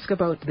 Ask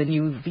about the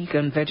new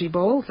vegan veggie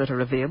bowls that are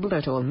available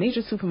at all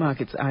major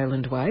supermarkets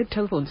island-wide.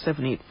 Telephone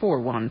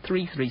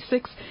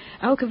 7841-336.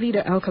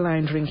 Alcavida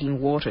Alkaline Drinking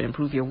Water.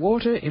 Improve your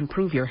water,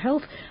 improve your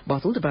health.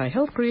 Bottled by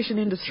Health Creation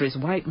Industries,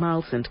 White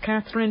Mile, St.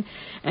 Catherine.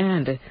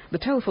 And the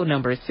telephone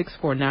number is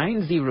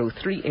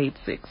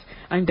 649-0386.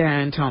 I'm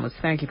Diane Thomas.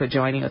 Thank you for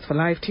joining us for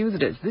Live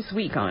Tuesdays this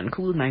week on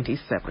Cool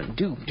 97.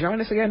 Do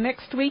join us again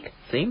next week,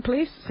 same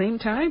place, same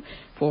time,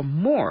 for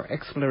more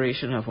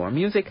exploration of our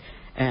music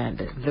and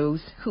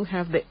those who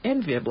have the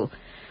enviable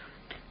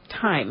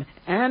time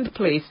and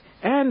place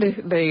and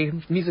the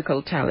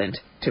musical talent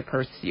to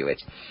pursue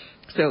it.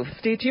 So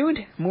stay tuned.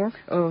 More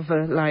of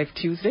Live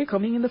Tuesday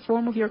coming in the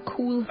form of your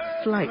cool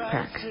flight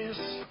pack.